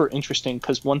is super interesting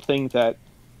because one thing that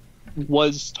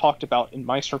was talked about in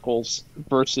my circles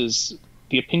versus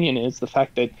the opinion is the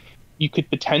fact that you could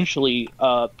potentially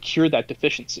cure that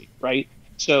deficiency, right?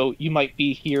 So you might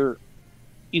be here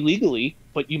illegally,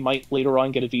 but you might later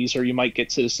on get a visa, or you might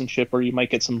get citizenship, or you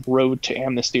might get some road to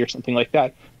amnesty or something like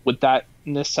that. Would that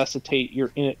necessitate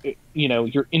your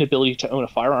inability to own a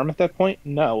firearm at that point?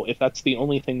 No. If that's the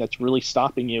only thing that's really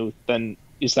stopping you, then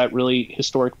is that really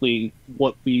historically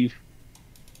what we've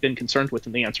been concerned with?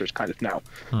 And the answer is kind of no.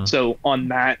 So on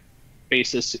that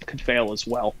basis, it could fail as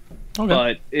well. Okay.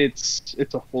 But it's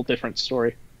a whole different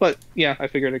story. But yeah, I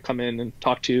figured I'd come in and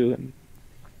talk to you and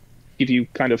give you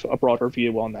kind of a broader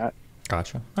view on that.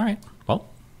 Gotcha. All right. Well,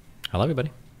 I love you,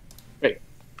 buddy.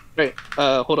 Great.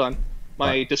 Hold on.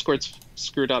 My Discord's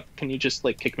screwed up. Can you just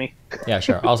like kick me? Yeah,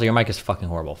 sure. Also, your mic is fucking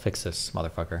horrible. Fix this,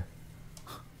 motherfucker.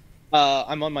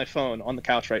 I'm on my phone on the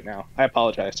couch right now. I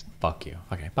apologize. Fuck you.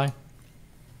 Okay, bye.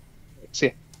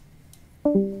 See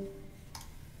ya.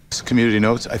 Community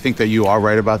notes. I think that you are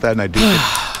right about that, and I do think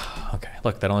Okay,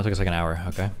 look, that only took us like an hour.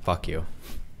 Okay, fuck you.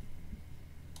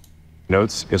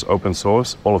 Notes is open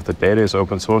source. All of the data is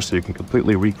open source, so you can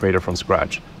completely recreate it from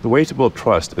scratch. The way to build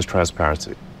trust is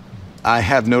transparency. I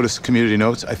have noticed community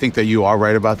notes. I think that you are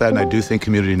right about that, and I do think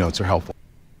community notes are helpful.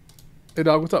 Hey,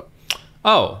 dog, what's up?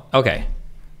 Oh, okay.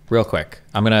 Real quick,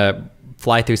 I'm gonna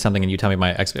fly through something, and you tell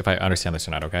me if I understand this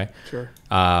or not. Okay. Sure.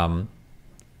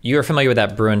 You're familiar with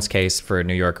that Bruins case for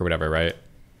New York or whatever, right?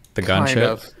 The gun Kind shit.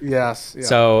 of. Yes. Yeah.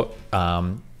 So,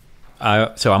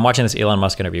 so I'm watching this Elon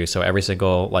Musk interview. So every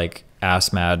single like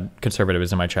ass mad conservative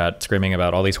is in my chat screaming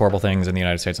about all these horrible things in the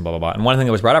United States and blah blah blah. And one thing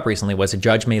that was brought up recently was a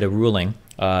judge made a ruling,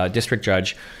 district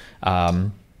judge, I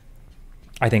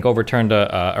think overturned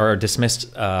or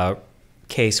dismissed a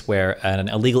case where an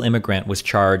illegal immigrant was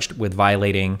charged with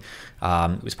violating.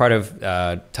 It was part of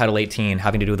Title 18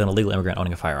 having to do with an illegal immigrant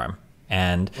owning a firearm.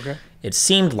 And it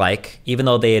seemed like, even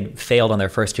though they had failed on their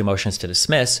first two motions to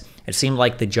dismiss, it seemed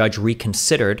like the judge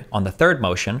reconsidered on the third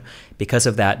motion because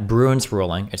of that Bruins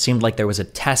ruling. It seemed like there was a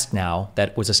test now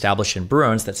that was established in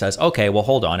Bruins that says, okay, well,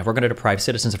 hold on. If we're going to deprive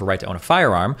citizens of a right to own a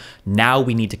firearm, now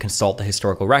we need to consult the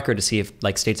historical record to see if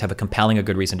like states have a compelling or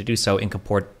good reason to do so in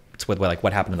comport with like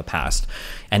what happened in the past.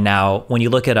 And now when you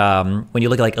look at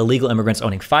like illegal immigrants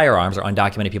owning firearms or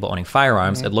undocumented people owning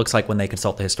firearms, it looks like when they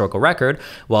consult the historical record,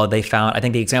 well, they found, I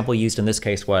think the example used in this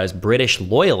case was British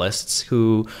loyalists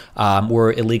who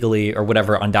were illegally or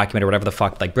whatever, undocumented or whatever the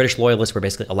fuck, like British loyalists were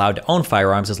basically allowed to own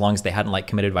firearms as long as they hadn't like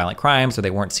committed violent crimes or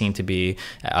they weren't seen to be,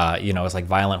 as like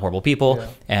violent, horrible people.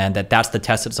 And that's the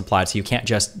test that's applied. So you can't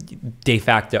just de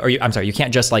facto, or you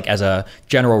can't just like as a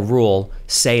general rule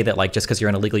say that like just because you're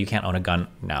an illegal, you can't own a gun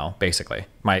now, basically.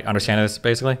 My understanding is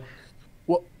basically?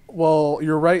 Well,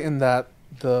 you're right in that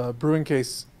the Bruin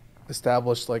case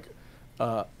established like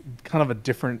kind of a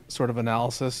different sort of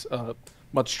analysis,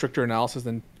 much stricter analysis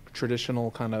than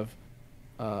traditional kind of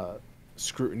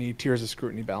scrutiny, tiers of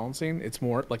scrutiny balancing. It's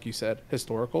more, like you said,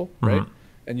 historical, right?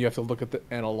 And you have to look at the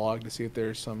analog to see if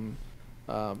there's some.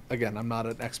 Again, I'm not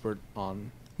an expert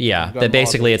on. Yeah, gun that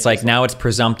basically laws it's like now it's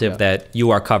presumptive Yeah. that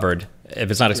you are covered. If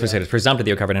it's not explicit, Yeah. it's presumptive that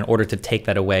you're covered. In order to take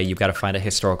that away, you've got to find a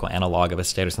historical analog of a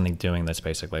state or something doing this,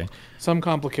 basically. Some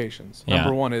complications. Yeah.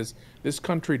 Number one is this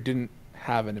country didn't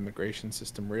have an immigration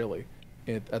system really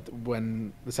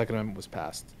when the Second Amendment was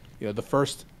passed. You know, the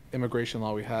first immigration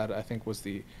law we had, I think, was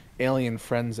the Alien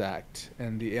Friends Act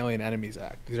and the Alien Enemies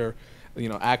Act. These are, you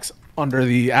know, acts under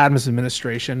the Adams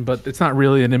administration, but it's not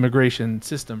really an immigration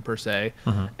system per se,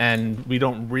 and we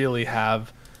don't really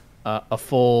have a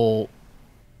full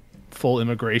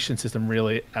immigration system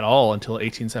really at all until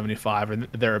 1875 or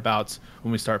thereabouts,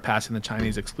 when we start passing the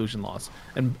Chinese exclusion laws,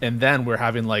 and then we're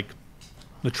having like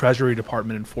the Treasury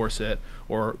Department enforce it,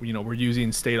 or you know, we're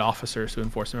using state officers to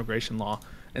enforce immigration law.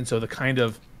 And so the kind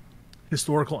of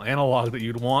historical analog that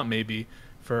you'd want maybe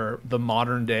for the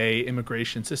modern day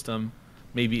immigration system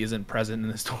maybe isn't present in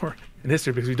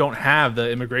history because we don't have the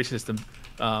immigration system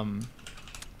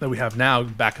that we have now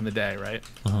back in the day, right?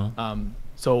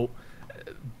 So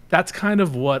that's kind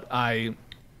of what I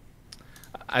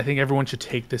think everyone should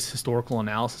take this historical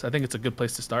analysis. I think it's a good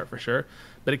place to start for sure,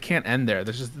 but it can't end there.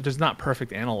 There's not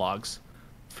perfect analogs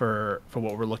for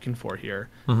what we're looking for here.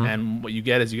 And what you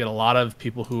get is you get a lot of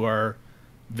people who are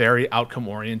very outcome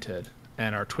oriented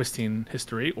and are twisting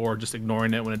history or just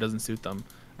ignoring it when it doesn't suit them.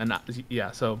 And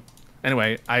so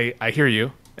anyway, I hear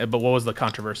you, but what was the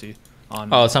controversy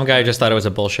on? Oh, some guy just thought it was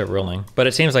a bullshit ruling. But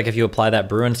it seems like if you apply that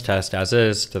Bruins test as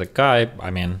is to the guy, I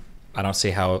mean, I don't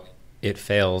see how it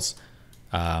fails.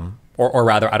 Or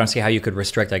rather, I don't see how you could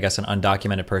restrict, I guess, an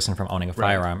undocumented person from owning a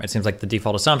firearm. It seems like the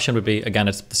default assumption would be, again,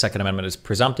 it's the Second Amendment is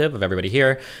presumptive of everybody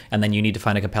here, and then you need to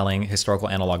find a compelling historical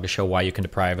analog to show why you can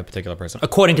deprive a particular person,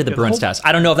 according to the Bruins test.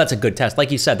 I don't know if that's a good test. Like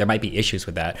you said, there might be issues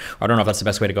with that. I don't know if that's the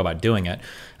best way to go about doing it.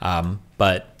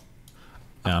 But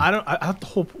you know. I have the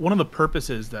whole one of the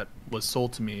purposes that was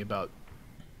sold to me about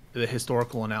the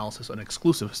historical analysis, an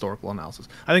exclusive historical analysis.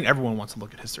 I think everyone wants to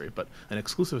look at history, but an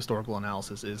exclusive historical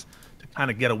analysis is to kind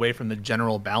of get away from the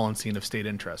general balancing of state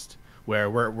interest, where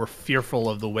we're fearful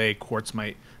of the way courts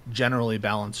might generally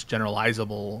balance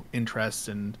generalizable interests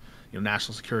and, you know,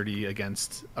 national security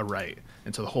against a right.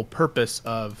 And so the whole purpose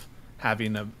of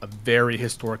having a very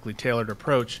historically tailored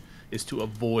approach is to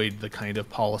avoid the kind of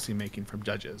policy making from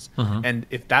judges. And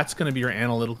if that's going to be your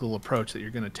analytical approach that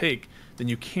you're going to take, then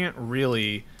you can't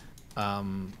really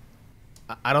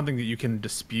I don't think that you can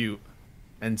dispute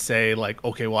and say like,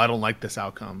 okay, well, I don't like this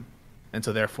outcome, and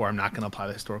so therefore I'm not going to apply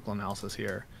the historical analysis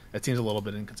here. It seems a little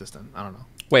bit inconsistent. I don't know.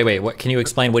 Wait, what can you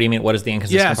explain? What do you mean? What is the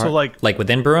inconsistent part? So like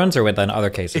within Bruins or within other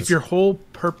cases? If your whole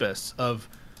purpose of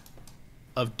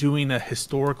doing a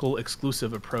historical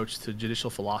exclusive approach to judicial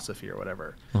philosophy or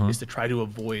whatever is to try to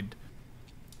avoid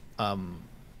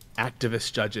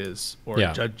activist judges or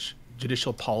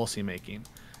judicial policy making,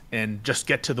 and just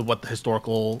get to what the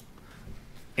historical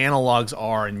analogs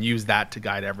are and use that to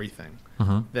guide everything,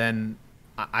 then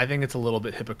I think it's a little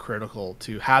bit hypocritical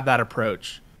to have that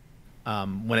approach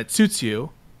when it suits you,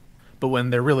 but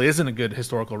when there really isn't a good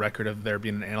historical record of there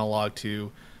being an analog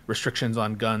to restrictions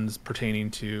on guns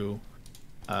pertaining to,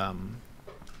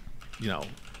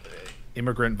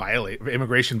 immigration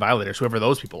violators, whoever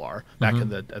those people are, back at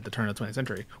the turn of the 20th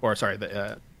century, or sorry,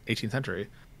 the 18th century,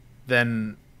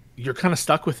 then you're kind of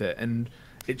stuck with it, and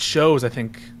it shows, I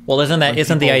think. Well, isn't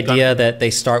the idea that they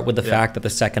start with the fact that the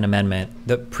Second Amendment,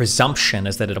 the presumption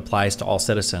is that it applies to all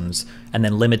citizens, and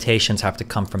then limitations have to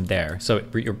come from there. So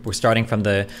we're starting from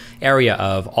the area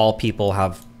of all people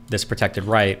have this protected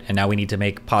right, and now we need to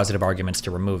make positive arguments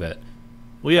to remove it.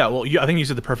 Well, yeah. I think you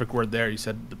said the perfect word there. You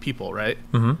said the people, right?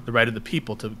 The right of the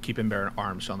people to keep and bear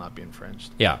arms shall not be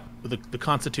infringed. Yeah. The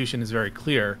Constitution is very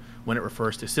clear when it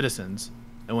refers to citizens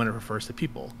and when it refers to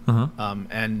people.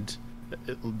 And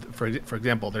for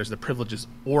example, there's the privileges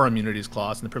or immunities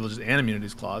clause and the privileges and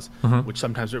immunities clause, which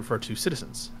sometimes refer to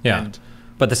citizens. Yeah.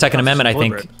 But the Second Amendment, I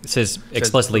think, says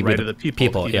explicitly the right of the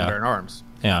people to keep and bear arms.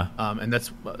 Yeah. And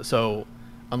that's so.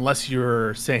 Unless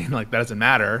you're saying like that doesn't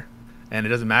matter, and it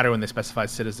doesn't matter when they specify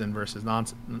citizen versus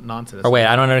non-citizen. Or wait,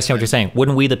 I don't understand what you're saying.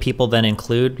 Wouldn't we, the people, then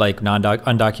include like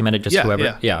undocumented, just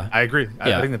whoever? Yeah, I agree.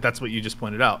 I think that's what you just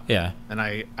pointed out. Yeah. And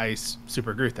I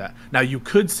super agree with that. Now, you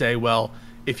could say, well,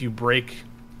 if you break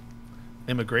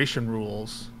immigration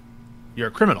rules, you're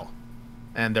a criminal.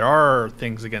 And there are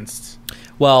things against...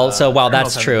 Well, so while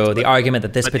that's true, the argument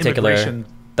that this particular...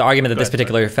 The argument that this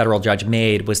particular federal judge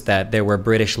made was that there were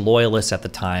British loyalists at the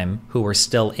time who were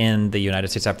still in the United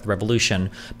States after the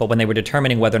Revolution, but when they were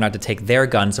determining whether or not to take their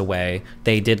guns away,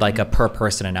 they did like a per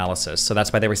person analysis. So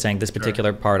that's why they were saying this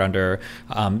particular part under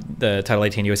the Title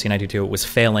 18 U.S.C. 922 was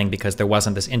failing because there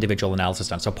wasn't this individual analysis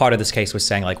done. So part of this case was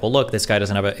saying like, well, look, this guy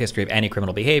doesn't have a history of any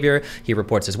criminal behavior. He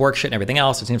reports his work shit and everything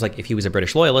else. It seems like if he was a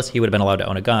British loyalist, he would have been allowed to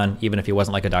own a gun, even if he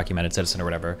wasn't like a documented citizen or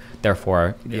whatever.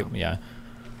 Therefore, yeah.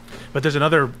 But there's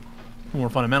another more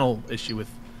fundamental issue with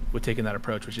taking that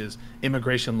approach, which is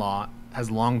immigration law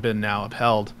has long been now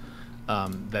upheld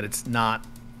that it's not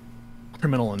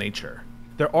criminal in nature.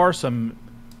 There are some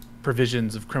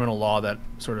provisions of criminal law that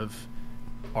sort of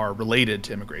are related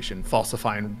to immigration.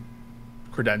 Falsifying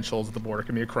credentials at the border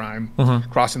can be a crime.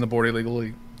 Crossing the border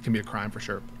illegally can be a crime for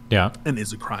sure. Yeah. And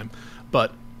is a crime.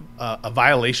 But a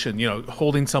violation,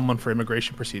 holding someone for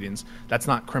immigration proceedings, that's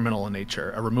not criminal in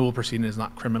nature. A removal proceeding is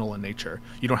not criminal in nature.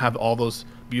 You don't have all those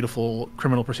beautiful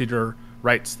criminal procedure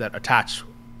rights that attach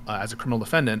as a criminal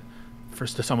defendant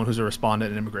to someone who's a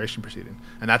respondent in an immigration proceeding.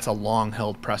 And that's a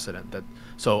long-held precedent.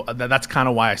 That's kind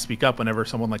of why I speak up whenever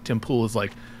someone like Tim Pool is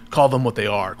like, call them what they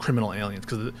are, criminal aliens.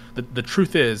 Because the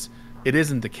truth is, it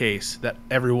isn't the case that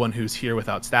everyone who's here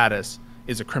without status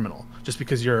is a criminal. Just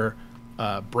because you're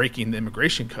breaking the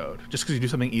immigration code, just because you do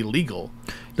something illegal.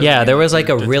 There was like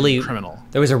criminal.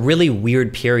 There was a really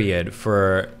weird period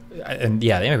for, and the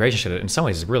immigration shit in some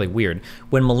ways is really weird.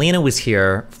 When Melina was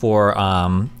here for,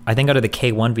 I think under the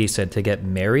K-1 visa to get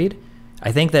married,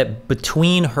 I think that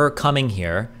between her coming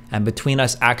here and between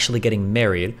us actually getting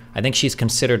married, I think she's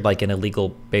considered like an illegal,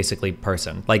 basically,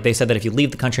 person. Like they said that if you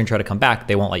leave the country and try to come back,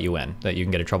 they won't let you in, that you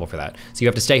can get in trouble for that. So you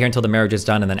have to stay here until the marriage is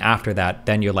done, and then after that,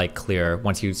 then you're like clear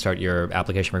once you start your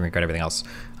application for green card, everything else.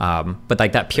 But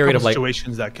like that period of like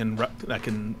situations that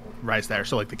can rise there.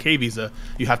 So like the K visa,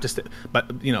 you have to stay,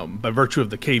 but by virtue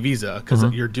of the K visa, because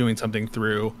you're doing something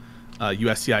through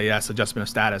USCIS adjustment of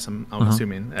status, I'm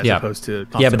assuming, as opposed to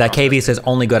but that K visa is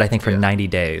only good, I think, for 90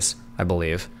 days, I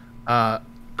believe.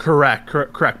 Correct.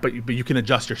 But you can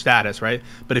adjust your status, right?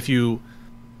 But if you,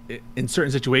 in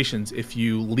certain situations, if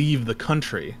you leave the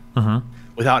country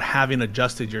without having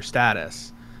adjusted your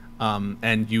status,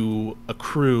 and you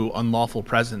accrue unlawful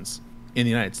presence in the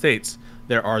United States,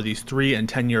 there are these 3 and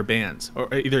 10 year bans,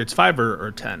 or either it's 5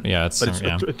 or 10. Yeah, it's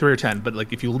 3 or 10. But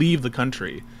like if you leave the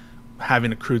country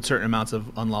having accrued certain amounts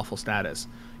of unlawful status,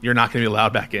 you're not going to be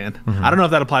allowed back in. I don't know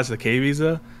if that applies to the K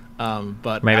visa.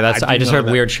 But maybe I just heard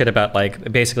weird shit about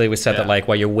like basically it was said that like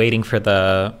while you're waiting for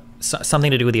something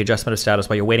to do with the adjustment of status,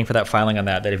 while you're waiting for that filing on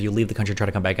that if you leave the country and try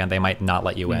to come back in, they might not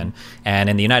let you in. And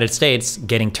in the United States,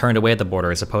 getting turned away at the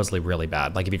border is supposedly really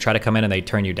bad. Like if you try to come in and they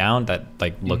turn you down, that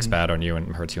like looks bad on you and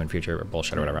hurts you in future or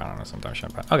bullshit or whatever. I don't know, sometimes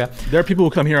shit. But okay. There are people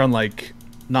who come here on like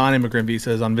non-immigrant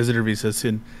visas, on visitor visas,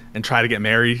 and try to get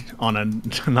married on a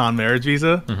non-marriage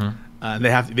visa. And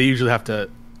they usually have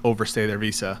to overstay their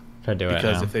visa.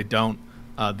 Because if they don't,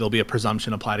 there'll be a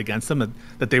presumption applied against them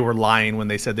that they were lying when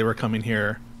they said they were coming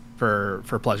here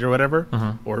for pleasure or whatever,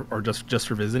 or just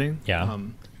for visiting.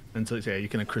 And so you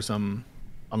can accrue some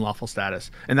unlawful status,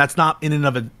 and that's not in and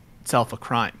of itself a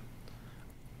crime.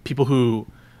 People who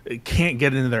can't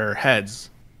get into their heads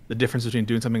the difference between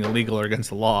doing something illegal or against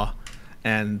the law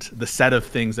and the set of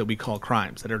things that we call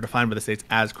crimes that are defined by the states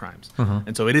as crimes.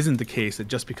 And so it isn't the case that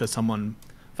just because someone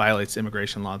violates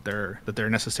immigration law that they're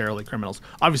necessarily criminals.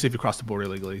 Obviously, if you cross the border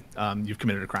illegally, you've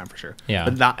committed a crime for sure.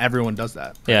 But not everyone does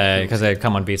that. Because they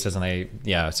come on visas and they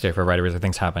stay for a variety of reasons.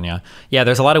 Things happen.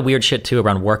 There's a lot of weird shit too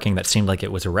around working that seemed like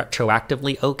it was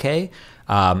retroactively okay.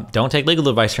 Don't take legal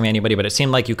advice from anybody, but it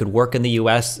seemed like you could work in the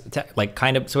U.S. Like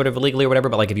kind of sort of illegally or whatever,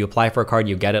 but like if you apply for a card,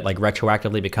 you get it, like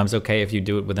retroactively becomes okay if you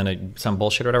do it within some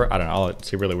bullshit or whatever. I don't know.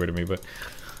 It's really weird to me, but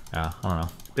I don't know.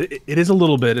 It is a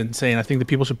little bit insane. I think that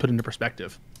people should put into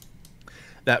perspective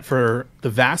that for the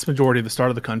vast majority of the start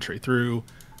of the country through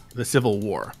the Civil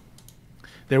War,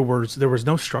 there was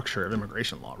no structure of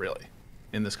immigration law really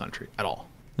in this country at all.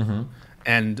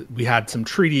 And we had some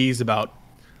treaties about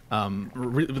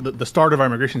the start of our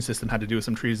immigration system had to do with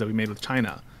some treaties that we made with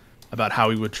China about how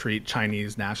we would treat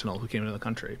Chinese nationals who came into the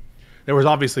country. There was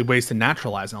obviously ways to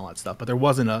naturalize and all that stuff, but there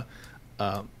wasn't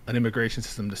an immigration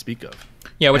system to speak of.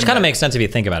 Which kind of makes sense if you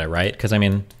think about it, right? Because I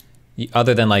mean,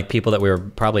 other than like people that we were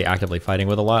probably actively fighting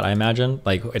with a lot, I imagine,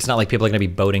 like it's not like people are going to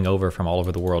be boating over from all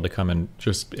over the world to come and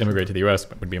just immigrate to the U.S.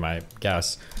 would be my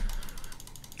guess.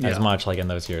 As much like in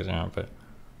those years, But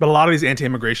a lot of these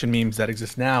anti-immigration memes that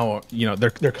exist now,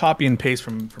 they're copy and paste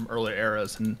from earlier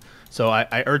eras, and so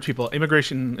I urge people: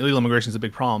 illegal immigration is a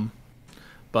big problem,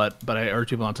 but I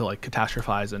urge people not to like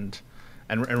catastrophize and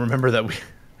remember that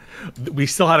we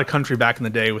still had a country back in the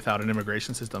day without an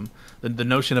immigration system. The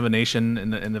notion of a nation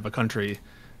and of a country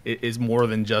is more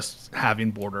than just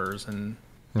having borders and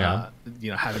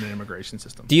having an immigration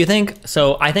system. Do you think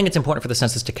so? I think it's important for the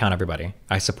census to count everybody.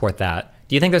 I support that.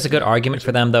 Do you think there's a good argument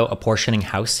for them though apportioning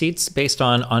House seats based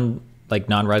on like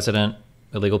non-resident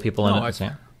illegal people in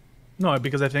it? No,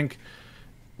 because I think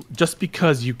just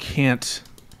because you can't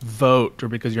vote or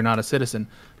because you're not a citizen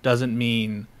doesn't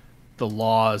mean the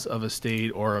laws of a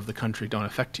state or of the country don't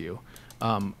affect you.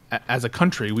 As a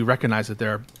country, we recognize that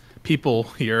there are people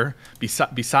here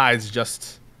besides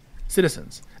just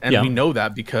citizens. And we know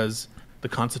that because the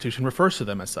Constitution refers to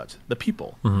them as such, the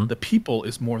people. Mm-hmm. The people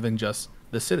is more than just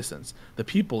the citizens. The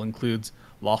people includes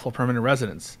lawful permanent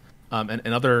residents and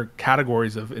other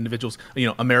categories of individuals.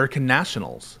 American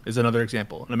nationals is another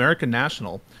example. An American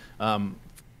national,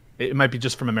 it might be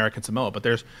just from American Samoa, but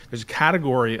there's a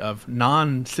category of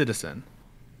non-citizen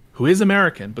who is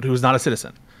American but who is not a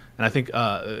citizen. And I think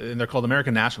and they're called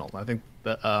American nationals. I think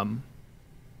that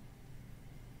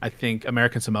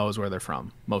American Samoa is where they're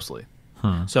from mostly.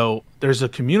 So there's a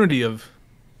community of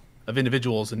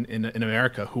individuals in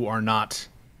America who are not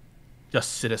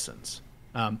just citizens,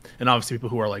 and obviously people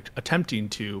who are like attempting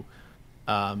to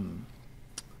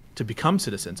become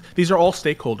citizens. These are all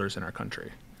stakeholders in our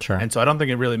country. Sure. And so I don't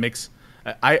think it really makes.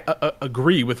 I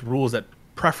agree with rules that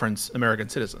preference American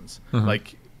citizens,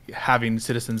 like having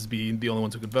citizens be the only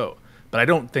ones who could vote. But I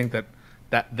don't think that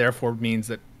therefore means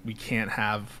that we can't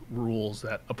have rules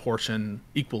that apportion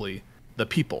equally the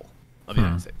people of the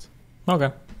United States. Okay.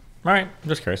 All right. I'm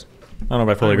just curious. I don't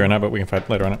know if I fully agree or not, but we can fight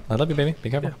later on it. I love you, baby. Be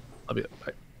careful. Yeah, I'll be.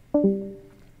 Bye.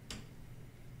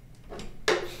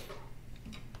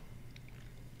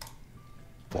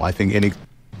 Well,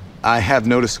 I have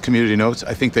noticed community notes.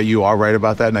 I think that you are right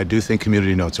about that, and I do think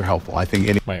community notes are helpful. I think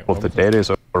all of the data is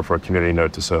open for a community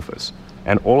note to surface.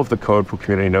 And all of the code for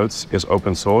community notes is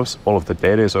open source. All of the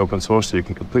data is open source, so you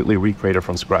can completely recreate it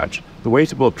from scratch. The way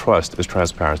to build trust is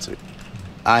transparency.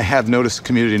 I have noticed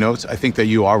community notes. I think that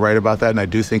you are right about that, and I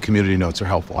do think community notes are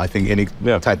helpful. I think any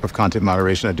type of content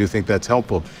moderation, I do think that's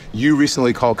helpful. You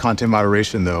recently called content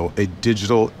moderation, though, a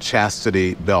digital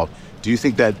chastity belt. Do you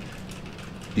think that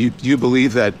you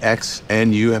believe that X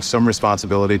and you have some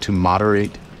responsibility to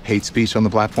moderate hate speech on the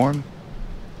platform?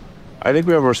 I think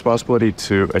we have a responsibility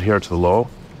to adhere to the law,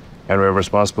 and we have a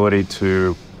responsibility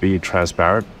to be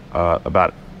transparent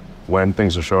about when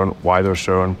things are shown, why they're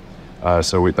shown.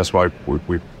 That's why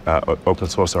we open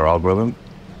source our algorithm.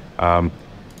 I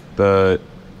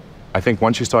think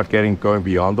once you start going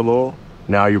beyond the law,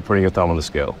 now you're putting your thumb on the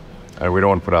scale, and we don't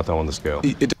want to put our thumb on the scale.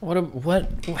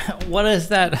 What is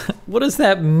that? What does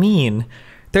that mean?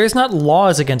 There's not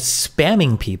laws against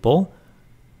spamming people.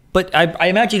 But I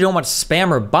imagine you don't want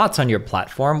spam or bots on your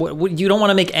platform. You don't want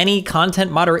to make any content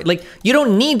moderate. Like, you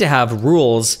don't need to have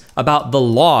rules about the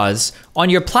laws on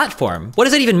your platform. What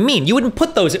does that even mean? You wouldn't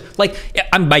put those, like,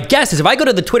 my guess is if I go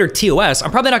to the Twitter TOS,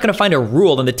 I'm probably not going to find a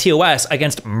rule in the TOS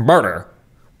against murder.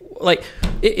 Like,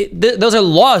 those are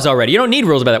laws already. You don't need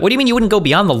rules about that. What do you mean you wouldn't go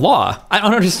beyond the law? I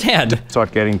don't understand.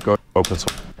 Start go open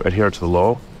source, adhere to the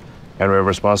law, and we have a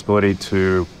responsibility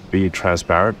to be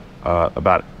transparent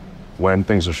about when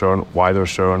things are shown, why they're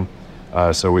shown.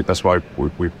 That's why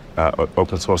we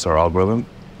open source our algorithm.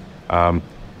 I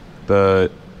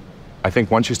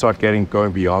think once you start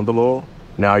going beyond the law,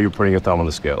 now you're putting your thumb on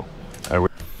the scale.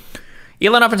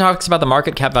 Elon often talks about the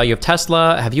market cap value of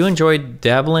Tesla. Have you enjoyed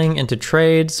dabbling into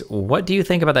trades? What do you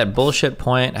think about that bullshit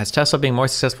point? Has Tesla being more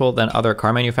successful than other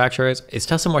car manufacturers? Is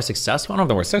Tesla more successful? I don't know if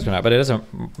they're more successful or not, but it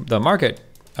isn't. The market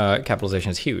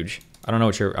capitalization is huge. I don't know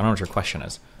what your question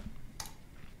is.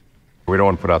 We don't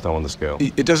want to put our thumb on the scale.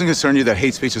 It doesn't concern you that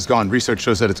hate speech has gone. Research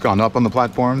shows that it's gone up on the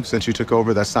platform since you took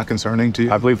over. That's not concerning to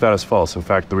you? I believe that is false. In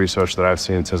fact, the research that I've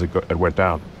seen says it went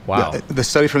down. Wow. The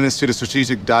study from the Institute of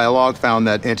Strategic Dialogue found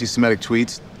that anti-Semitic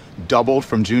tweets doubled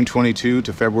from June 22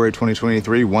 to February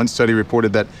 2023. One study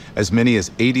reported that as many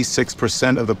as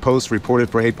 86% of the posts reported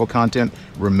for hateful content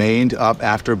remained up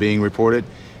after being reported.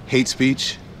 Hate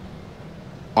speech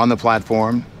on the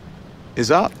platform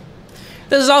is up.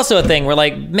 This is also a thing where,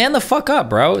 like, man the fuck up,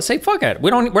 bro. Say fuck it.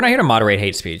 We're not here to moderate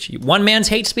hate speech. One man's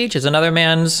hate speech is another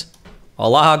man's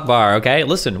Allah Akbar, okay?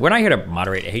 Listen, we're not here to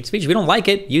moderate hate speech. If we don't like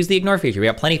it, use the ignore feature. We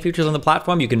have plenty of features on the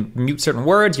platform. You can mute certain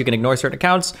words. You can ignore certain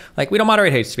accounts. Like, we don't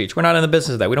moderate hate speech. We're not in the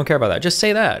business of that. We don't care about that. Just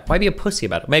say that. Why be a pussy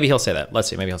about it? Maybe he'll say that. Let's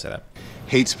see. Maybe he'll say that.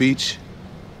 Hate speech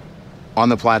on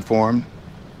the platform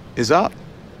is up.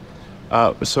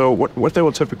 So what they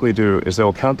will typically do is they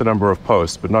will count the number of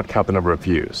posts, but not count the number of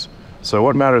views. So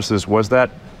what matters is, was that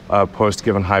post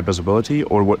given high visibility,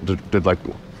 or what did like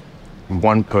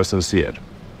one person see it?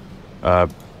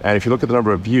 And if you look at the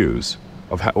number of views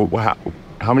of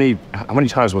how many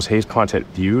times was hate content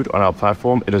viewed on our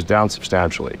platform, it is down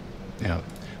substantially. Yeah.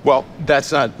 Well,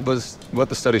 that's not was what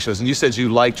the study shows. And you said you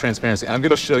like transparency. I'm going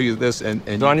to show you this. And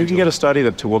Don, you can get a study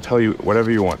that will tell you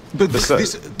whatever you want. But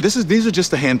these are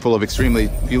just a handful of extremely.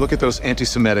 You look at those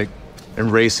anti-Semitic and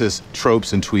racist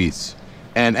tropes and tweets.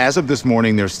 And as of this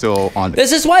morning, they're still on.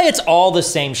 This is why it's all the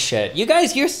same shit. You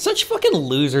guys, you're such fucking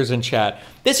losers in chat.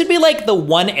 This would be like the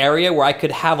one area where I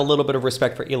could have a little bit of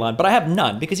respect for Elon, but I have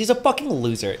none because he's a fucking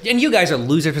loser. And you guys are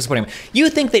losers for supporting him. You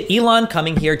think that Elon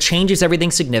coming here changes everything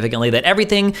significantly, that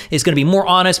everything is going to be more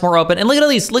honest, more open. And look at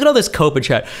all this cope in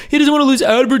chat. He doesn't want to lose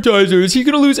advertisers. He's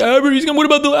going to lose advertisers. What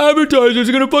about the advertisers?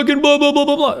 They're going to fucking blah, blah, blah,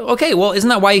 blah, blah. Okay, well, isn't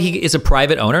that why he is a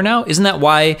private owner now? Isn't that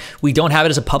why we don't have it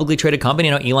as a publicly traded company?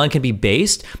 You know, Elon can be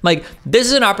based. Like, this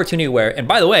is an opportunity where, and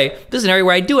by the way, this is an area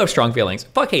where I do have strong feelings.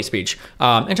 Fuck hate speech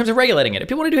in terms of regulating it.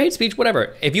 If people want to do hate speech,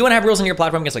 whatever. If you want to have rules on your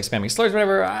platform against like spamming slurs,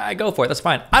 whatever, I go for it. That's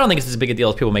fine. I don't think it's as big a deal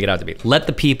as people make it out to be. Let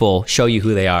the people show you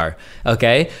who they are,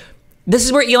 okay? This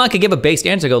is where Elon could give a based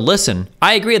answer. Go, listen,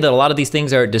 I agree that a lot of these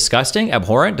things are disgusting,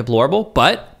 abhorrent, deplorable,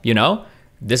 but, you know,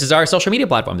 this is our social media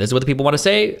platform. This is what the people want to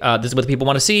say. This is what the people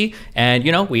want to see. And,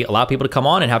 you know, we allow people to come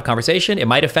on and have conversation. It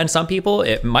might offend some people.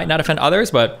 It might not offend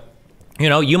others, but you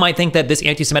know, you might think that this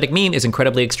anti-Semitic meme is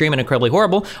incredibly extreme and incredibly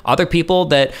horrible. Other people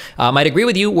that might agree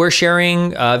with you were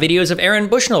sharing videos of Aaron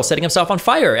Bushnell setting himself on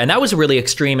fire. And that was a really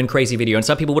extreme and crazy video. And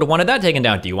some people would have wanted that taken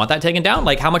down. Do you want that taken down?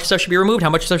 Like, how much stuff should be removed?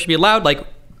 How much stuff should be allowed? Like,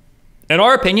 in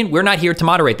our opinion, we're not here to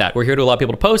moderate that. We're here to allow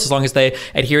people to post as long as they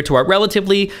adhere to our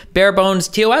relatively bare bones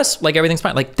TOS. Like, everything's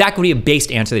fine. Like, that could be a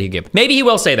based answer that he'd give. Maybe he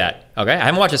will say that. Okay, I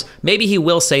haven't watched this. Maybe he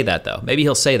will say that, though. Maybe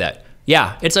he'll say that.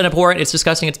 Yeah, it's abhorrent, it's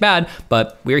disgusting, it's bad,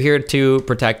 but we're here to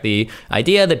protect the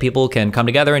idea that people can come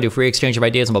together and do free exchange of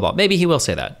ideas and blah, blah. Maybe he will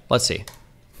say that. Let's see.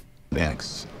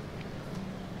 Next.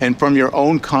 And from your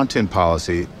own content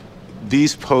policy,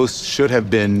 these posts should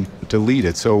have been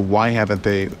deleted. So why haven't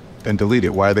they been deleted?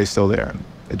 Why are they still there?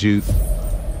 Did you...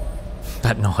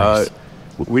 That noise.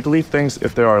 We delete things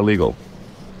if they are illegal.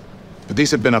 But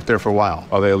these have been up there for a while.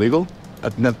 Are they illegal?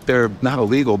 They're not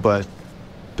illegal, but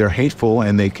they're hateful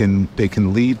and they can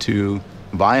lead to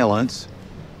violence.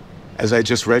 As I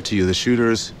just read to you, the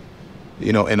shooters,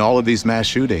 you know, in all of these mass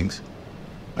shootings,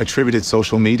 attributed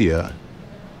social media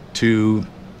to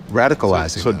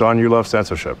radicalizing. So Don, you love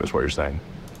censorship, is what you're saying?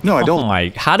 No, I don't. Oh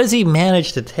my! How does he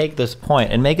manage to take this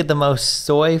point and make it the most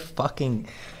soy fucking?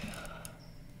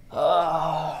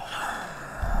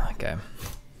 Okay.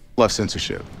 Love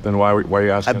censorship. Then why are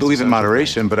you asking? I believe in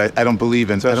moderation, but I don't believe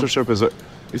in censorship.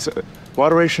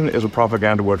 Moderation is a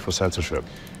propaganda word for censorship.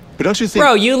 But don't you think?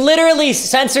 Bro, you literally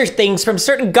censor things from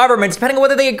certain governments depending on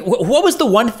whether they. What was the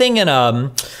one thing in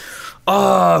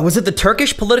was it the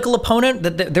Turkish political opponent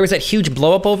that there was that huge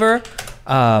blow up over?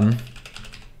 Am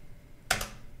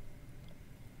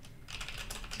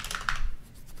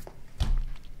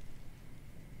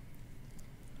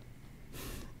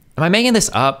I making this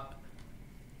up?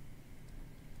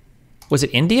 Was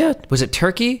it India? Was it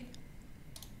Turkey?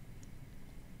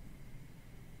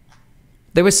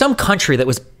 There was some country that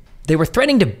was, they were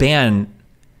threatening to ban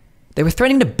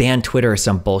Twitter or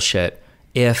some bullshit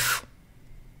if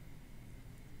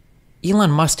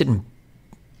Elon Musk didn't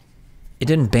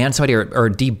ban somebody or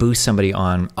deboost somebody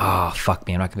on, oh, fuck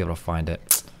me, I'm not gonna be able to find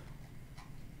it.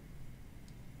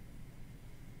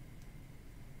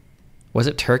 Was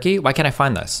it Turkey? Why can't I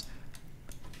find this?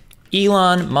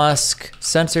 Elon Musk,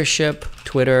 censorship,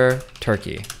 Twitter,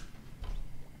 Turkey.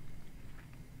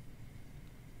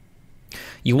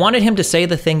 You wanted him to say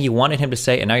the thing you wanted him to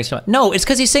say, and now you're still... No, it's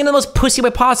because he's saying the most pussy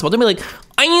way possible. Don't be like,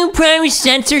 are you proud of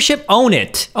censorship? Own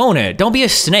it. Own it. Don't be a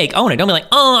snake. Own it. Don't be like,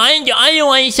 oh, I don't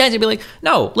want you censored. Be like,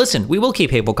 no, listen, we will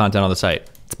keep hateful content on the site.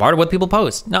 It's part of what people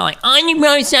post. Not like, are you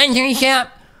proud of censorship?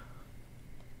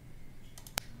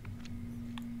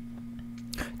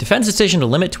 Defense decision to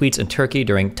limit tweets in Turkey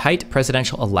during tight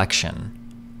presidential election.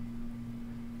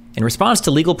 In response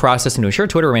to legal process and to ensure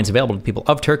Twitter remains available to people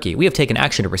of Turkey, we have taken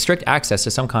action to restrict access to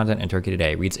some content in Turkey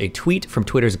today, reads a tweet from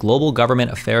Twitter's Global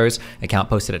Government Affairs account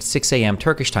posted at 6 a.m.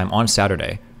 Turkish time on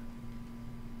Saturday.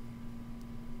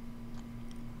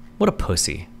 What a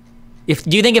pussy.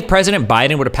 Do you think if President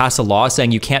Biden would have passed a law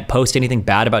saying you can't post anything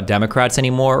bad about Democrats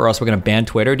anymore or else we're going to ban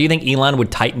Twitter, do you think Elon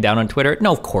would tighten down on Twitter?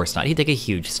 No, of course not. He'd take a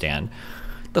huge stand.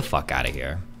 The fuck out of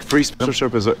here. Free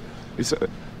censorship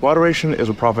moderation is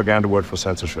a propaganda word for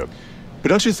censorship. But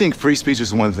don't you think free speech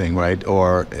is one thing, right?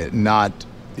 Or not,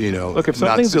 you know... Look, if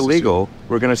something's illegal,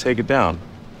 we're going to take it down.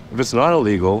 If it's not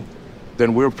illegal,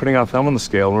 then we're putting our thumb on the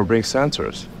scale and we're being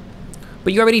censors.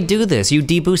 But you already do this. You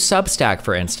deboost Substack,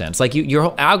 for instance. Like your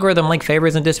whole algorithm like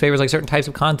favors and disfavors like certain types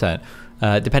of content,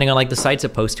 depending on like the sites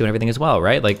it posts to and everything as well,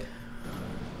 right? Like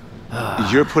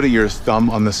You're putting your thumb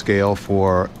on the scale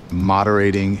for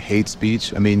moderating hate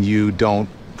speech. I mean, you don't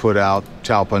put out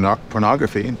child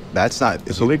pornography. That's not.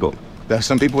 It's illegal.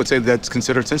 Some people would say that's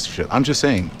considered censorship. I'm just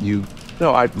saying you.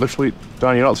 No, I literally,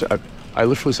 Don, you know, I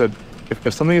literally said,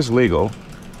 if something is legal,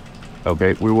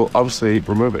 okay, we will obviously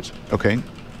remove it. Okay.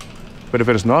 But if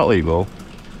it is not legal,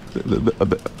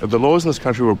 the laws in this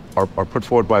country are put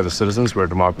forward by the citizens. We're a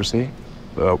democracy.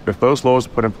 If those laws are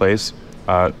put in place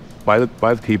by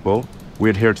the people, we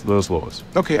adhere to those laws.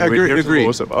 Okay, I we agree. adhere to the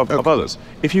laws of others.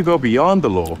 If you go beyond the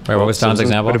law, Wait, what was Don's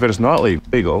example? But if it is not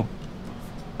legal,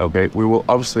 okay, we will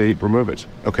obviously remove it.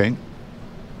 Okay.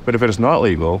 But if it is not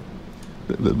legal,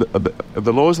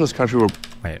 the laws in this country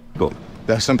Wait. legal.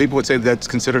 Some people would say that's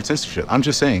considered censorship. I'm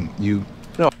just saying you.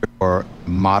 No. Or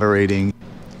moderating.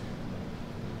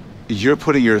 You're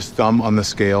putting your thumb on the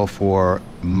scale for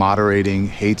moderating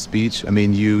hate speech. I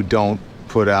mean, you don't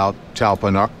put out child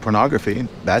pornography.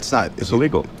 That's not. It's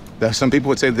illegal. Some people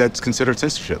would say that's considered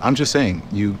censorship. I'm just saying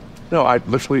you. No, I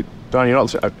literally, Don, you know,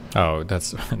 Oh,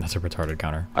 that's a retarded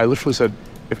counter. I literally said,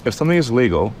 if something is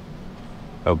legal,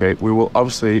 okay, we will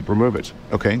obviously remove it.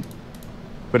 Okay.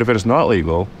 But if it is not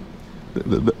legal,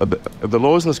 the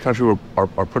laws in this country are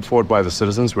put forward by the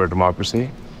citizens. We're a democracy.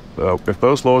 If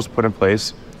those laws are put in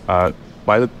place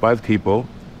by the people,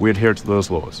 we adhere to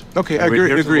those laws. Okay, I we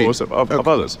agree. adhere to the laws of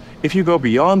others. If you go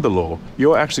beyond the law,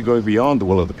 you're actually going beyond the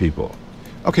will of the people.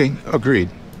 Okay, agreed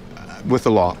with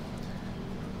the law.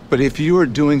 But if you are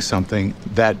doing something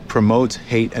that promotes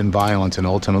hate and violence and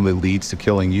ultimately leads to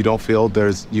killing, you don't feel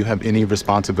you have any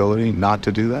responsibility not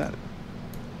to do that?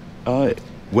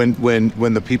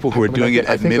 When the people who are doing it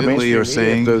admittedly are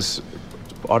saying there's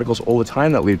articles all the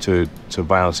time that lead to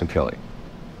violence and killing.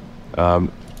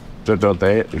 Don't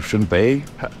they? Shouldn't they?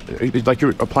 Like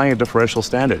you're applying a differential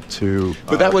standard to.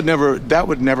 But that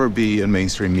would never be in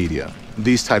mainstream media.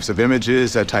 These types of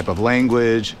images, that type of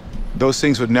language, those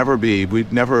things would never be.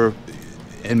 We'd never.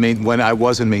 When I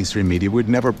was in mainstream media, we'd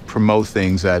never promote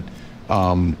things that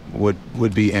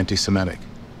would be anti-Semitic.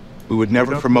 We would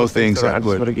never promote things that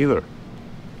would. Anti-Semitic either.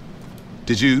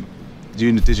 Did you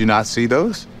not see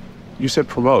those? You said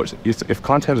promote. If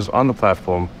content is on the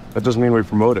platform, that doesn't mean we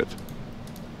promote it.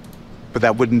 But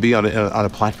that wouldn't be on a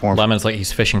platform Lemon's like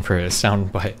he's fishing for his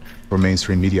soundbite. for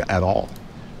mainstream media at all.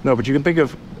 No, but you can think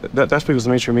of that's because the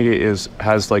mainstream media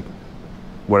has like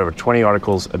whatever 20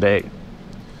 articles a day.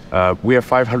 We have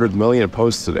 500 million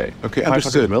posts a day. Okay, 500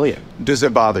 understood. million. Does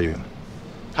it bother you?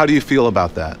 How do you feel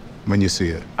about that when you see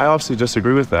it? I obviously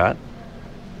disagree with that.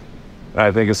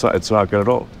 I think it's not good at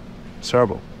all. It's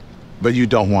terrible. But you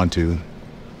don't want to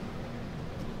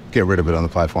get rid of it on the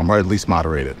platform, or at least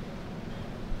moderate it.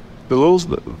 The rules,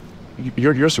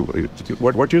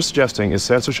 what you're suggesting is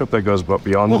censorship that goes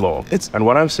beyond the law. And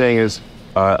what I'm saying is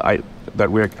I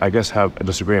guess have a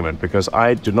disagreement, because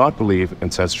I do not believe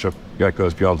in censorship that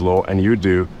goes beyond the law, and you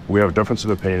do. We have a difference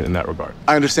of opinion in that regard.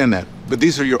 I understand that, but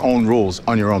these are your own rules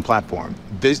on your own platform.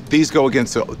 These go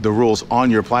against the rules on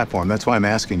your platform. That's why I'm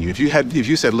asking you. If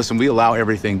you said, listen, we allow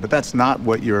everything, but that's not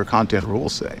what your content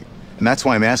rules say. And that's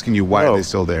why I'm asking you, why are they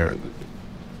still there?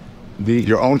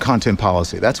 Your own content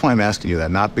policy. That's why I'm asking you that,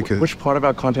 not because... Which part of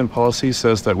our content policy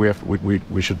says that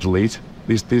we should delete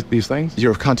these things?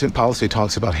 Your content policy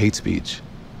talks about hate speech.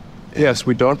 Yes,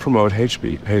 we don't promote hate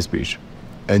speech.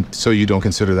 And so you don't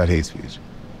consider that hate speech?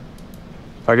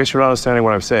 I guess you're not understanding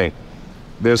what I'm saying.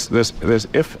 If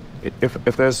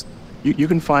there's you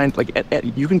can find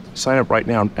you can sign up right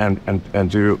now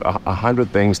and do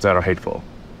 100 things that are hateful,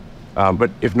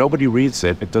 but if nobody reads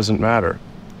it, it doesn't matter.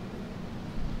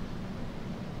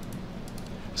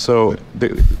 So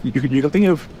you can think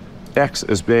of X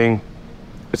as being,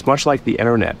 it's much like the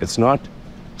internet. It's not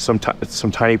some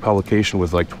tiny publication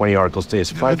with like 20 articles a day.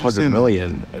 It's 500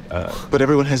 million. But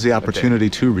everyone has the opportunity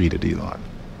to read it, Elon.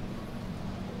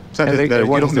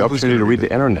 Everyone has the opportunity to read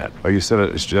the internet. Are you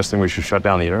suggesting we should shut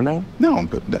down the internet? No,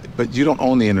 but you don't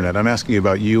own the internet. I'm asking you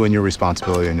about you and your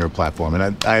responsibility on your platform.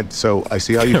 And so I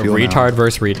see how you feel Retard now.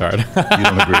 versus retard. You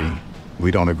don't agree.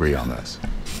 We don't agree on this.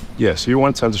 Yes, you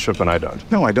want censorship and I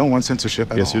don't. No, I don't want censorship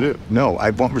at all. Yes, you do. No,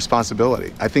 I want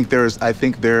responsibility. I think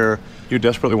there... You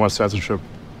desperately want censorship.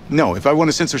 No, if I want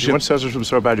a censorship... You want censorship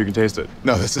so bad you can taste it.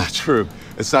 No, that's not true.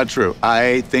 It's not true.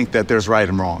 I think that there's right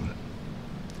and wrong.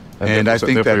 And I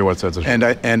think that, you want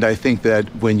censorship. and I think that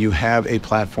when you have a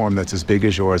platform that's as big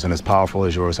as yours and as powerful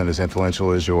as yours and as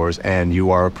influential as yours, and you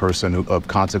are a person of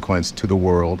consequence to the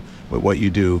world with what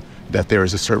you do, that there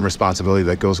is a certain responsibility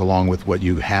that goes along with what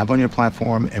you have on your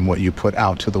platform and what you put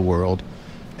out to the world.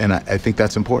 And I think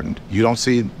that's important. You don't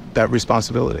see that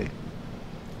responsibility?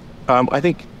 I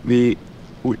think we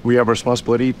have a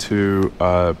responsibility to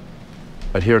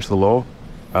adhere to the law,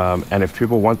 and if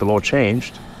people want the law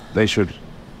changed, they should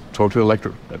talk to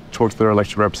their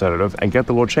elected representative and get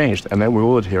the law changed, and then we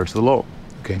will adhere to the law.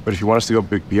 Okay. But if you want us to go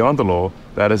beyond the law,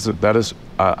 that is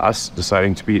us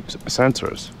deciding to be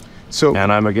censors. So,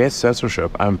 and I'm against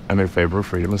censorship. I'm in favor of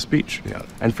freedom of speech. Yeah.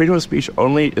 And freedom of speech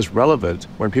only is relevant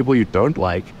when people you don't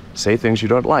like say things you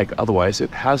don't like. Otherwise, it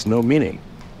has no meaning.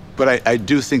 But I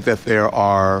do think that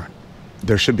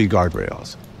there should be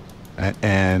guardrails,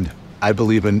 and I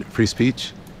believe in free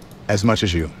speech as much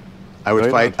as you. I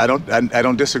would fight. I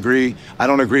don't disagree. I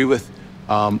don't agree with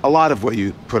a lot of what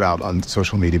you put out on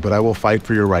social media, but I will fight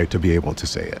for your right to be able to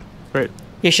say it. Great.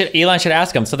 Elon should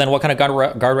ask him, so then what kind of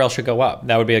guardrail should go up?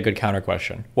 That would be a good counter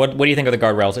question. What do you think are the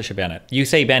guardrails that should ban it? You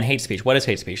say ban hate speech. What is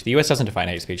hate speech? The U.S. doesn't define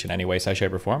hate speech in any way, size,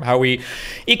 shape, or form. How are we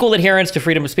equal adherence to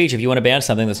freedom of speech if you want to ban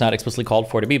something that's not explicitly called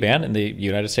for to be banned in the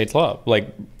United States law? Like,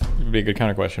 it would be a good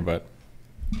counter question, but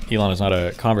Elon is not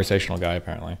a conversational guy,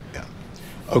 apparently. Yeah.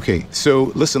 Okay,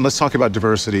 so listen, let's talk about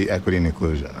diversity, equity, and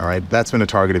inclusion, all right? That's been a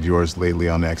target of yours lately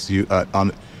on X. There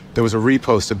was a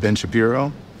repost of Ben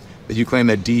Shapiro that you claim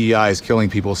that DEI is killing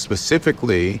people.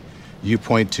 Specifically, you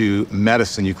point to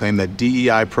medicine. You claim that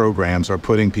DEI programs are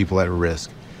putting people at risk.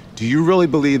 Do you really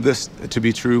believe this to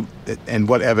be true, and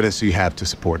what evidence do you have to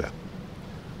support it?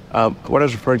 What I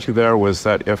was referring to there was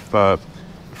that if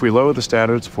we lower the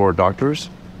standards for doctors,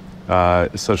 so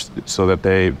that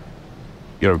they,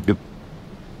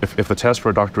 if the test for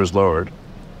a doctor is lowered,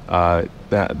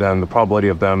 then the probability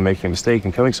of them making a mistake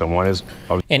and killing someone is...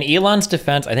 In Elon's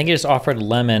defense, I think he just offered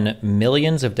Lemon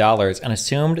millions of dollars and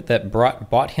assumed that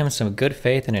bought him some good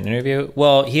faith in an interview.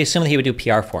 Well, he assumed that he would do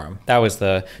PR for him. That was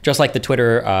just like the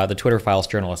Twitter Files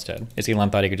journalist did. Is Elon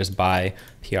thought he could just buy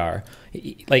PR.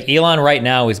 Like Elon right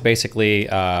now is basically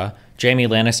Jaime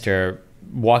Lannister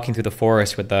walking through the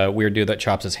forest with the weird dude that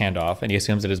chops his hand off, and he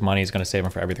assumes that his money is going to save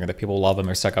him for everything, that people love him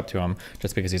or suck up to him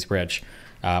just because he's rich.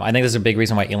 I think this is a big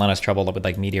reason why Elon has trouble with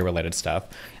like media related stuff.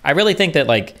 I really think that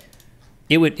like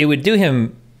it would do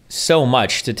him so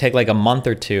much to take like a month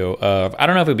or two of, I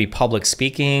don't know if it would be public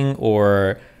speaking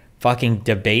or fucking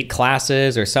debate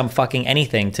classes or some fucking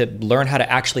anything, to learn how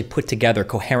to actually put together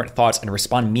coherent thoughts and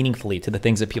respond meaningfully to the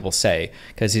things that people say.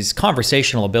 Because his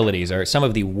conversational abilities are some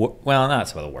of the, well, not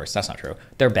some of the worst, that's not true.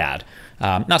 They're bad.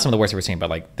 Not some of the worst that we're seeing, but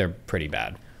like they're pretty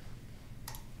bad.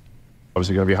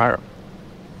 Obviously going to be higher.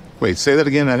 Wait, say that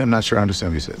again. I'm not sure I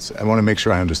understand what you said. I want to make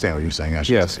sure I understand what you're saying.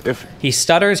 Yes, if he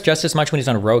stutters just as much when he's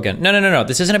on Rogan. No.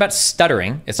 This isn't about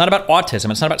stuttering. It's not about autism.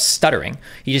 It's not about stuttering.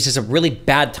 He just has a really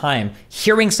bad time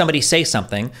hearing somebody say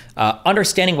something,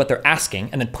 understanding what they're asking,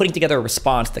 and then putting together a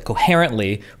response that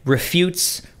coherently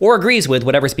refutes or agrees with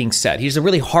whatever's being said. He has a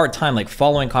really hard time like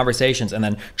following conversations and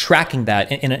then tracking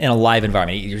that in a live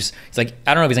environment. He's like,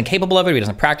 I don't know if he's incapable of it, if he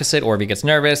doesn't practice it, or if he gets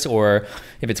nervous, or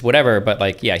if it's whatever. But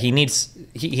like, yeah, he needs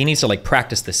to like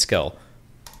practice this skill.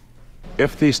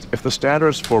 If the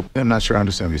standards for, I'm not sure I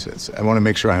understand what you said. I want to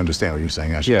make sure I understand what you're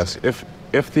saying. Yes, if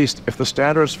the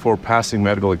standards for passing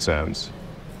medical exams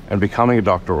and becoming a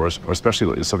doctor, or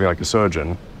especially something like a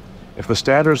surgeon, if the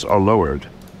standards are lowered,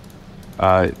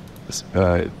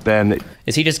 then...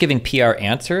 Is he just giving PR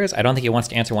answers? I don't think he wants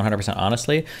to answer 100%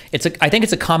 honestly. I think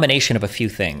it's a combination of a few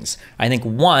things. I think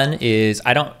one is,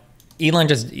 Elon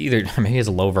just either, maybe he has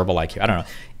a low verbal IQ, I don't know.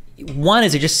 One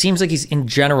is, it just seems like he's in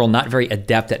general not very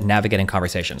adept at navigating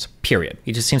conversations, period.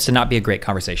 He just seems to not be a great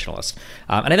conversationalist.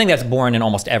 And I think that's born in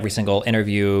almost every single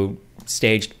interview,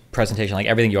 staged presentation, like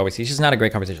everything you always see. He's just not a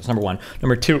great conversationalist, number one.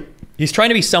 Number two, he's trying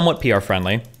to be somewhat PR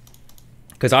friendly,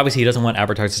 because obviously he doesn't want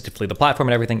advertisers to flee the platform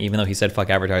and everything, even though he said fuck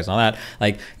advertisers and all that.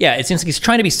 Like, yeah, it seems like he's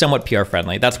trying to be somewhat PR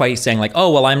friendly. That's why he's saying like,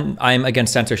 oh, well, I'm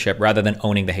against censorship, rather than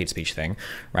owning the hate speech thing,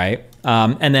 right?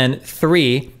 And then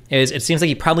three is, it seems like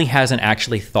he probably hasn't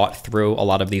actually thought through a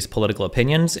lot of these political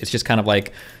opinions. It's just kind of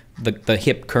like the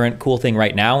hip, current, cool thing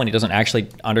right now, and he doesn't actually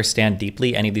understand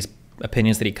deeply any of these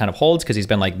opinions that he kind of holds, because he's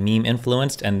been like meme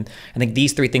influenced. And I think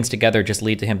these three things together just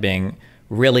lead to him being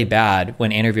really bad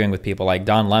when interviewing with people like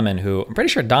Don Lemon, who I'm pretty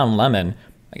sure Don Lemon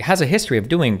has a history of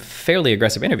doing fairly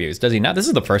aggressive interviews, does he not? This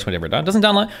is the first one he's ever done. Doesn't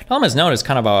Don Lemon's known as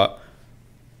kind of a,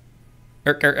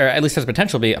 or at least has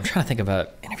potential to be, I'm trying to think of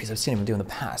interviews I've seen him do in the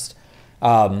past.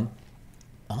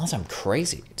 Unless I'm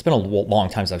crazy. It's been a long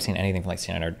time since I've seen anything from like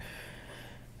CNN or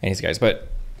any of these guys. But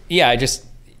yeah, he's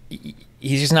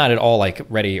just not at all like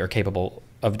ready or capable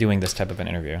of doing this type of an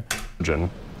interview.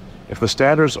 If the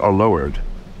standards are lowered,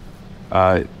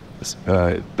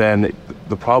 then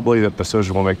the probability that the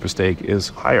surgeon will make a mistake is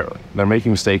higher. They're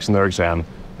making mistakes in their exam.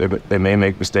 They may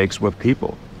make mistakes with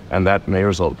people, and that may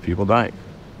result in people dying.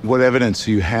 What evidence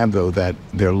do you have, though, that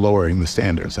they're lowering the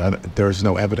standards? There's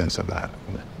no evidence of that.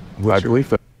 I believe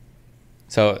that.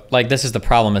 So, like, this is the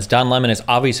problem, is Don Lemon is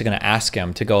obviously going to ask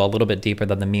him to go a little bit deeper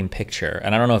than the meme picture.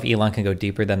 And I don't know if Elon can go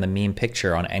deeper than the meme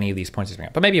picture on any of these points he's bringing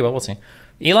up. But maybe he will, we'll see.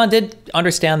 Elon did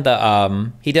understand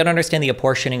the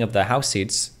apportioning of the House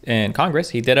seats in Congress.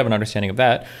 He did have an understanding of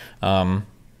that.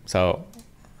 So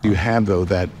You have, though,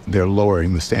 that they're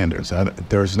lowering the standards.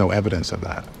 There's no evidence of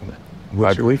that.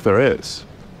 I believe there is.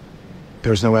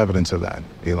 There's no evidence of that,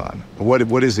 Elon.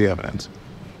 What is the evidence?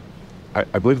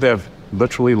 I believe they have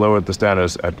literally lowered the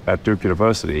standards at Duke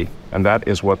University, and that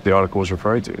is what the article was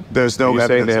referring to. There's no evidence.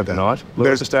 evidence They of have that. not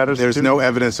lowered the standards. There's no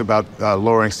evidence about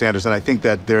lowering standards, and I think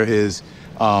that there is.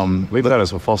 I believe that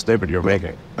is a false statement you're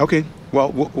making. Okay,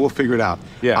 well, we'll figure it out.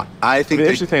 Yeah, I think the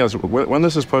interesting thing is when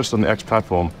this is posted on the X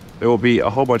platform, there will be a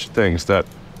whole bunch of things that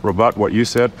rebut what you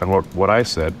said and what I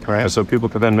said, Correct. and so people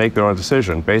can then make their own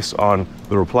decision based on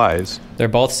the replies. they're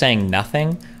both saying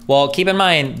nothing. Well, keep in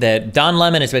mind that Don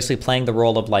Lemon is basically playing the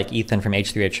role of like Ethan from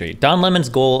H3H3. Don Lemon's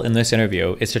goal in this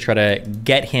interview is to try to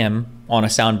get him on a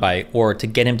soundbite or to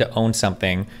get him to own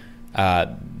something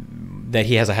that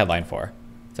he has a headline for.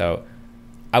 So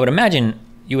I would imagine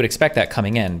you would expect that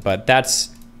coming in, but that's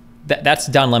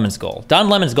Don Lemon's goal. Don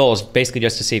Lemon's goal is basically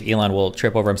just to see if Elon will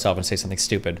trip over himself and say something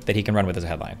stupid that he can run with as a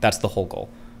headline. That's the whole goal.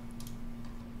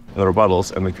 The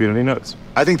rebuttals and the community notes.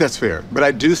 I think that's fair, but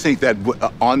I do think that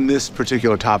on this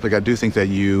particular topic, I do think that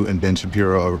you and Ben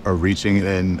Shapiro are reaching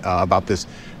in about this,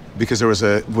 because there was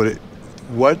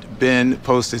what Ben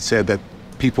posted said that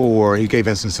people were, he gave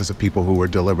instances of people who were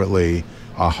deliberately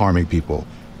harming people.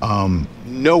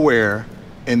 Nowhere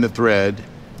in the thread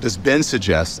does Ben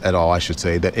suggest at all, I should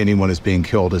say, that anyone is being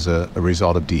killed as a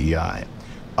result of DEI.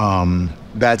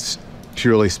 That's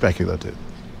purely speculative.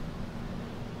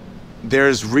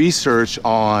 There's research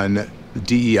on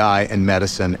DEI and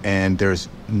medicine, and there's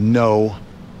no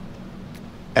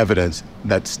evidence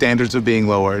that standards are being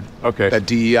lowered, that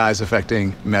DEI is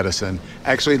affecting medicine.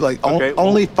 Actually, like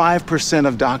only 5%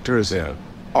 of doctors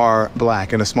are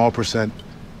black, and a small percent.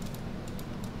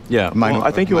 Yeah, well,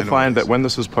 I think you'll find that when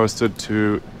this is posted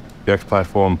to the X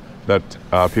platform, that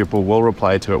people will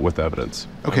reply to it with evidence.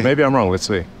 Okay. Maybe I'm wrong. Let's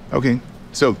see. Okay.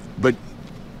 So, but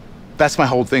that's my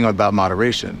whole thing about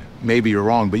moderation. Maybe you're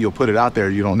wrong, but you'll put it out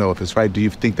there. You don't know if it's right. Do you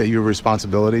think that your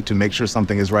responsibility to make sure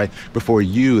something is right before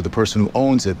you, the person who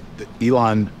owns it,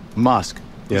 Elon Musk,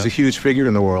 is a huge figure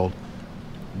in the world,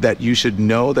 that you should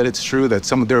know that it's true, that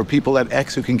there are people at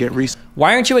X who can get research?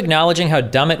 Why aren't you acknowledging how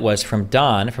dumb it was from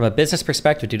Don, from a business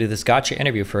perspective, to do this gotcha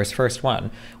interview for his first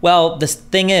one? Well, the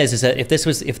thing is that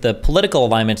if the political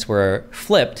alignments were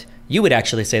flipped, you would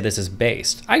actually say this is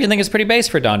based. I think it's pretty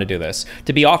based for Don to do this.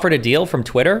 To be offered a deal from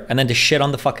Twitter and then to shit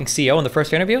on the fucking CEO in the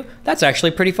first interview, that's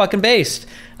actually pretty fucking based.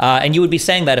 And you would be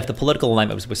saying that if the political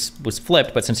alignment was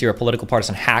flipped, but since you're a political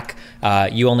partisan hack,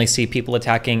 you only see people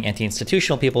attacking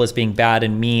anti-institutional people as being bad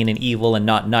and mean and evil and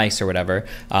not nice or whatever.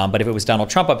 But if it was Donald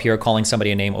Trump up here calling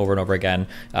somebody a name over and over again,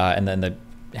 and then the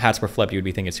hats were flipped, you would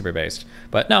be thinking it's super based.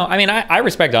 But no, I mean, I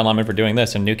respect Don Lemon for doing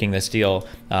this and nuking this deal,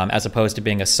 as opposed to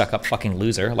being a suck-up fucking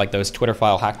loser like those Twitter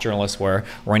file hack journalists were,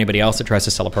 or anybody else that tries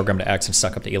to sell a program to X and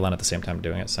suck up to Elon at the same time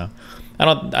doing it. So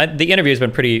the interview has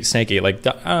been pretty snaky. Like,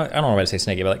 I don't know why to say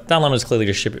snaky, but like Don Lemon is clearly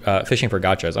just fishing for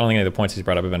gotchas. I don't think any of the points he's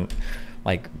brought up have been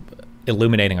like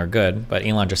illuminating or good, but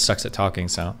Elon just sucks at talking,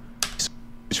 so.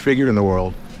 Figure in the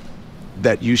world,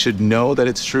 that you should know that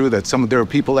it's true, that there are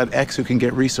people at X who can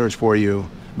get research for you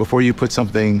before you put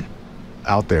something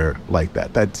out there like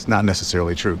that. That's not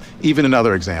necessarily true, even in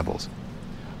other examples.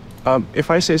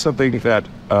 If I say something that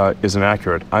is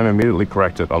inaccurate, I'm immediately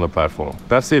corrected on the platform.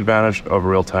 That's the advantage of a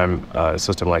real-time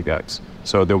system like X.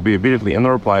 So there'll be immediately in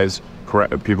the replies,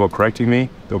 people correcting me.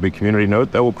 There'll be a community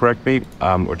note that will correct me,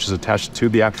 which is attached to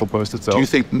the actual post itself. Do you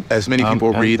think as many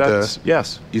people read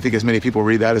Yes. You think as many people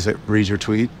read that as it reads your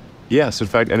tweet? Yes, in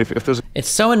fact, and if there's... It's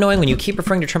so annoying when you keep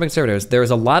referring to Trump conservatives.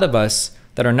 There's a lot of us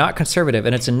that are not conservative,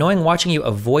 and it's annoying watching you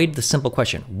avoid the simple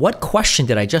question. What question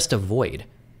did I just avoid?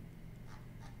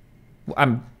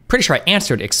 I'm pretty sure I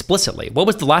answered explicitly. What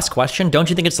was the last question? Don't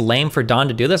you think it's lame for Don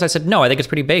to do this? I said, no, I think it's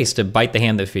pretty base to bite the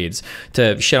hand that feeds,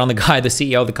 to shit on the guy, the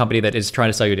CEO of the company that is trying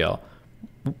to sell you a deal.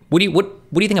 What do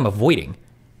you think I'm avoiding?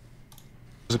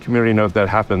 There's a community note that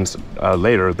happens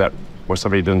later where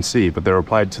somebody didn't see, but they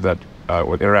replied to that,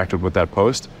 or interacted with that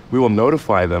post. We will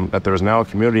notify them that there is now a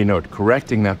community note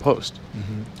correcting that post.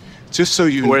 Just so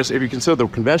you. Whereas if you consider the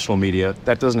conventional media,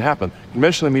 that doesn't happen.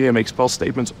 Conventional media makes false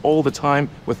statements all the time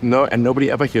and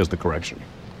nobody ever hears the correction.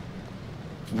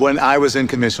 When I was in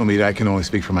conventional media, I can only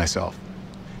speak for myself.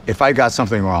 If I got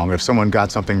something wrong, if someone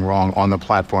got something wrong on the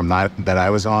platform that I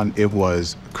was on, it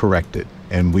was corrected,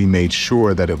 and we made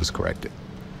sure that it was corrected.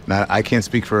 Now, I can't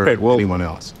speak for anyone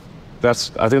else.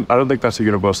 I don't think that's a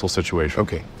universal situation.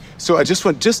 Okay. So I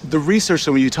just the research,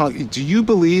 so when you talk, do you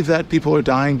believe that people are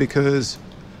dying because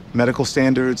medical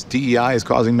standards, DEI is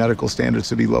causing medical standards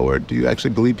to be lowered? Do you actually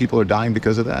believe people are dying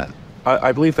because of that?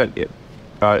 I believe that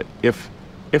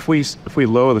if we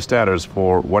lower the standards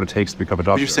for what it takes to become a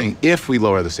doctor. You're saying if we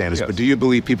lower the standards, yes. But do you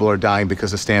believe people are dying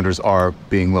because the standards are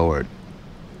being lowered?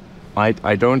 I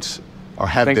don't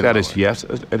think that is yet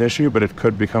an issue, but it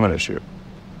could become an issue.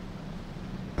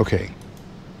 Okay.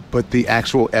 But the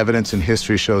actual evidence in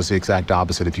history shows the exact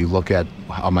opposite. If you look at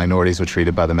how minorities were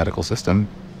treated by the medical system,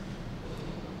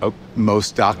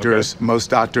 most doctors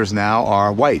now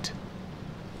are white.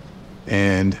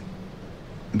 And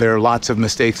there are lots of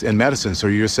mistakes in medicine. So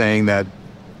you're saying that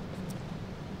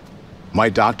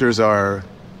white doctors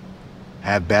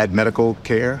have bad medical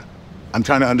care? I'm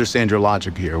trying to understand your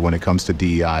logic here when it comes to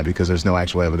DEI, because there's no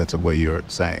actual evidence of what you're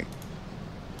saying.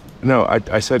 No,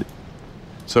 I said,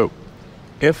 so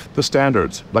if the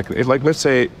standards, like let's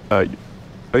say, I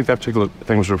think that particular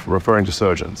thing was referring to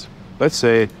surgeons. Let's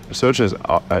say a surgeon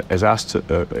is asked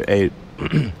to,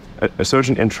 a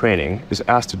surgeon in training is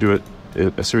asked to do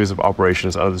a series of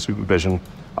operations under the supervision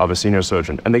of a senior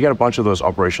surgeon, and they get a bunch of those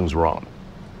operations wrong.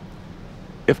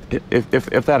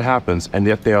 If that happens, and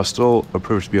yet they are still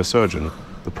approved to be a surgeon,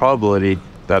 the probability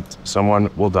that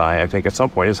someone will die, I think, at some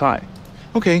point is high.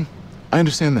 Okay, I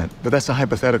understand that, but that's a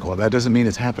hypothetical. That doesn't mean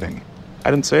it's happening.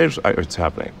 I didn't say it's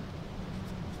happening.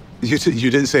 You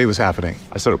didn't say it was happening.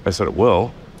 I said it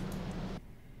will.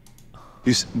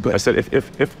 I said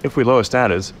if we lower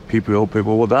standards, people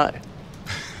will die.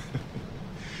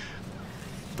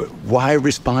 But why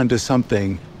respond to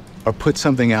something or put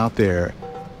something out there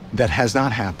that has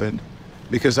not happened?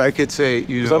 Because I could say,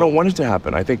 because I don't want it to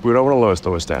happen. I think we don't want to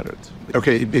lower standards.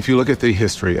 Okay, if you look at the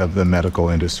history of the medical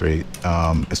industry,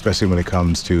 especially when it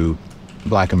comes to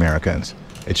Black Americans,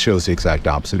 it shows the exact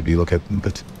opposite. If you look at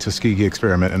the Tuskegee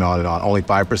experiment and on, only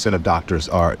 5% of doctors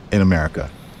in America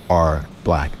are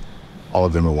Black. All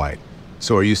of them are white.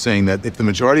 So are you saying that if the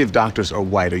majority of doctors are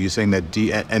white, are you saying that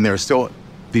and there are still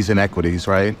these inequities,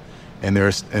 right? And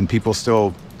there's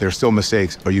still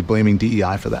mistakes. Are you blaming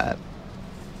DEI for that?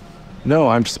 No,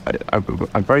 I'm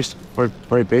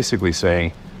very basically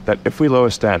saying that if we lower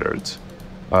standards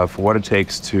for what it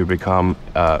takes to become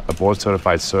a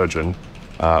board-certified surgeon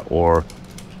or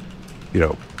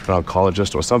an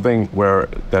oncologist or something where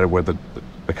the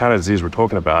kind of disease we're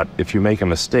talking about, if you make a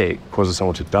mistake, causes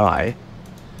someone to die,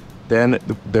 then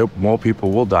more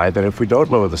people will die than if we don't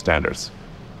lower the standards.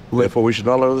 Therefore, we should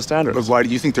not lower the standards. But why do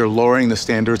you think they're lowering the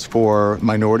standards for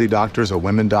minority doctors or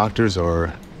women doctors,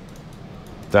 or?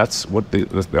 That's what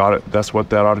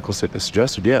that article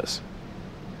suggested. Yes,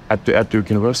 at Duke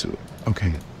University.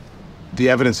 Okay. The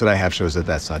evidence that I have shows that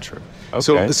that's not true. Okay.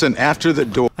 So listen, after the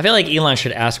door. I feel like Elon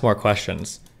should ask more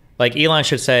questions. Like Elon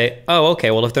should say, "Oh,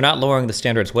 okay. Well, if they're not lowering the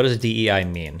standards, what does DEI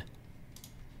mean?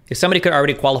 If somebody could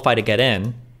already qualify to get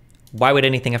in, why would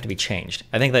anything have to be changed?"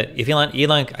 I think that if Elon,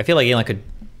 I feel like Elon could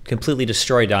completely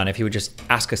destroy Don if he would just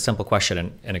ask a simple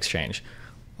question in exchange.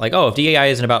 Like, oh, if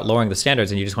DEI isn't about lowering the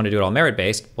standards and you just want to do it all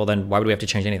merit-based, well then why would we have to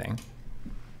change anything?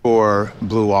 Or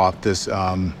blew off this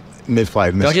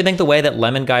mid-flight mission. Don't you think the way that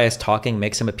Lemon Guy is talking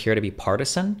makes him appear to be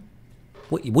partisan?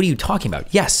 What are you talking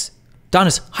about? Yes, Don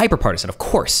is hyper-partisan, of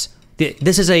course.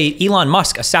 This is a Elon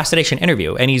Musk assassination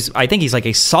interview, and I think he's like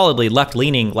a solidly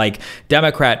left-leaning, like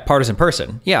Democrat partisan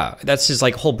person. Yeah, that's his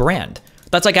like whole brand.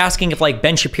 That's like asking if like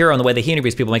Ben Shapiro and the way that he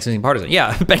interviews people makes him seem partisan.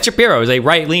 Yeah, Ben Shapiro is a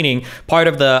right-leaning part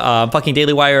of the fucking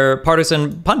Daily Wire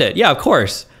partisan pundit. Yeah, of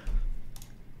course.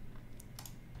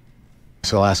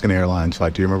 So Alaskan Airlines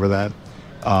flight, do you remember that?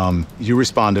 You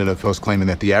responded to a post claiming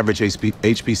that the average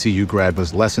HBCU grad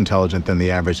was less intelligent than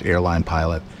the average airline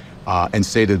pilot, and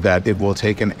stated that it will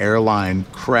take an airplane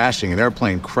crashing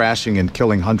and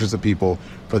killing hundreds of people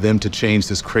for them to change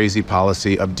this crazy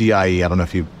policy of DIE. I don't know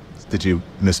if did you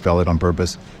misspell it on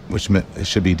purpose, which it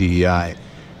should be DEI.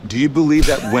 Do you believe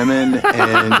that women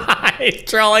and... He's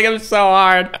trolling him so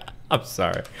hard. I'm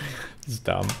sorry. It's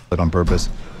dumb. On purpose,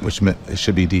 which it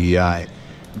should be DEI.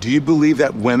 Do you believe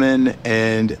that women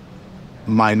and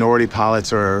minority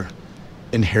pilots are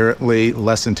inherently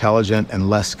less intelligent and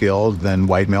less skilled than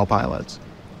white male pilots?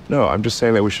 No, I'm just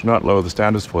saying that we should not lower the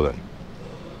standards for them.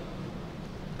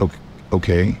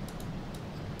 Okay.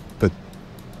 But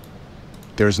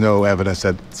there's no evidence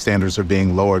that standards are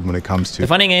being lowered when it comes to. The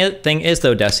funny thing is,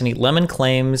 though, Destiny, Lemon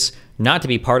claims not to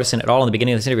be partisan at all in the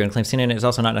beginning of this interview and claims CNN is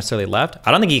also not necessarily left. I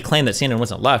don't think he claimed that CNN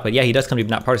wasn't left, but yeah, he does claim to be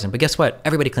not partisan. But guess what?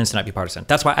 Everybody claims to not be partisan.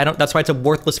 That's why it's a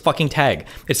worthless fucking tag.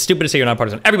 It's stupid to say you're not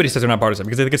partisan. Everybody says they're not partisan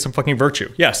because they think it's some fucking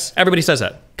virtue. Yes, everybody says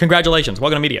that. Congratulations.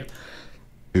 Welcome to media.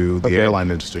 To the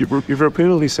airline industry. You've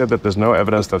repeatedly said that there's no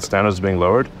evidence that standards are being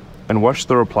lowered, and watch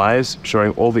the replies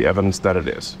showing all the evidence that it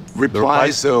is.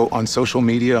 Replies, though, on social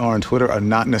media or on Twitter are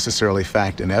not necessarily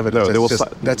fact and evidence. No,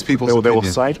 that's people's opinion. They will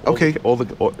cite all the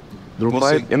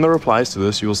reply, in the replies to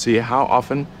this. You will see how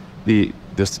often the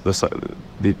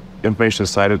information is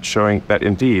cited, showing that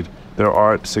indeed there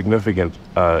are significant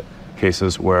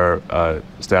cases where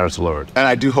standards are lowered. And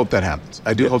I do hope that happens.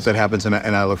 I do hope that happens, and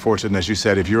I look forward to it. And as you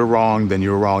said, if you're wrong, then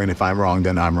you're wrong, and if I'm wrong,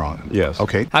 then I'm wrong. Yes.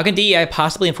 Okay. How can DEI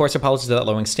possibly enforce their policies without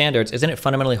lowering standards? Isn't it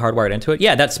fundamentally hardwired into it?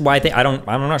 Yeah, that's why I'm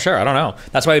not sure. I don't know.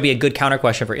 That's why it would be a good counter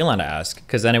question for Elon to ask,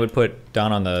 because then it would put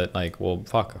Don on the like, well,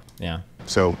 fuck, yeah.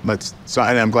 So and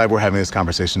I'm glad we're having this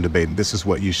conversation, debating. This is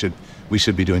what we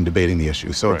should be doing, debating the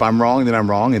issue. So if I'm wrong, then I'm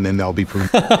wrong, and then they'll be proven.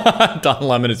 Don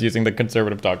Lemon is using the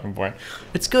conservative talking point.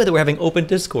 It's good that we're having open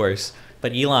discourse.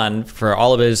 But Elon, for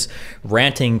all of his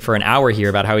ranting for an hour here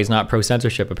about how he's not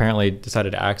pro-censorship, apparently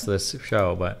decided to axe this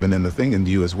show. But and then the thing, and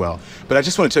you as well. But I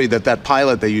just want to tell you that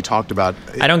pilot that you talked about.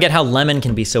 I don't get how Lemon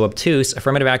can be so obtuse.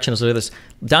 Affirmative action is this.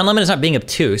 Don Lemon is not being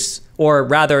obtuse, or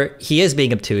rather, he is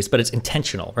being obtuse, but it's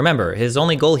intentional. Remember, his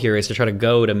only goal here is to try to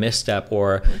goad a misstep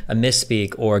or a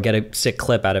misspeak or get a sick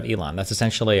clip out of Elon. That's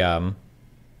essentially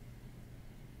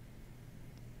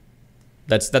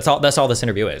that's all this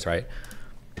interview is, right?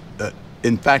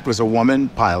 In fact, was a woman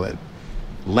pilot,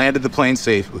 landed the plane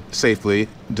safely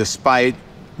despite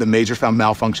the major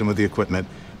malfunction with the equipment.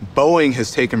 Boeing has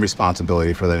taken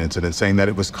responsibility for that incident, saying that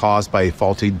it was caused by a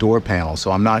faulty door panel. So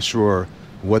I'm not sure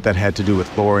what that had to do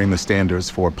with lowering the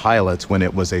standards for pilots when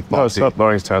it was a faulty. No, it's not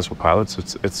lowering standards for pilots.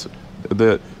 It's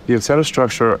the incentive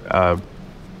structure.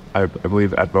 I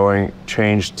believe at Boeing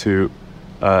changed to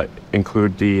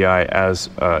include DEI as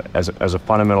a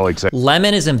fundamental example.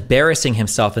 Lemon is embarrassing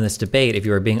himself in this debate. If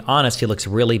you are being honest, he looks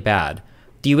really bad.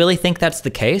 Do you really think that's the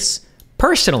case?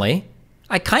 Personally,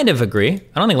 I kind of agree.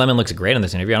 I don't think Lemon looks great in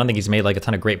this interview. I don't think he's made like a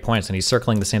ton of great points and he's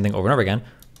circling the same thing over and over again.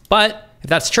 But if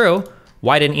that's true,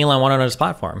 why didn't Elon want it on his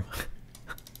platform?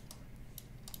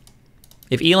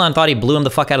 If Elon thought he blew him the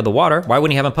fuck out of the water, why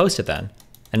wouldn't he have him post it then?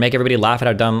 And make everybody laugh at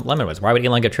how dumb Lemon was? Why would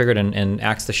Elon get triggered and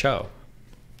axe the show?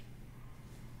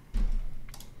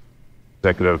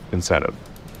 Executive incentive.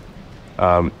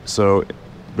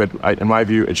 But in my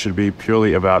view, it should be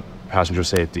purely about passenger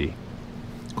safety.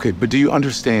 Okay, but do you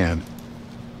understand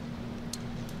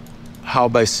how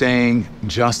by saying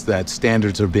just that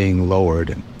standards are being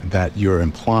lowered, that you're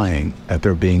implying that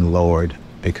they're being lowered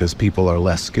because people are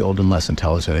less skilled and less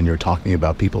intelligent, and you're talking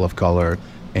about people of color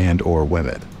and or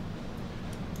women?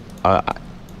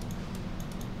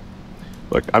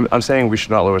 Look, I'm saying we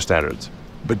should not lower standards.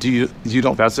 But you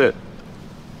don't. That's it.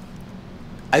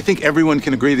 I think everyone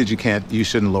can agree that you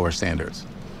shouldn't lower standards.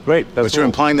 Great. But you're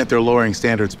implying that they're lowering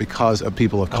standards because of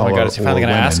people of color. Oh my God, is he finally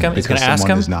going to ask him? He's going to ask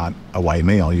him? Because someone is not a white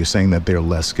male. You're saying that they're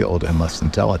less skilled and less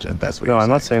intelligent. That's what you're saying. No, I'm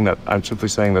not saying that. I'm simply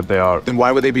saying that they are. Then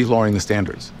why would they be lowering the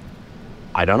standards?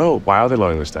 I don't know. Why are they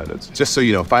lowering the standards? Just so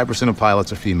you know, 5% of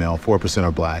pilots are female, 4%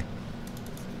 are black.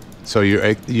 So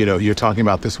you're talking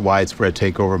about this widespread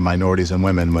takeover of minorities and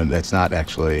women when that's not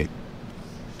actually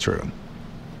true.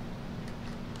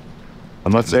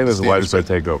 I'm not saying there's a widespread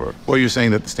takeover. Well, you're saying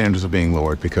that the standards are being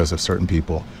lowered because of certain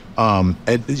people. And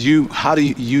you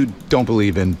don't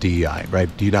believe in DEI, right?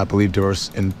 Do you not believe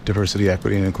in diversity,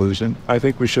 equity, and inclusion? I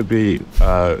think we should be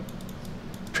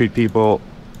treat people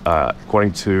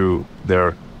according to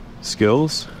their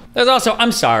skills. There's also,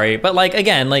 I'm sorry, but like,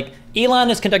 again, like Elon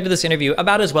has conducted this interview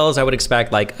about as well as I would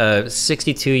expect, like a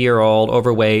 62-year-old,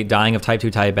 overweight, dying of type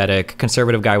 2 diabetic,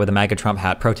 conservative guy with a MAGA Trump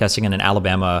hat protesting in an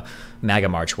Alabama MAGA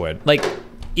march would. Like,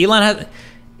 Elon has,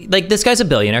 like, this guy's a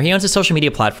billionaire. He owns a social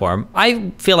media platform.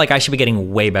 I feel like I should be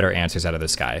getting way better answers out of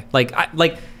this guy.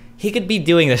 Like, he could be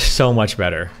doing this so much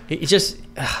better. He just,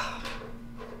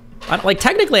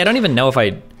 technically, I don't even know if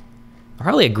I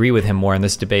probably agree with him more in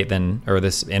this debate or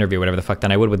this interview, whatever the fuck,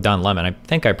 than I would with Don Lemon. I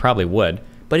think I probably would.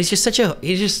 But he's just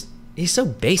he's so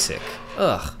basic.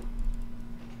 Ugh.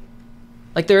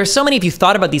 Like there are so many, if you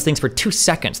thought about these things for 2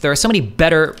 seconds, there are so many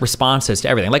better responses to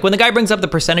everything. Like when the guy brings up the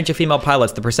percentage of female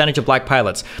pilots, the percentage of black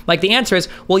pilots, like the answer is,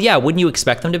 well, yeah, wouldn't you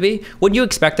expect them to be? Wouldn't you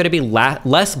expect there to be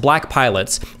less black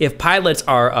pilots if pilots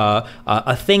are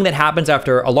a thing that happens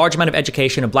after a large amount of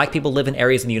education and black people live in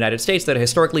areas in the United States that are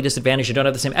historically disadvantaged and don't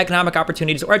have the same economic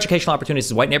opportunities or educational opportunities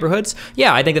as white neighborhoods?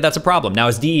 Yeah, I think that that's a problem. Now,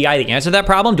 is DEI the answer to that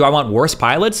problem? Do I want worse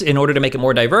pilots in order to make it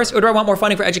more diverse? Or do I want more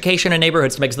funding for education and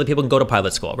neighborhoods to make so that people can go to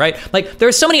pilot school, right? Like, there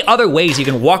are so many other ways you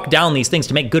can walk down these things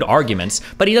to make good arguments,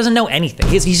 but he doesn't know anything.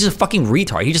 He's just a fucking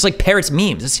retard. He just like parrots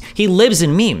memes. He lives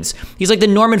in memes. He's like the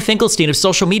Norman Finkelstein of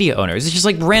social media owners. It's just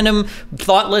like random,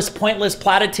 thoughtless, pointless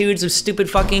platitudes of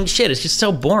stupid fucking shit. It's just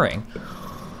so boring.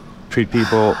 Treat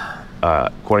people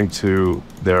according to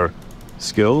their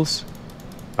skills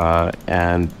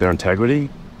and their integrity,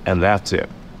 and that's it.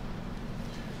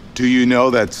 Do you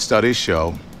know that studies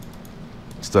show?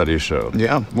 Studies show.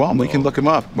 Yeah, well, we can look them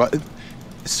up.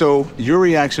 So your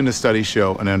reaction to studies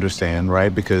show, and I understand, right?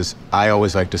 Because I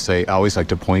always like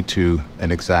to point to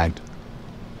an exact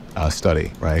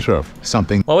study, right? Sure.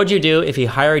 Something. What would you do if he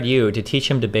hired you to teach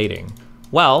him debating?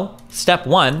 Well, step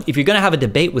one, if you're gonna have a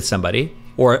debate with somebody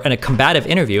or in a combative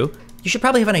interview, you should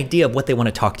probably have an idea of what they want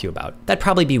to talk to you about. That'd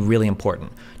probably be really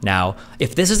important. Now,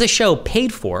 if this is a show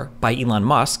paid for by Elon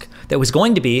Musk that was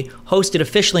going to be hosted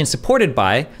officially and supported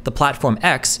by the platform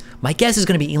X, my guess is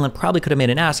going to be Elon probably could have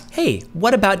made an ask, hey,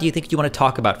 what about do you think you want to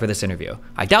talk about for this interview?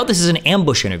 I doubt this is an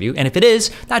ambush interview, and if it is,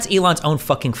 that's Elon's own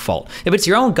fucking fault. If it's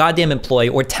your own goddamn employee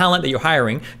or talent that you're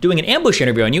hiring doing an ambush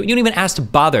interview on you, you don't even ask to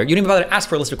bother, you don't even bother to ask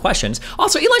for a list of questions.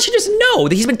 Also, Elon should just know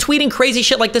that he's been tweeting crazy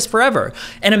shit like this forever.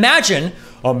 And imagine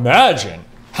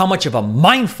how much of a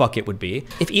mindfuck it would be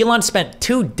if Elon spent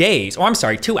 2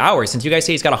 hours, since you guys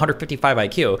say he's got 155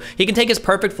 IQ, he can take his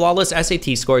perfect flawless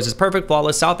SAT scores, his perfect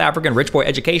flawless South African rich boy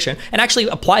education, and actually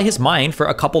apply his mind for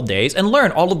a couple days and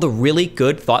learn all of the really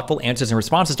good, thoughtful answers and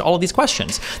responses to all of these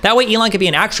questions. That way Elon could be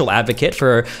an actual advocate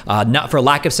for not for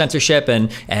lack of censorship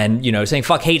and you know, saying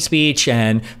fuck hate speech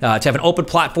and to have an open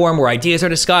platform where ideas are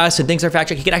discussed and things are fact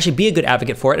checked. He could actually be a good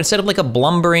advocate for it instead of like a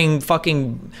blumbering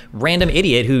fucking random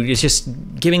idiot who is just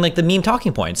giving like the meme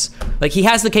talking points. Like he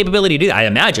has the capability to do that, I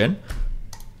imagine.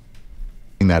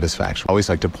 That is factual. I always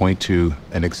like to point to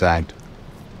an exact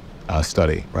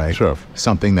study, right? Sure.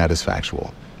 Something that is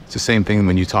factual. It's the same thing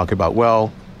when you talk about,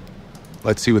 well,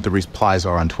 let's see what the replies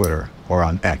are on Twitter or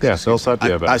on X. Yeah, so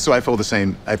I feel the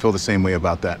same. I feel the same way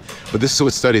about that. But this is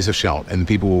what studies have shown, and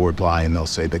people will reply and they'll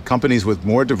say that companies with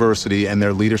more diversity and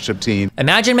their leadership team.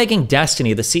 Imagine making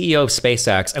Destiny the CEO of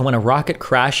SpaceX, and when a rocket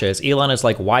crashes, Elon is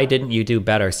like, "Why didn't you do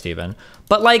better, Steven?"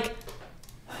 But like,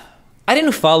 I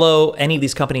didn't follow any of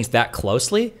these companies that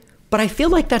closely, but I feel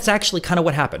like that's actually kind of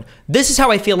what happened. This is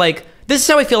how I feel like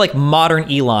modern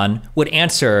Elon would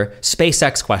answer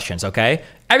SpaceX questions, okay?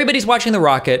 Everybody's watching the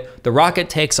rocket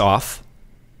takes off,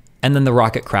 and then the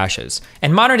rocket crashes.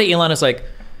 And modern day Elon is like,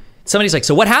 somebody's like,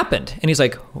 so what happened? And he's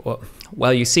like,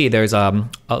 well, you see, there's a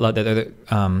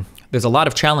lot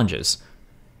of challenges.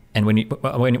 And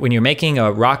when you're making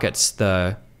rockets,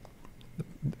 the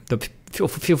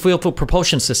fuel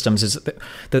propulsion systems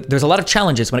there's a lot of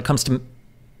challenges when it comes to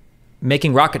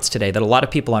making rockets today that a lot of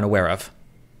people aren't aware of.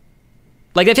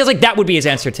 Like, it feels like that would be his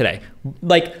answer today.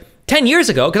 Like, 10 years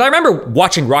ago, because I remember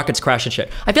watching rockets crash and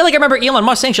shit. I feel like I remember Elon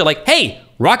Musk saying shit like, hey,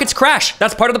 rockets crash.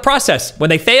 That's part of the process. When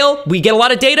they fail, we get a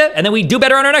lot of data, and then we do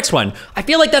better on our next one. I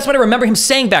feel like that's what I remember him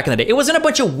saying back in the day. It wasn't a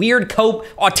bunch of weird,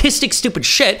 autistic, stupid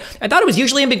shit. I thought it was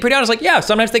usually him being pretty honest, like, yeah,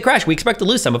 sometimes they crash. We expect to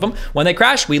lose some of them. When they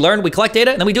crash, we learn, we collect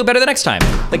data, and then we do it better the next time.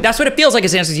 Like, that's what it feels like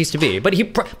his answers used to be. But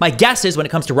my guess is when it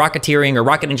comes to rocketeering or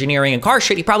rocket engineering and car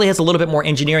shit, he probably has a little bit more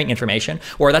engineering information,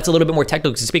 or that's a little bit more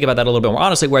technical to speak about that a little bit more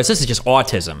honestly, whereas this is just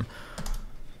autism.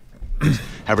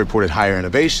 Have reported higher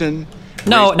innovation.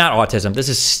 No, not autism. This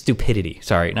is stupidity.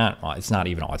 Sorry, it's not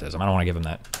even autism. I don't want to give him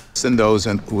that. And those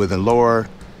with lower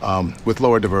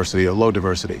diversity or low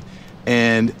diversity,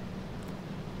 and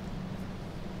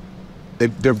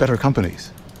they're better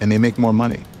companies and they make more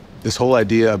money. This whole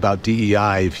idea about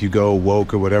DEI, if you go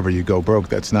woke or whatever, you go broke,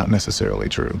 that's not necessarily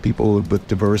true. People with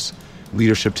diverse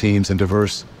leadership teams and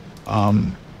diverse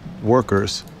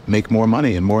workers make more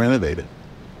money and more innovative.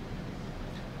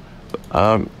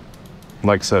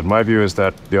 Like I said, my view is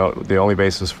that the only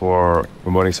basis for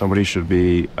promoting somebody should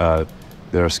be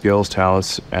their skills,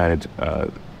 talents, and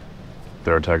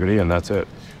their integrity, and that's it.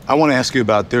 I want to ask you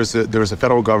about, there's a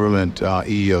federal government,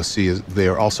 EEOC, they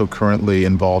are also currently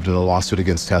involved in a lawsuit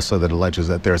against Tesla that alleges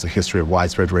that there's a history of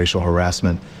widespread racial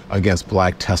harassment against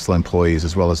black Tesla employees,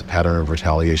 as well as a pattern of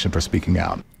retaliation for speaking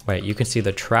out. Wait, you can see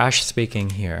the trash speaking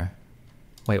here.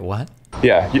 Wait, what?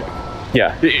 Yeah,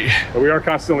 Yeah. But we are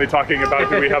constantly talking about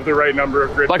do we have the right number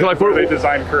of grid Like pins, were they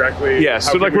designed correctly? Yes,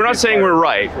 How so can like we we're not be saying we're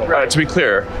right, right. to be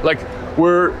clear. Like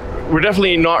we're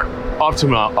definitely not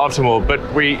optimal, but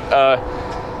we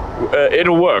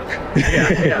it'll work.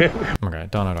 Okay,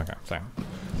 don't. Sorry.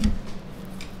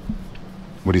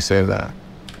 What do you say to that?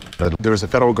 There is a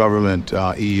federal government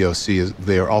EEOC.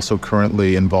 They are also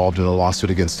currently involved in a lawsuit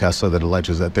against Tesla that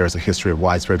alleges that there is a history of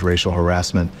widespread racial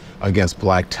harassment against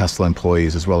black Tesla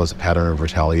employees, as well as a pattern of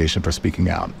retaliation for speaking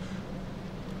out.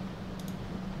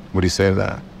 What do you say to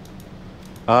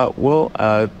that? Well,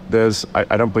 I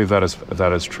don't believe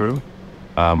that is true.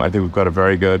 I think we've got a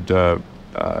very good,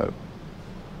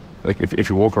 like if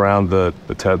you walk around the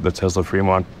Tesla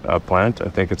Fremont plant, I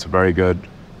think it's a very good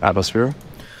atmosphere.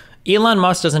 Elon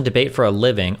Musk doesn't debate for a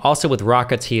living. Also with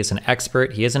rockets, he is an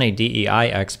expert. He isn't a DEI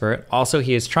expert. Also,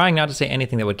 he is trying not to say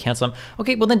anything that would cancel him.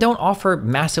 Okay, well then don't offer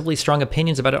massively strong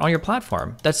opinions about it on your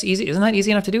platform. That's easy. Isn't that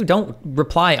easy enough to do? Don't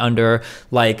reply under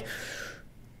like,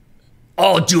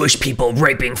 all Jewish people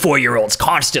raping 4-year-olds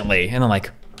constantly. And then like,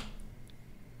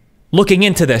 looking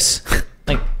into this.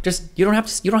 Like, just, you don't have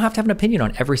to have an opinion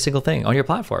on every single thing on your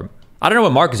platform. I don't know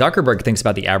what Mark Zuckerberg thinks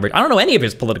about the average. I don't know any of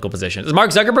his political positions. Is Mark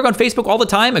Zuckerberg on Facebook all the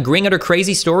time agreeing under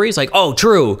crazy stories? Like, oh,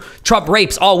 true, Trump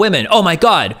rapes all women. Oh my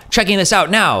God, checking this out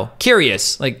now.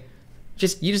 Curious. Like,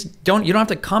 you don't have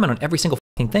to comment on every single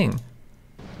fucking thing.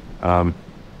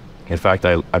 In fact,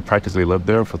 I practically lived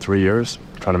there for 3 years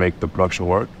trying to make the production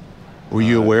work. Were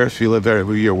you aware, if you lived there,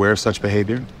 were you aware of such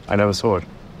behavior? I never saw it.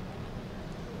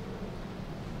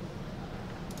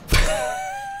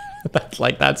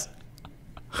 That's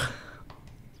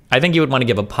I think you would want to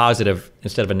give a positive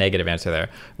instead of a negative answer there.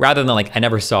 Rather than like, I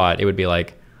never saw it, it would be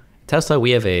like, Tesla,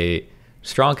 we have a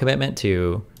strong commitment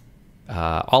to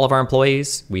all of our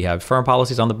employees. We have firm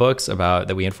policies on the books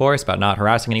that we enforce about not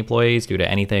harassing any employees due to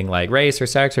anything like race or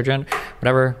sex or gender,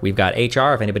 whatever. We've got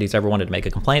HR. If anybody's ever wanted to make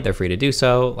a complaint, they're free to do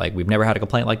so. Like, we've never had a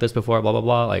complaint like this before, blah, blah,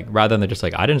 blah. Like, rather than just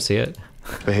like, I didn't see it.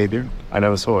 Behavior? I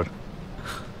never saw it.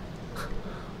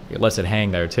 You let it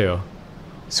hang there too.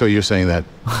 So you're saying that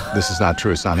this is not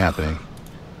true, it's not happening?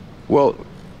 Well,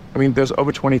 I mean, there's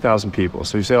over 20,000 people.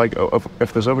 So you say like,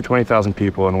 if there's over 20,000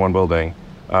 people in one building,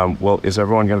 well, is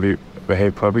everyone going to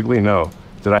behave publicly? No.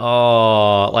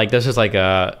 Oh, like this is like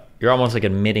you're almost like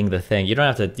admitting the thing. You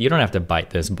don't have to bite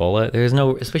this bullet. There's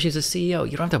no, especially as a CEO,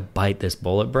 you don't have to bite this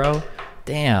bullet, bro.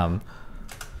 Damn.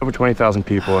 Over 20,000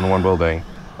 people in one building.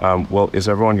 Well, is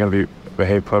everyone going to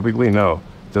behave publicly? No.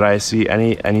 Did I see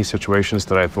any situations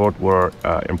that I thought were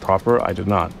improper? I did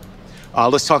not.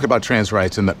 Let's talk about trans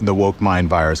rights and the woke mind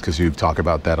virus, because you talk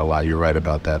about that a lot. You're right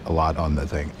about that a lot on the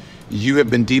thing. You have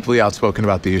been deeply outspoken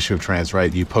about the issue of trans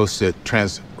rights. You posted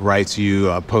trans rights.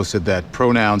 You posted that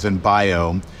pronouns in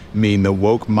bio mean the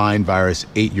woke mind virus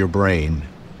ate your brain.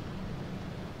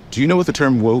 Do you know what the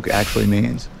term woke actually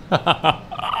means? Oh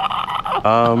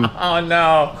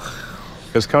no.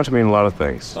 It's come to mean a lot of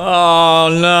things. Oh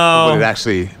no.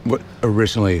 What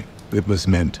originally it was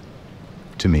meant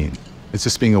to mean. It's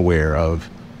just being aware of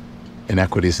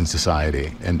inequities in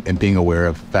society and being aware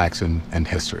of facts and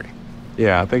history.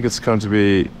 Yeah, I think it's come to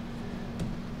be.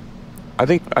 I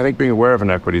think being aware of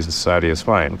inequities in society is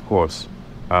fine, of course,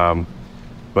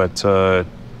 but trying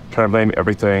to blame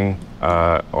everything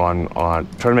trying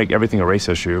to make everything a race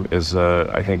issue is,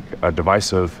 I think,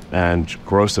 divisive and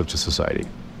corrosive to society.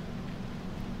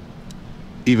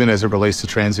 Even as it relates to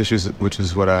trans issues, which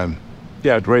is what I'm.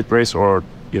 Yeah, race or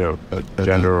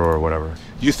gender or whatever.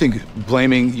 You think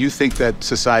that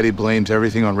society blames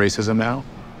everything on racism now?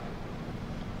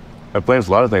 It blames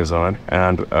a lot of things on it,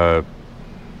 and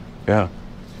yeah.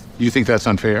 You think that's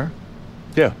unfair?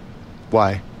 Yeah.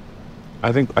 Why?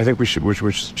 I think we should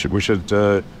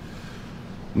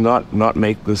not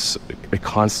make this a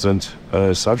constant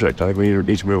subject. I think we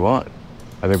need to move on.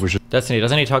 I think we should. Destiny,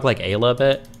 doesn't he talk like Ayla a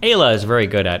bit? Ayla is very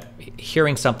good at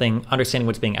hearing something, understanding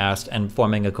what's being asked, and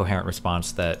forming a coherent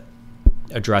response that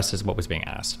addresses what was being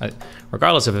asked.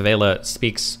 Regardless of if Ayla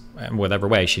speaks in whatever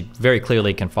way, she very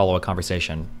clearly can follow a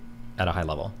conversation at a high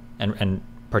level and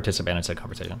participate in said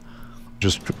conversation.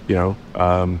 Just,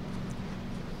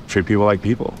 treat people like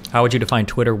people. How would you define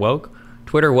Twitter woke?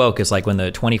 Twitter woke is like when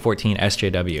the 2014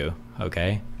 SJW,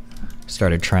 okay,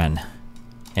 started trend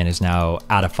and is now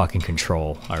out of fucking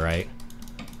control, all right?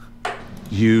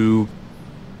 You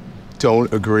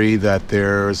don't agree that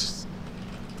this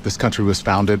country was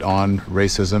founded on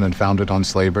racism and founded on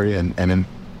slavery and in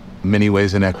many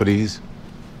ways inequities?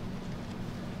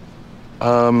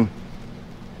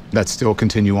 That still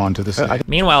continue on to this day?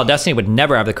 Meanwhile, Destiny would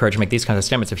never have the courage to make these kinds of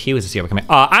statements if he was the CEO of a company.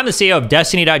 I'm the CEO of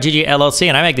Destiny.gg LLC,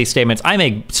 and I make these statements. I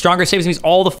make stronger statements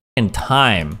all the fucking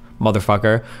time.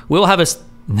 motherfucker. We'll have a...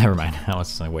 Never mind. That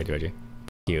was way too edgy.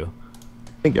 You.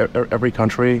 I think every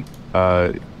country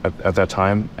at that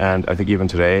time, and I think even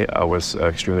today, was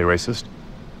extremely racist.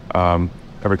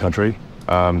 Every country.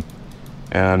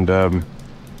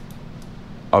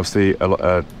 Obviously,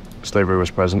 slavery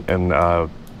was present in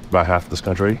about half of this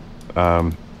country,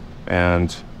 was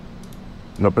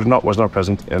not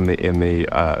present in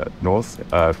the north.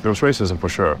 There was racism for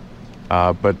sure,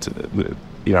 but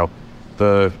you know,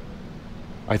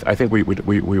 I think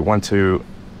we want to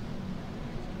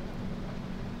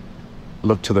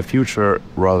look to the future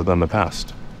rather than the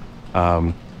past,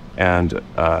 and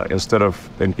instead of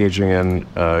engaging in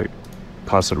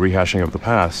constant rehashing of the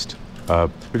past.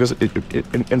 Because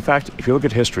in fact, if you look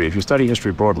at history, if you study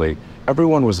history broadly,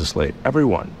 everyone was a slave.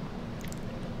 Everyone.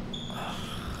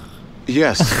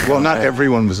 Yes. Well, not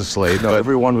everyone was a slave. No, but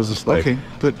everyone was a slave. Okay,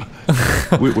 but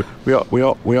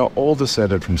we are all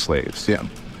descended from slaves. yeah.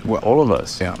 Well, all of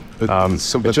us. Yeah.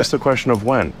 It's just a question of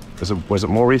when. Was it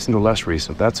more recent or less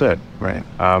recent? That's it. Right.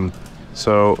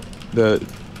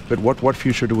 But what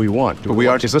future do we want?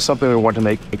 Is this something we want to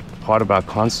make part of our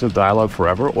constant dialogue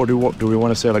forever, or do we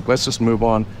want to say, like, let's just move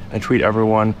on and treat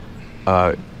everyone,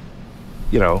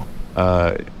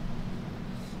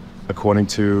 according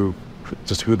to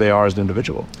just who they are as an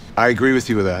individual? I agree with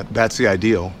you with that. That's the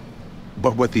ideal.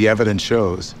 But what the evidence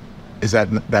shows is that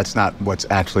that's not what's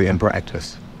actually in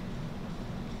practice.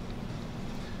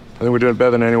 I think we're doing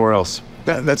better than anywhere else.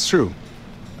 That's true.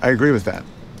 I agree with that.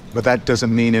 But that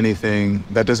doesn't mean anything.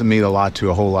 That doesn't mean a lot to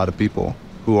a whole lot of people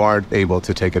who aren't able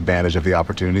to take advantage of the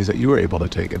opportunities that you were able to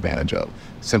take advantage of,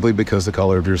 simply because the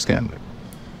color of your skin.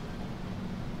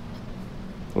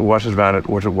 What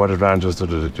advantages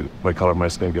did my color of my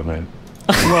skin give me?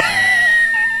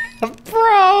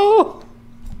 Bro!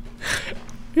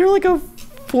 You're like a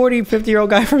 40,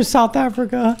 50-year-old guy from South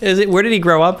Africa. Where did he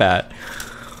grow up at?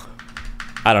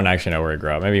 I don't actually know where he grew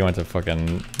up. Maybe he went to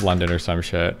fucking London or some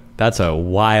shit. That's a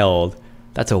wild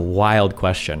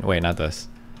question. Wait, not this.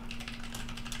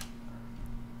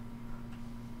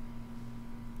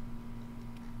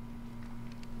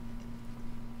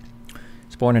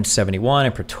 He's born in 1971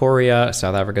 in Pretoria,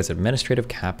 South Africa's administrative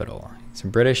capital. He's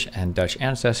of British and Dutch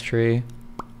ancestry.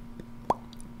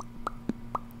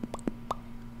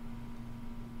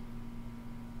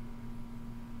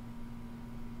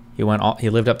 He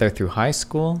lived up there through high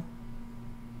school.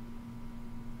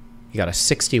 He got a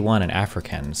 61 in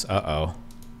Africans. Uh-oh.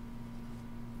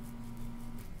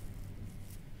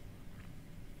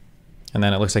 And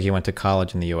then it looks like he went to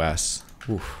college in the US.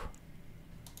 Oof.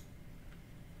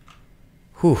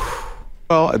 Oof.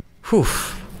 Well,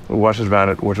 Oof. What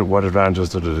advantages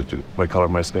did my color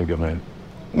of my skin give me?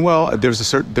 well,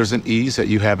 there's an ease that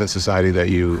you have in society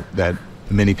that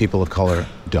many people of color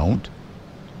don't.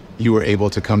 You were able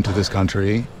to come to this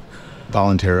country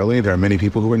voluntarily. There are many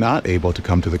people who are not able to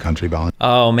come to the country voluntarily.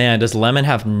 Oh man, does Lemon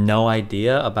have no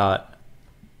idea about...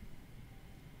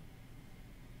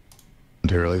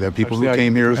 There are people who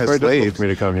came here as slaves. For me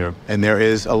to come here. And there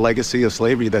is a legacy of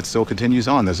slavery that still continues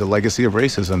on. There's a legacy of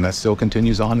racism that still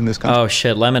continues on in this country. Oh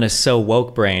shit, Lemon is so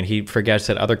woke brain. He forgets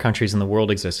that other countries in the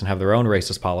world exist and have their own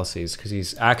racist policies, because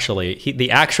he's actually...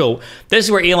 This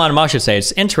is where Elon Musk should say,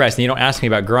 it's interesting you don't ask me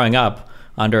about growing up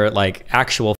under like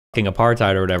actual fucking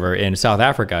apartheid or whatever in South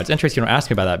Africa. It's interesting you don't ask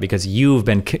me about that, because you've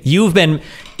been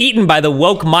eaten by the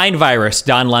woke mind virus,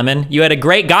 Don Lemon. You had a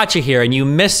great gotcha here and you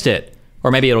missed it. Or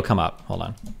maybe it'll come up. Hold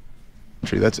on.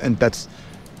 That's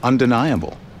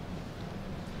undeniable.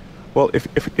 Well,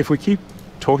 if we keep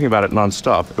talking about it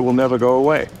nonstop, it will never go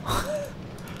away.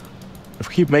 If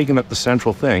we keep making it the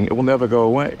central thing, it will never go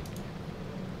away.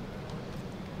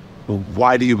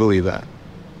 Why do you believe that?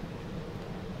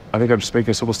 I think I'm just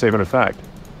making a simple statement of fact.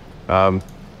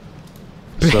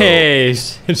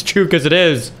 It's true because it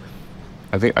is.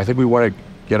 I think we want to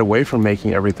get away from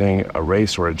making everything a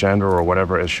race or a gender or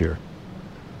whatever issue,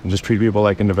 and just treat people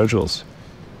like individuals.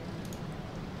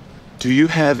 Do you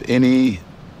have any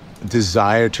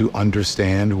desire to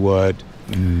understand what...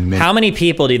 How many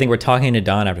people do you think we're talking to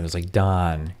Don after this? Like,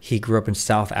 Don, he grew up in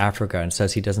South Africa and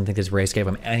says he doesn't think his race gave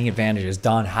him any advantages.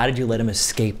 Don, how did you let him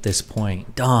escape this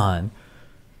point? Don.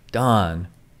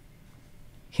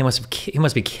 He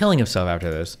must be killing himself after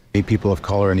this. People of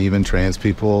color and even trans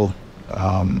people,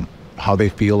 how they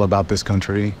feel about this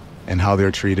country and how they're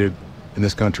treated in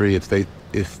this country. If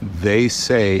they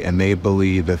say and they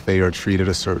believe that they are treated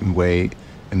a certain way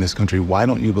in this country, why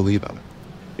don't you believe them?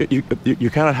 You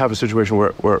cannot have a situation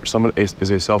where someone is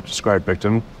a self-described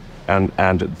victim, and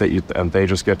they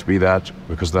just get to be that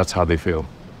because that's how they feel.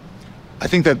 I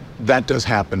think that does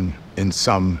happen in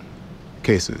some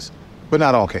cases, but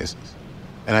not all cases.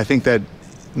 And I think that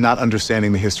not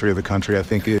understanding the history of the country, I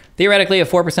think Theoretically, if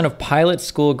 4% of pilot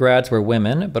school grads were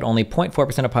women, but only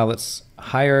 0.4% of pilots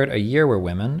hired a year were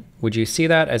women, would you see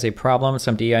that as a problem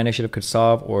some DEI initiative could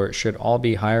solve, or should all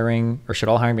hiring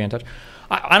be in touch?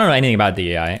 I don't know anything about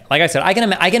DEI. Like I said, I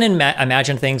can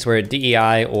imagine things where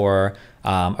DEI or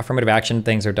affirmative action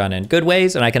things are done in good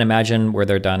ways, and I can imagine where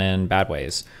they're done in bad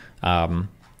ways. Yeah,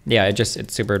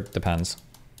 it super depends.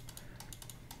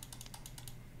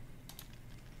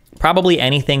 Probably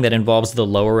anything that involves the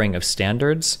lowering of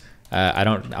standards.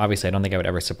 Obviously, I don't think I would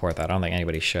ever support that. I don't think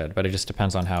anybody should, but it just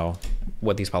depends on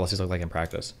what these policies look like in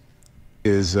practice.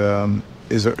 Is a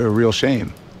real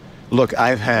shame. Look,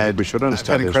 We should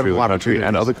understand this for the country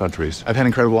and other countries. I've had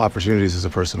incredible opportunities as a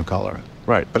person of color.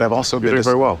 Right. But I've also been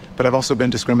very well. But I've also been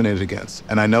discriminated against,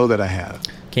 and I know that I have.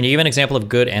 Can you give an example of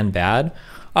good and bad?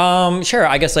 Sure.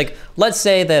 I guess like let's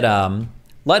say that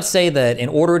in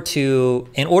order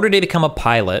to become a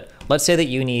pilot, let's say that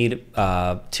you need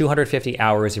 250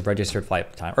 hours of registered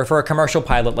flight time. Or for a commercial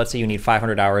pilot, let's say you need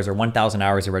 500 hours or 1,000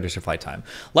 hours of registered flight time.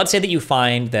 Let's say that you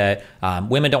find that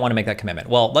women don't want to make that commitment.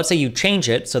 Well, let's say you change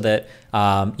it so that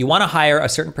you want to hire a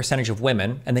certain percentage of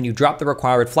women, and then you drop the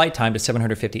required flight time to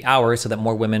 750 hours so that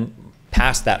more women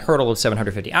pass that hurdle of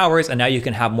 750 hours, and now you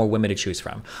can have more women to choose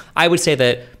from. I would say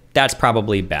that that's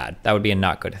probably bad. That would be a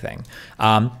not good thing.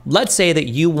 Let's say that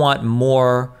you want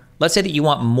more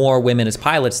women as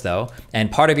pilots, though, and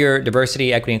part of your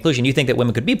diversity, equity, inclusion, you think that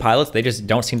women could be pilots, they just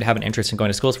don't seem to have an interest in going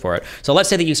to schools for it. So let's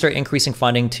say that you start increasing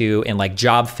funding in like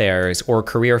job fairs or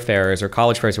career fairs or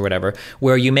college fairs or whatever,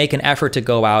 where you make an effort to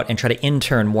go out and try to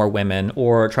intern more women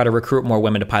or try to recruit more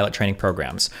women to pilot training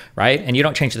programs, right? And you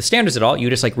don't change the standards at all, you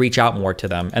just like reach out more to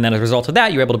them. And then as a result of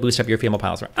that, you're able to boost up your female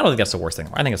pilots. I don't think that's the worst thing.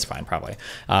 I think it's fine, probably.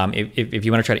 If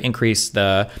you want to try to increase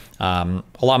the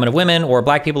allotment of women or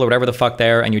black people or whatever the fuck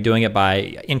there, and you're doing it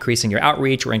by increasing your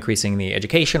outreach or increasing the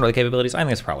education or the capabilities, I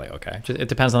think it's probably okay. It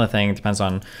depends on the thing. It depends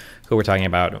on who we're talking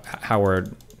about,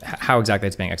 how exactly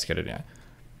it's being executed. Yeah.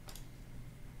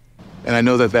 And I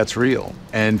know that that's real.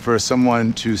 And for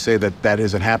someone to say that that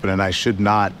isn't happening, I should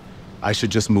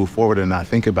just move forward and not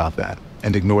think about that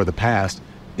and ignore the past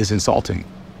is insulting.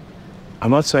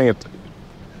 I'm not saying it.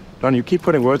 Don, you keep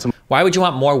putting words in. Why would you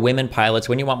want more women pilots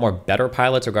when you want more better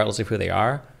pilots, regardless of who they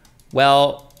are?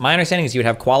 Well, my understanding is you would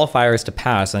have qualifiers to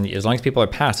pass, and as long as people are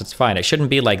passed, it's fine. It shouldn't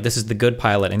be like this is the good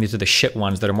pilot and these are the shit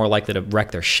ones that are more likely to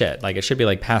wreck their shit. Like it should be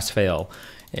like pass-fail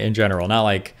in general, not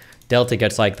like Delta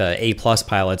gets like the A+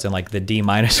 pilots and like the D-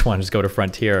 ones go to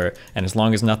Frontier, and as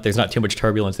long as there's not too much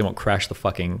turbulence, they won't crash the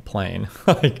fucking plane.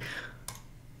 Like,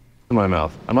 in my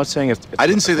mouth. I'm not saying it's I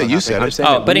didn't say that you said it.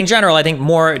 But in general, I think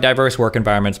more diverse work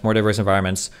environments, more diverse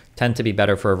environments tend to be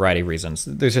better for a variety of reasons.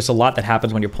 There's just a lot that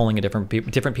happens when you're pulling in different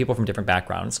people from different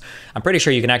backgrounds. I'm pretty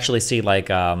sure you can actually see like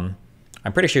higher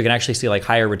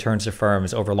returns to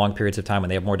firms over long periods of time when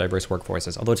they have more diverse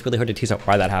workforces. Although it's really hard to tease out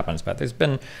why that happens. But there's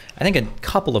been, I think, a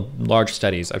couple of large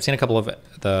studies. I've seen a couple of a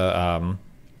couple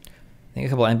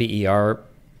of MBER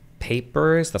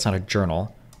papers. That's not a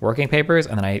journal. Working papers,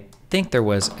 and then I think there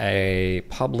was a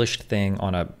published thing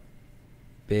on a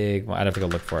big. I'd have to go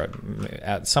look for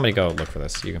it. Somebody go look for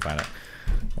this. You can find it,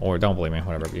 or don't believe me.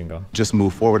 Whatever, you can go. Just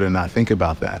move forward and not think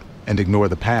about that and ignore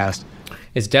the past.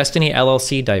 Is Destiny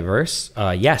LLC diverse?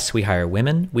 Yes, we hire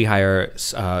women. We hire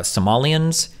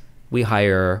Somalians. We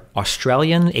hire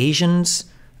Australian, Asians.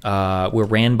 We're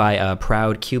ran by a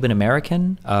proud Cuban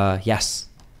American. Yes,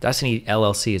 Destiny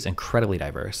LLC is incredibly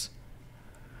diverse.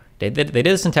 They did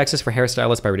this in Texas for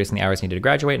hairstylists by reducing the hours needed to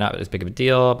graduate. Not as big of a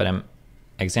deal, but an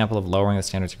example of lowering the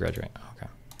standards to graduate. Okay.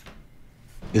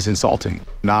 Is insulting.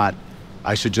 Not,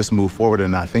 I should just move forward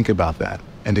and not think about that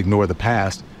and ignore the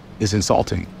past is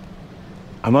insulting.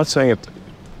 I'm not saying it.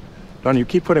 Don, you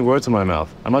keep putting words in my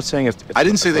mouth. I'm not saying it. I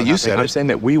didn't say that you said it. I'm saying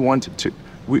that we want to.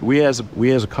 We as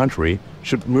a country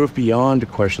should move beyond the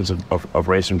questions of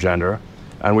race and gender,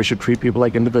 and we should treat people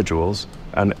like individuals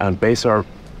and base our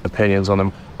opinions on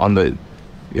them on the,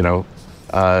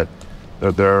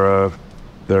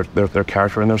 their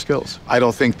character and their skills. I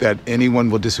don't think that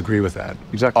anyone will disagree with that.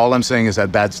 Exactly. All I'm saying is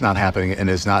that that's not happening and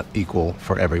is not equal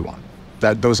for everyone.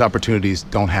 That those opportunities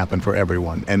don't happen for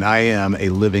everyone, and I am a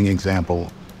living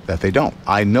example that they don't.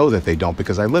 I know that they don't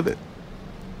because I live it.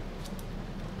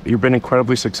 You've been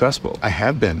incredibly successful. I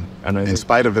have been, and in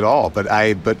spite of it all. But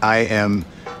I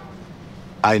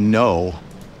know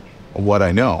what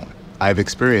I know. I've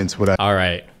experienced what I. All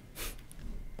right.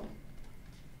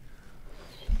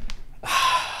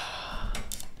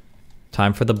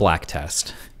 Time for the black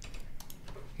test.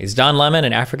 Is Don Lemon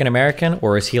an African American,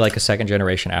 or is he like a second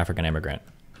generation African immigrant?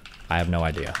 I have no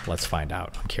idea. Let's find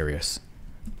out. I'm curious.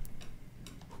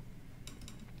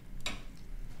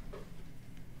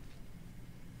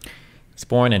 He's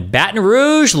born in Baton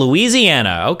Rouge,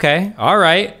 Louisiana. Okay, all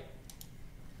right.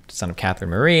 Son of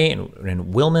Catherine Marie and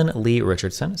Wilman Lee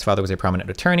Richardson. His father was a prominent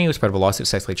attorney who was part of a lawsuit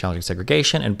sexually challenging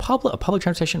segregation and public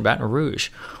transportation in Baton Rouge.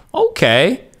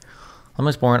 Okay. Wilman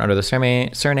was born under the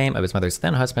surname of his mother's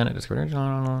then husband. He's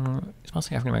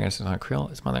mostly African American, it's not Creole.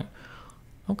 His mother.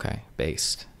 Okay,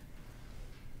 based.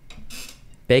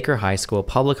 Baker High School,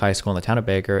 public high school in the town of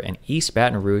Baker in East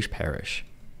Baton Rouge Parish.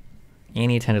 And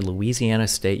he attended Louisiana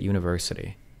State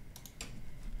University.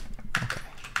 Okay.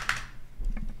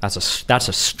 That's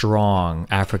a strong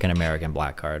African-American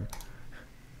black card.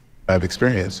 I've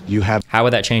experienced. You have. How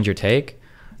would that change your take?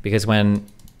 Because when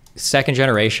second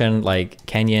generation, like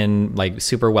Kenyan, like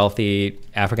super wealthy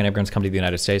African immigrants come to the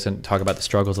United States and talk about the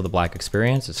struggles of the black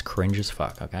experience, it's cringe as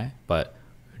fuck, okay? But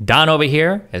Don over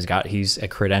here he's a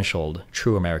credentialed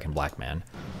true American black man.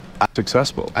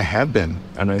 Successful. I have been,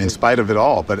 in spite of it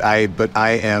all, but I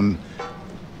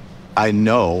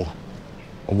know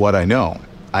what I know.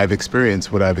 I've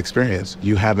experienced what I've experienced.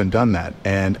 You haven't done that.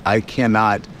 And I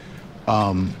cannot,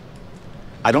 I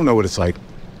don't know what it's like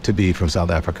to be from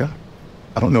South Africa.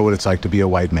 I don't know what it's like to be a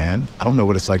white man. I don't know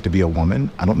what it's like to be a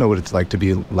woman. I don't know what it's like to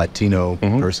be a Latino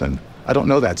person. I don't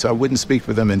know that. So I wouldn't speak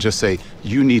for them and just say,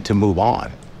 you need to move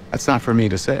on. That's not for me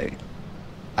to say.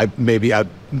 I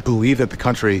believe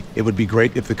that it would be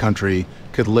great if the country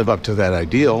could live up to that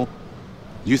ideal.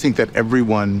 You think that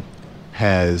everyone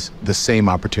has the same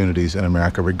opportunities in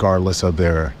America, regardless of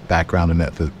their background and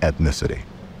ethnicity.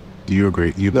 Do you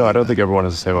agree? No, I don't think everyone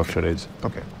has the same opportunities.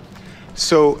 Okay.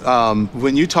 So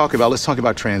when you talk about, let's talk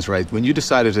about trans rights. When you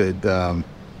decided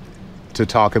to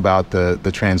talk about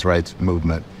the trans rights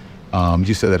movement,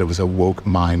 you said that it was a woke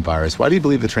mind virus. Why do you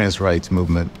believe the trans rights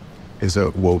movement is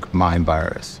a woke mind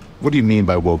virus? What do you mean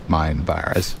by woke mind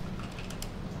virus?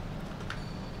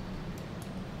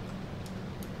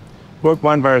 Woke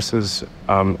mind virus is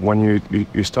when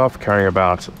you stop caring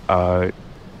about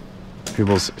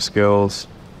people's skills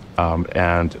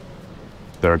and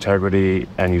their integrity,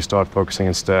 and you start focusing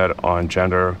instead on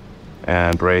gender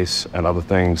and race and other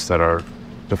things that are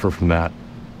different from that.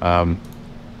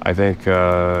 I think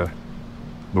the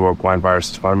woke mind virus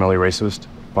is fundamentally racist,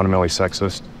 fundamentally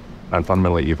sexist, and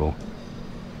fundamentally evil.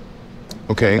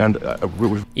 Okay. And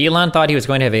Elon thought he was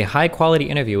going to have a high-quality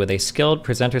interview with a skilled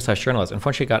presenter/journalist.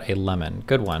 Unfortunately, got a lemon.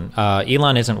 Good one.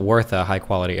 Elon isn't worth a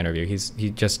high-quality interview. He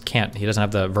just can't. He doesn't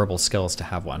have the verbal skills to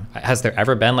have one. Has there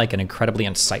ever been like an incredibly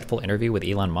insightful interview with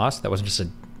Elon Musk that wasn't just a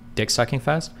dick-sucking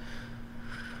fest?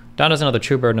 Don doesn't know the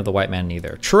true burden of the white man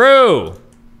neither. True.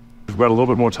 We've got a little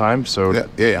bit more time, so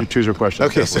you choose your question.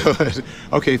 Okay, carefully.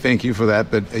 Okay, thank you for that.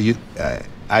 But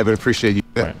I would appreciate you.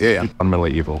 Right.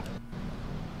 Fundamentally evil.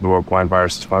 The woke mind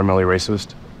virus is fundamentally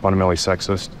racist, fundamentally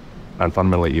sexist, and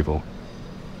fundamentally evil.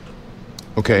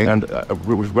 Okay. And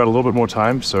we've got a little bit more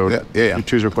time, so you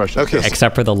choose your question. Okay.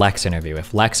 Except for the Lex interview.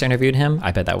 If Lex interviewed him,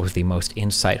 I bet that was the most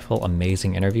insightful,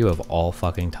 amazing interview of all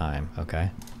fucking time. Okay.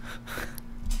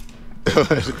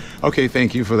 Okay,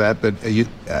 thank you for that. But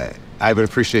I would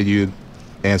appreciate you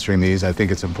answering these. I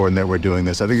think it's important that we're doing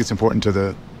this. I think it's important to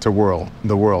the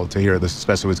world to hear this,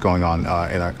 especially what's going on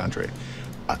in our country.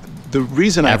 The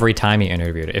reason every time he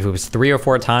interviewed, if it was 3 or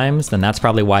 4 times, then that's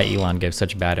probably why Elon gives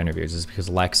such bad interviews, is because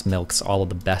Lex milks all of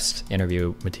the best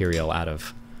interview material out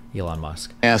of Elon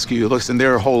Musk. Ask you, listen,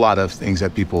 there are a whole lot of things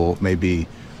that people maybe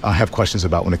have questions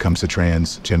about when it comes to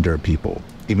transgender people.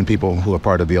 Even people who are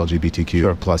part of the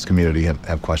LGBTQ plus community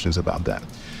have questions about that.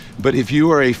 But if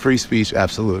you are a free speech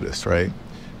absolutist, right,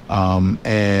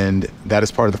 and that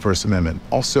is part of the First Amendment,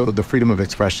 also the freedom of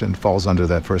expression falls under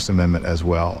that First Amendment as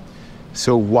well.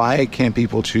 So why can't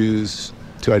people choose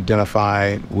to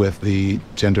identify with the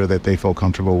gender that they feel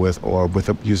comfortable with, or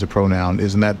use a pronoun?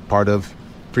 Isn't that part of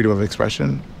freedom of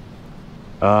expression?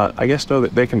 I guess no.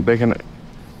 They can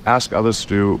ask others to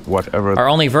do whatever. Are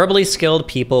only verbally skilled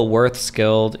people worth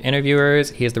skilled interviewers?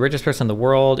 He is the richest person in the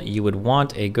world. You would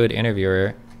want a good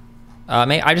interviewer.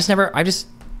 Like I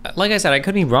said, I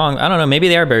could be wrong. I don't know. Maybe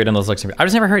they are buried in those looks. I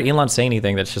just never heard Elon say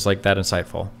anything that's just like that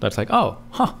insightful. That's like, oh,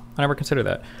 huh, I never considered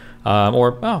that.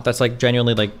 Or, oh, that's like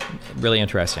genuinely like really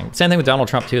interesting. Same thing with Donald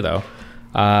Trump too, though.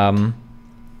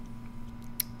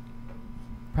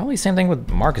 Probably same thing with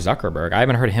Mark Zuckerberg. I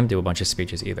haven't heard him do a bunch of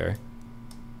speeches either.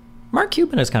 Mark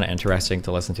Cuban is kind of interesting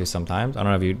to listen to sometimes. I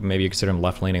don't know if maybe you consider him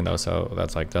left-leaning though, so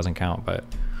that's like doesn't count, but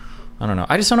I don't know.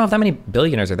 I just don't know if that many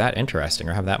billionaires are that interesting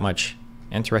or have that much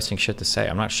interesting shit to say.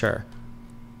 I'm not sure.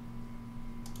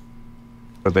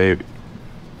 But they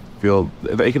feel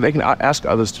they can ask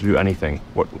others to do anything.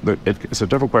 It's a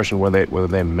different question whether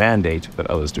they mandate that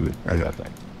others do that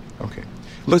thing. Okay.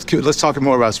 let's talk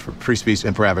more about free speech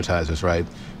and for advertisers, right?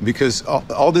 Because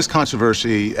all this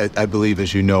controversy, I believe,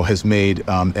 as you know, has made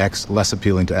X less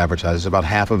appealing to advertisers. About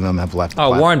half of them have left.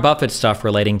 Oh, Warren Buffett stuff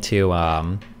relating to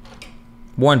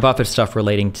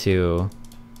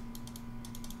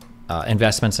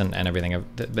investments and everything.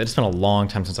 It's been a long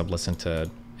time since I've listened to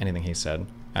anything he said.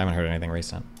 I haven't heard anything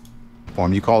recent.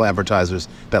 You call advertisers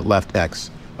that left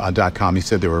X.com. You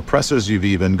said they were oppressors. You've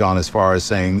even gone as far as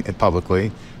saying it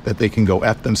publicly that they can go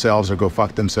F themselves or go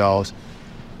fuck themselves.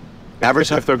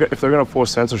 If they're going to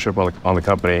force censorship on the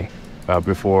company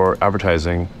before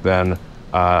advertising, then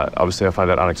obviously I find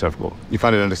that unacceptable. You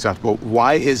find it unacceptable.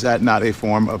 Why is that not a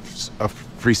form of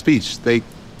free speech? They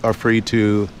are free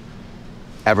to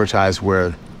advertise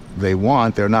where they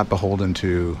want. They're not beholden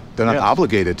to. They're not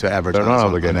obligated to advertise. They're not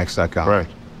obligated. On X.com. Right.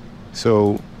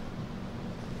 So,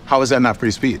 how is that not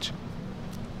free speech?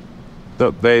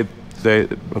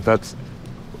 That's.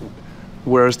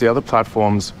 Whereas the other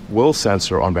platforms will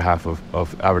censor on behalf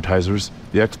of advertisers,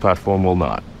 the X platform will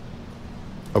not.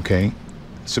 Okay.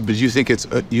 So, but you think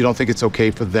you don't think it's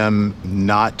okay for them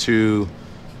not to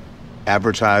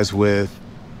advertise with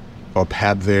or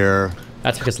have their...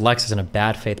 That's because Lex is in a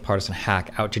bad faith partisan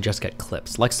hack out to just get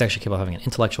clips. Lex is actually capable of having an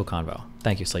intellectual convo.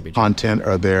 Thank you, Sleepy Joe. Content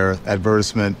or their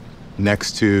advertisement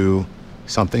next to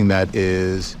something that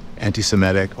is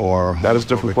anti-Semitic or... That is a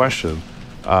different question.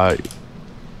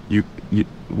 You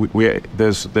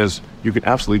can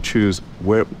absolutely choose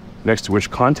where, next to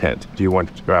which content do you want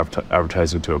your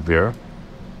advertising to appear.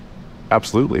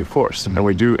 Absolutely, of course. And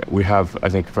we have, I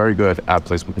think, very good ad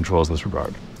placement controls in this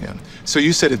regard. Yeah. So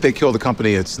you said if they kill the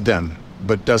company, it's them.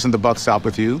 But doesn't the buck stop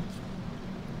with you?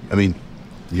 I mean,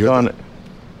 you're John,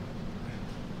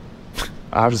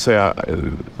 I have to say...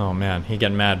 oh, man, he's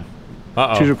getting mad.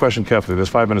 Uh-oh. Choose your question carefully. There's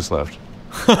 5 minutes left.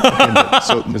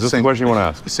 So is this the question you want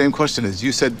to ask? Same question is,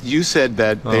 you said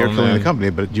that they are killing the company,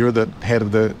 but you're the head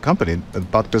of the company. The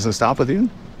buck doesn't stop with you?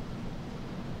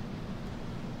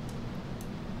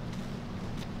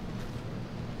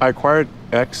 I acquired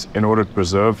X in order to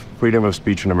preserve freedom of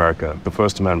speech in America, the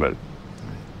First Amendment.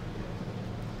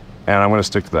 And I'm going to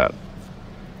stick to that.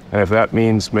 And if that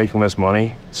means making less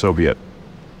money, so be it.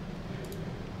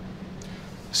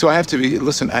 So I have to be,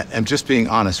 listen, I'm just being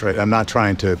honest, right? I'm not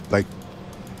trying to,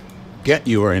 get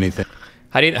you or anything.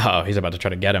 Oh, he's about to try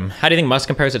to get him. How do you think Musk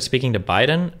compares it speaking to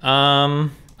Biden?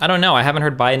 I don't know. I haven't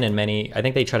heard Biden in many. I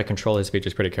think they try to control his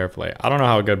speeches pretty carefully. I don't know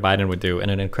how good Biden would do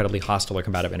in an incredibly hostile or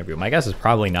combative interview. My guess is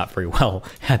probably not very well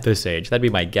at this age. That'd be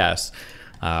my guess.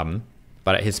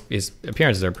 But his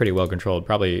appearances are pretty well controlled,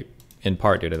 probably in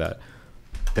part due to that.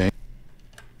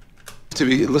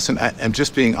 Listen, I'm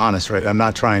just being honest, right? I'm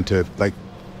not trying to,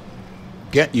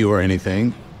 get you or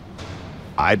anything.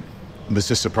 I was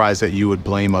just surprised that you would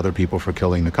blame other people for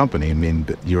killing the company. I mean,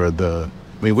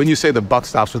 when you say the buck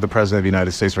stops with the President of the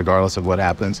United States, regardless of what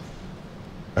happens,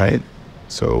 right?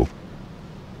 So,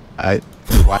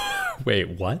 Wait,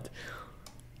 what?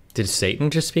 Did Satan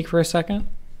just speak for a second?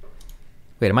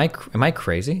 Wait, am I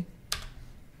crazy?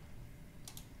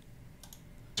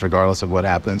 Regardless of what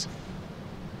happens,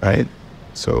 right?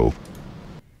 So.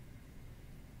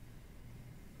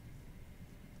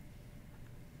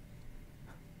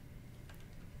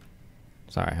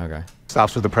 Sorry, okay.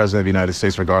 Stops with the President of the United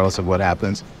States, regardless of what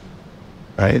happens,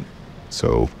 right?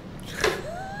 So,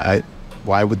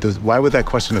 why would that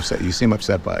question upset you? You seem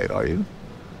upset by it, are you?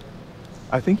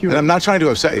 I think you. And I'm not trying to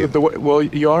upset you. Well,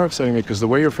 you are upsetting me because the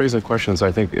way you're phrasing the questions,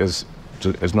 I think, is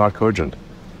not cogent.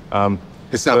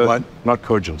 It's not what? Not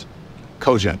cogent.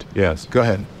 Cogent. Yes. Go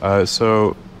ahead.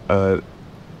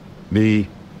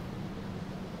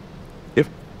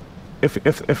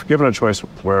 If given a choice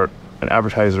where an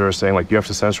advertiser is saying you have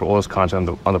to censor all this content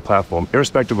on the platform,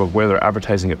 irrespective of where their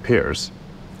advertising appears,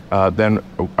 then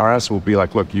our answer will be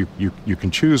look, you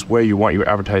can choose where you want your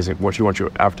advertising, what you want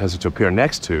your advertising to appear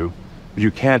next to, but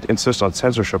you can't insist on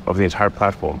censorship of the entire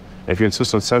platform. And if you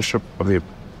insist on censorship of the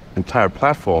entire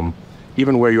platform,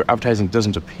 even where your advertising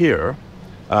doesn't appear,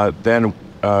 then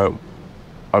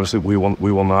obviously we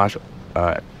will not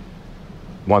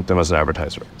want them as an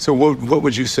advertiser. So what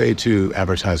would you say to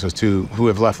advertisers who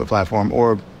have left the platform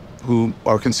or who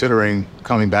are considering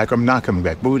coming back or not coming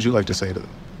back? What would you like to say to them?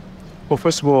 Well,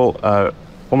 first of all,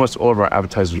 almost all of our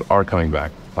advertisers are coming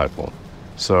back to the platform.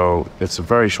 So it's a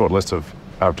very short list of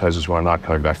advertisers who are not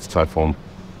coming back to the platform.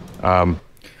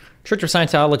 Church of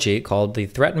Scientology called the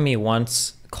Threaten Me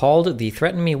Once,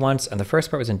 and the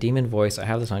first part was in demon voice. I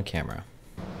have this on camera.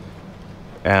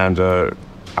 And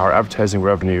our advertising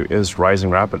revenue is rising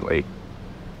rapidly,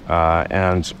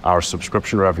 and our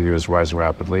subscription revenue is rising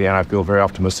rapidly, and I feel very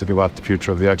optimistic about the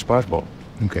future of the X platform.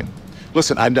 Okay.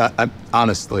 Listen,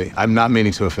 honestly, I'm not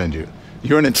meaning to offend you.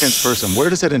 You're an intense person. Where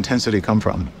does that intensity come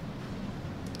from?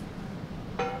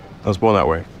 I was born that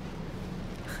way.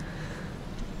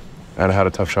 And I had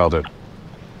a tough childhood.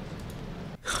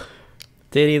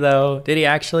 Did he though? Did he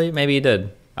actually? Maybe he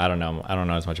did. I don't know. I don't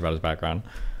know as much about his background.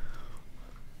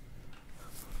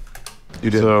 You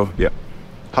did? So, yeah.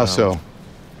 How so?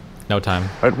 No time.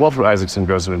 Right, Walter Isaacson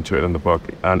goes into it in the book,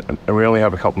 and we only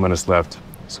have a couple minutes left,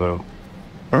 so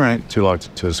All right. too long to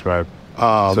describe.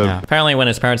 Yeah. Apparently when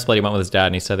his parents split, he went with his dad,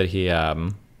 and he said that he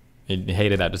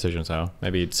hated that decision, so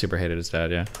maybe he super hated his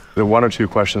dad, yeah. There are one or two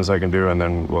questions I can do, and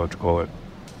then we'll have to call it.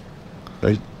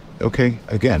 Okay,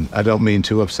 again, I don't mean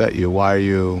to upset you. Why are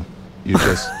you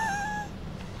just...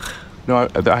 No,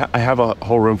 I have a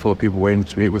whole room full of people waiting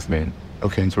to meet with me.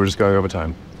 Okay. So we're just going over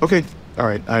time. Okay, all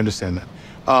right, I understand that.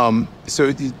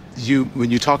 So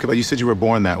when you talk about, you said you were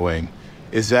born that way.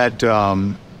 Is that,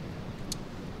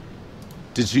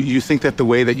 did you think that the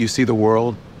way that you see the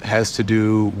world has to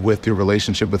do with your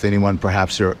relationship with anyone,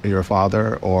 perhaps your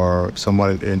father or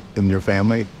someone in your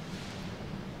family?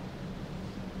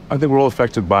 I think we're all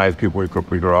affected by the people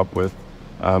we grow up with.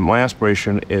 My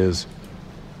aspiration is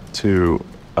to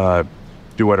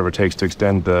do whatever it takes to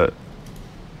extend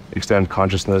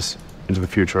consciousness into the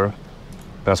future.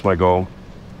 That's my goal.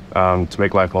 To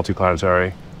make life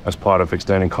multiplanetary as part of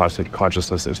extending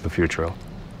consciousness into the future.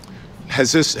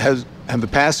 Have the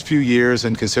past few years,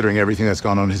 and considering everything that's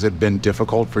gone on, has it been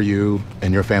difficult for you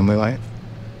and your family life?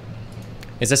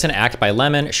 Is this an act by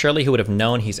Lemon? Surely he would have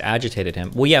known he's agitated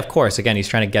him. Well, yeah, of course. Again, he's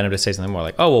trying to get him to say something more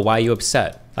like, oh, well, why are you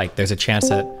upset? Like, there's a chance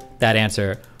that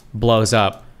answer blows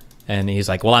up. And he's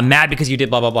like, well, I'm mad because you did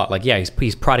blah, blah, blah. Like, yeah,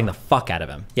 he's prodding the fuck out of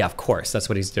him. Yeah, of course. That's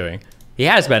what he's doing. He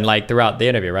has been, like, throughout the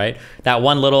interview, right? That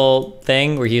one little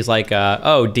thing where he's like,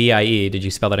 oh, D-I-E. Did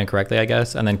you spell that incorrectly, I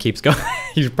guess? And then keeps going.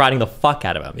 He's prodding the fuck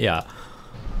out of him. Yeah.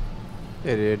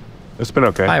 Hey, dude. It's been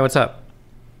okay. Hi, what's up?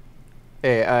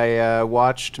 Hey, I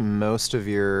watched most of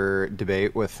your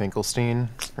debate with Finkelstein.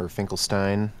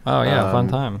 Oh, yeah, fun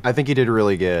time. I think you did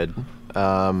really good.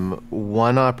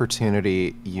 One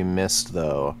opportunity you missed,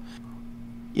 though.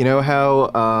 You know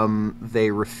how they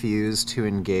refuse to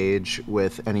engage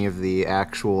with any of the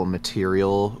actual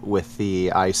material with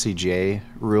the ICJ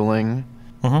ruling?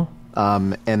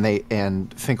 Mm-hmm.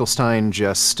 And Finkelstein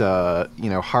just,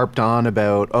 harped on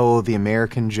about, oh, the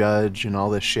American judge and all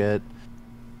this shit.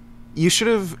 You should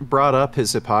have brought up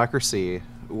his hypocrisy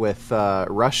with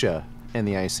Russia and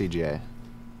the ICJ.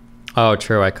 Oh,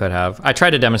 true, I could have. I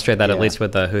tried to demonstrate that at least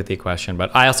with the Houthi question,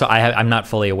 but I'm not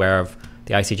fully aware of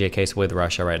the ICJ case with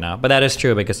Russia right now. But that is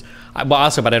true because, but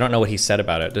I don't know what he said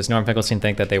about it. Does Norm Finkelstein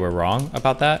think that they were wrong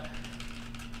about that?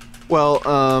 Well,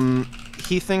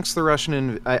 he thinks the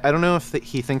Russian, I don't know if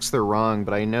he thinks they're wrong,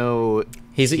 but I know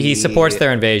he supports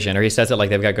their invasion, or he says it like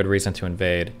they've got good reason to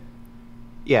invade.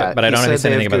 Yeah, but I don't know if he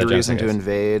said anything about the reason to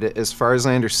invade. As far as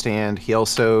I understand, he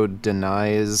also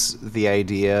denies the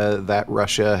idea that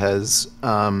Russia has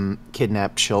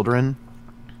kidnapped children.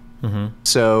 Mm-hmm.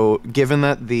 So, given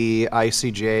that the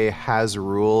ICJ has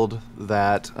ruled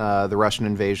that the Russian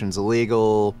invasion's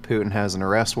illegal, Putin has an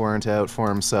arrest warrant out for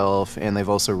himself, and they've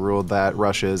also ruled that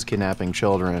Russia is kidnapping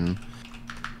children,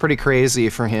 pretty crazy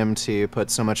for him to put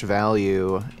so much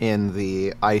value in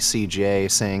the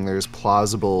ICJ saying there's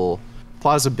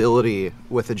plausibility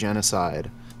with a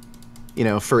genocide,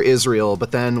 for Israel,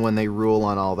 but then when they rule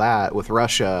on all that with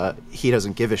Russia, he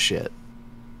doesn't give a shit.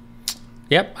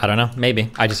 Yep, I don't know, maybe.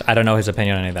 I don't know his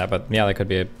opinion on any of that, but yeah, that could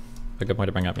be a good point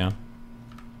to bring up, yeah.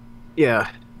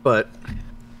 Yeah, but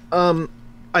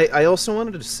I also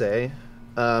wanted to say,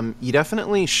 you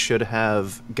definitely should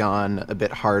have gone a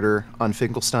bit harder on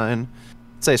Finkelstein,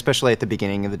 say especially at the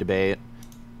beginning of the debate.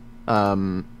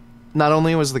 Not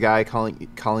only was the guy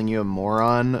calling you a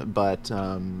moron, but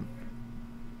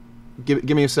give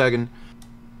me a second.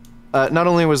 Not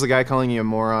only was the guy calling you a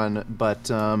moron,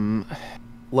 but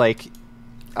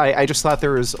I just thought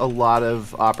there was a lot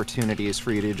of opportunities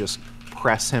for you to just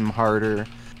press him harder.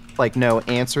 Like, no,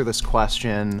 answer this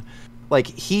question. Like,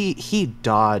 he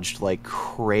dodged like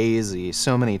crazy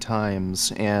so many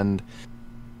times, and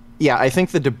yeah, I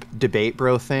think the debate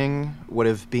bro thing would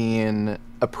have been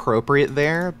appropriate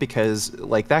there because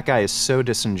like that guy is so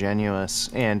disingenuous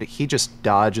and he just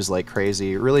dodges like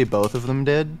crazy. Really, both of them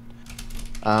did.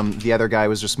 The other guy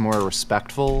was just more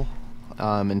respectful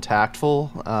and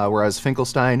tactful, whereas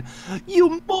Finkelstein,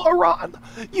 you moron,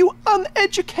 you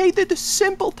uneducated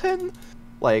simpleton,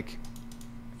 like.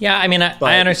 Yeah, I mean,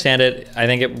 I understand it. I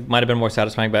think it might have been more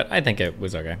satisfying, but I think it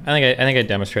was okay. I think I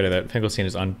demonstrated that Finkelstein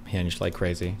is unhinged like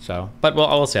crazy. So, but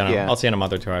we'll see. I'll see in a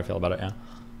month or two how I feel about it. Yeah.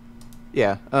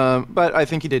 Yeah, but I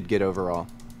think he did good overall.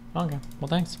 Okay, well,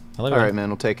 thanks. I love you. All right, man.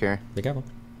 We'll take care. Be careful.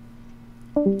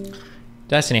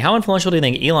 Destiny, how influential do you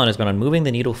think Elon has been on moving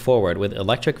the needle forward with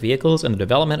electric vehicles and the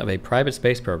development of a private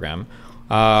space program?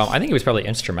 I think he was probably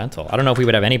instrumental. I don't know if we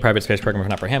would have any private space program if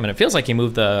not for him, and it feels like he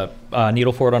moved the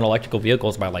needle forward on electrical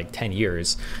vehicles by like 10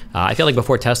 years. I feel like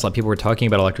before Tesla, people were talking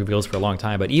about electric vehicles for a long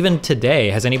time, but even today,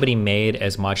 has anybody made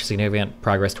as much significant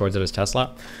progress towards it as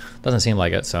Tesla? Doesn't seem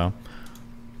like it, so.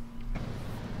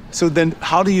 So then,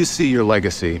 how do you see your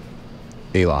legacy,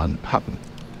 Elon?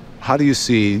 How do you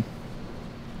see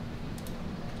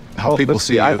how people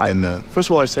see you in the... First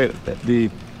of all, I say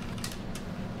that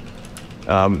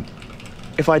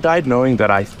if I died knowing that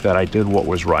I did what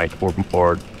was right,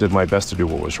 or did my best to do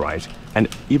what was right, and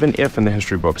even if in the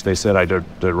history books they said I did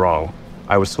wrong,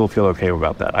 I would still feel okay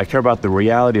about that. I care about the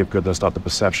reality of goodness, not the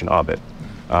perception of it.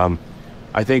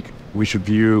 I think we should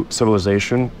view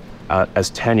civilization as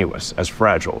tenuous, as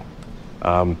fragile.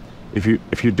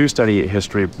 If you do study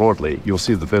history broadly, you'll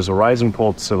see that there's a rise and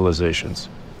fall to civilizations.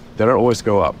 They don't always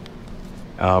go up.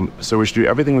 So we should do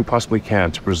everything we possibly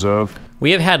can to preserve.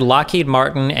 We have had Lockheed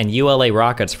Martin and ULA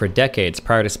rockets for decades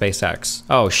prior to SpaceX.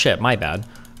 Oh shit, my bad.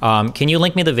 Can you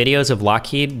link me the videos of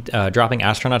Lockheed dropping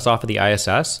astronauts off of the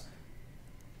ISS?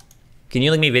 Can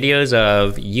you link me videos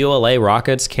of ULA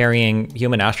rockets carrying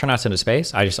human astronauts into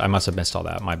space? I must have missed all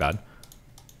that, my bad.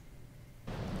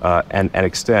 And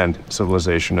extend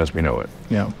civilization as we know it.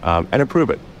 Yeah. And improve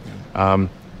it. To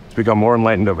become more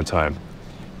enlightened over time.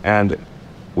 And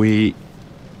we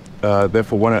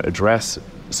therefore want to address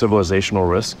civilizational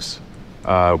risks.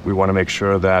 We want to make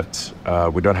sure that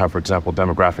we don't have, for example,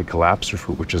 demographic collapse,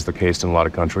 which is the case in a lot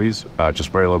of countries, just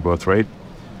very low birth rate.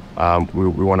 We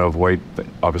want to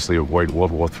obviously avoid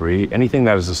World War III, anything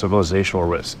that is a civilizational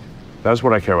risk. That's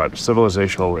what I care about,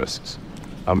 civilizational risks.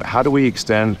 How do we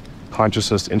extend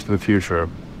consciousness into the future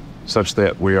such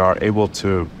that we are able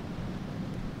to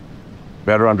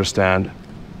better understand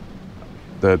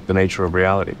the nature of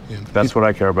reality? Yeah. That's what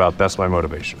I care about. That's my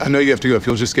motivation. I know you have to go. If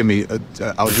you'll just give me,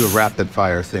 I'll do a rapid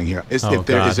fire thing here. Is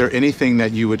there anything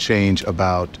that you would change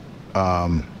about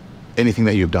anything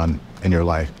that you've done in your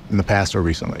life, in the past or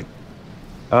recently?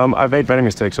 I've made many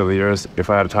mistakes over the years. If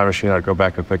I had a time machine, I'd go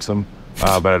back and fix them,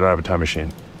 but I don't have a time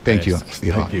machine. Thank you.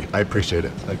 Thank you. I appreciate it.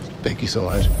 Thank you so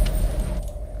much.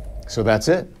 So that's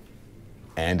it.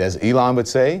 And as Elon would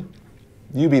say,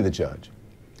 you be the judge.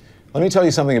 Let me tell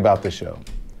you something about this show.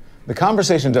 The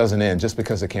conversation doesn't end just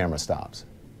because the camera stops.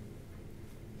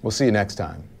 We'll see you next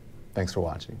time. Thanks for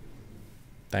watching.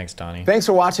 Thanks, Donnie. Thanks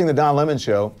for watching The Don Lemon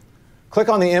Show. Click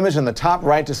on the image in the top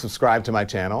right to subscribe to my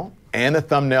channel, and the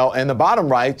thumbnail in the bottom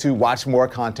right to watch more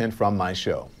content from my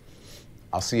show.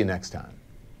 I'll see you next time.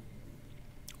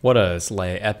 What does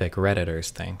epic Redditors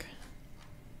think?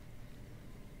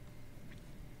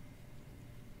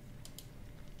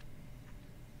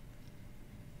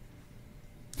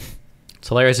 It's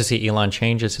hilarious to see Elon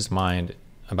changes his mind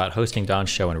about hosting Don's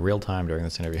show in real time during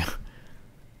this interview.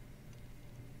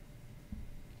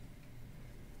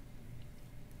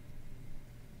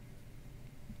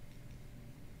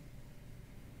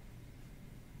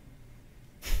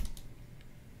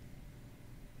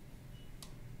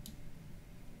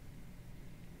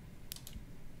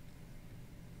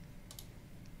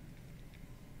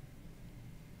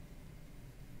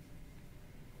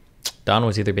 Don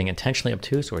was either being intentionally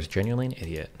obtuse or was genuinely an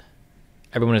idiot.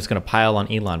 Everyone is going to pile on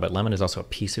Elon, but Lemon is also a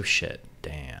piece of shit.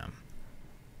 Damn.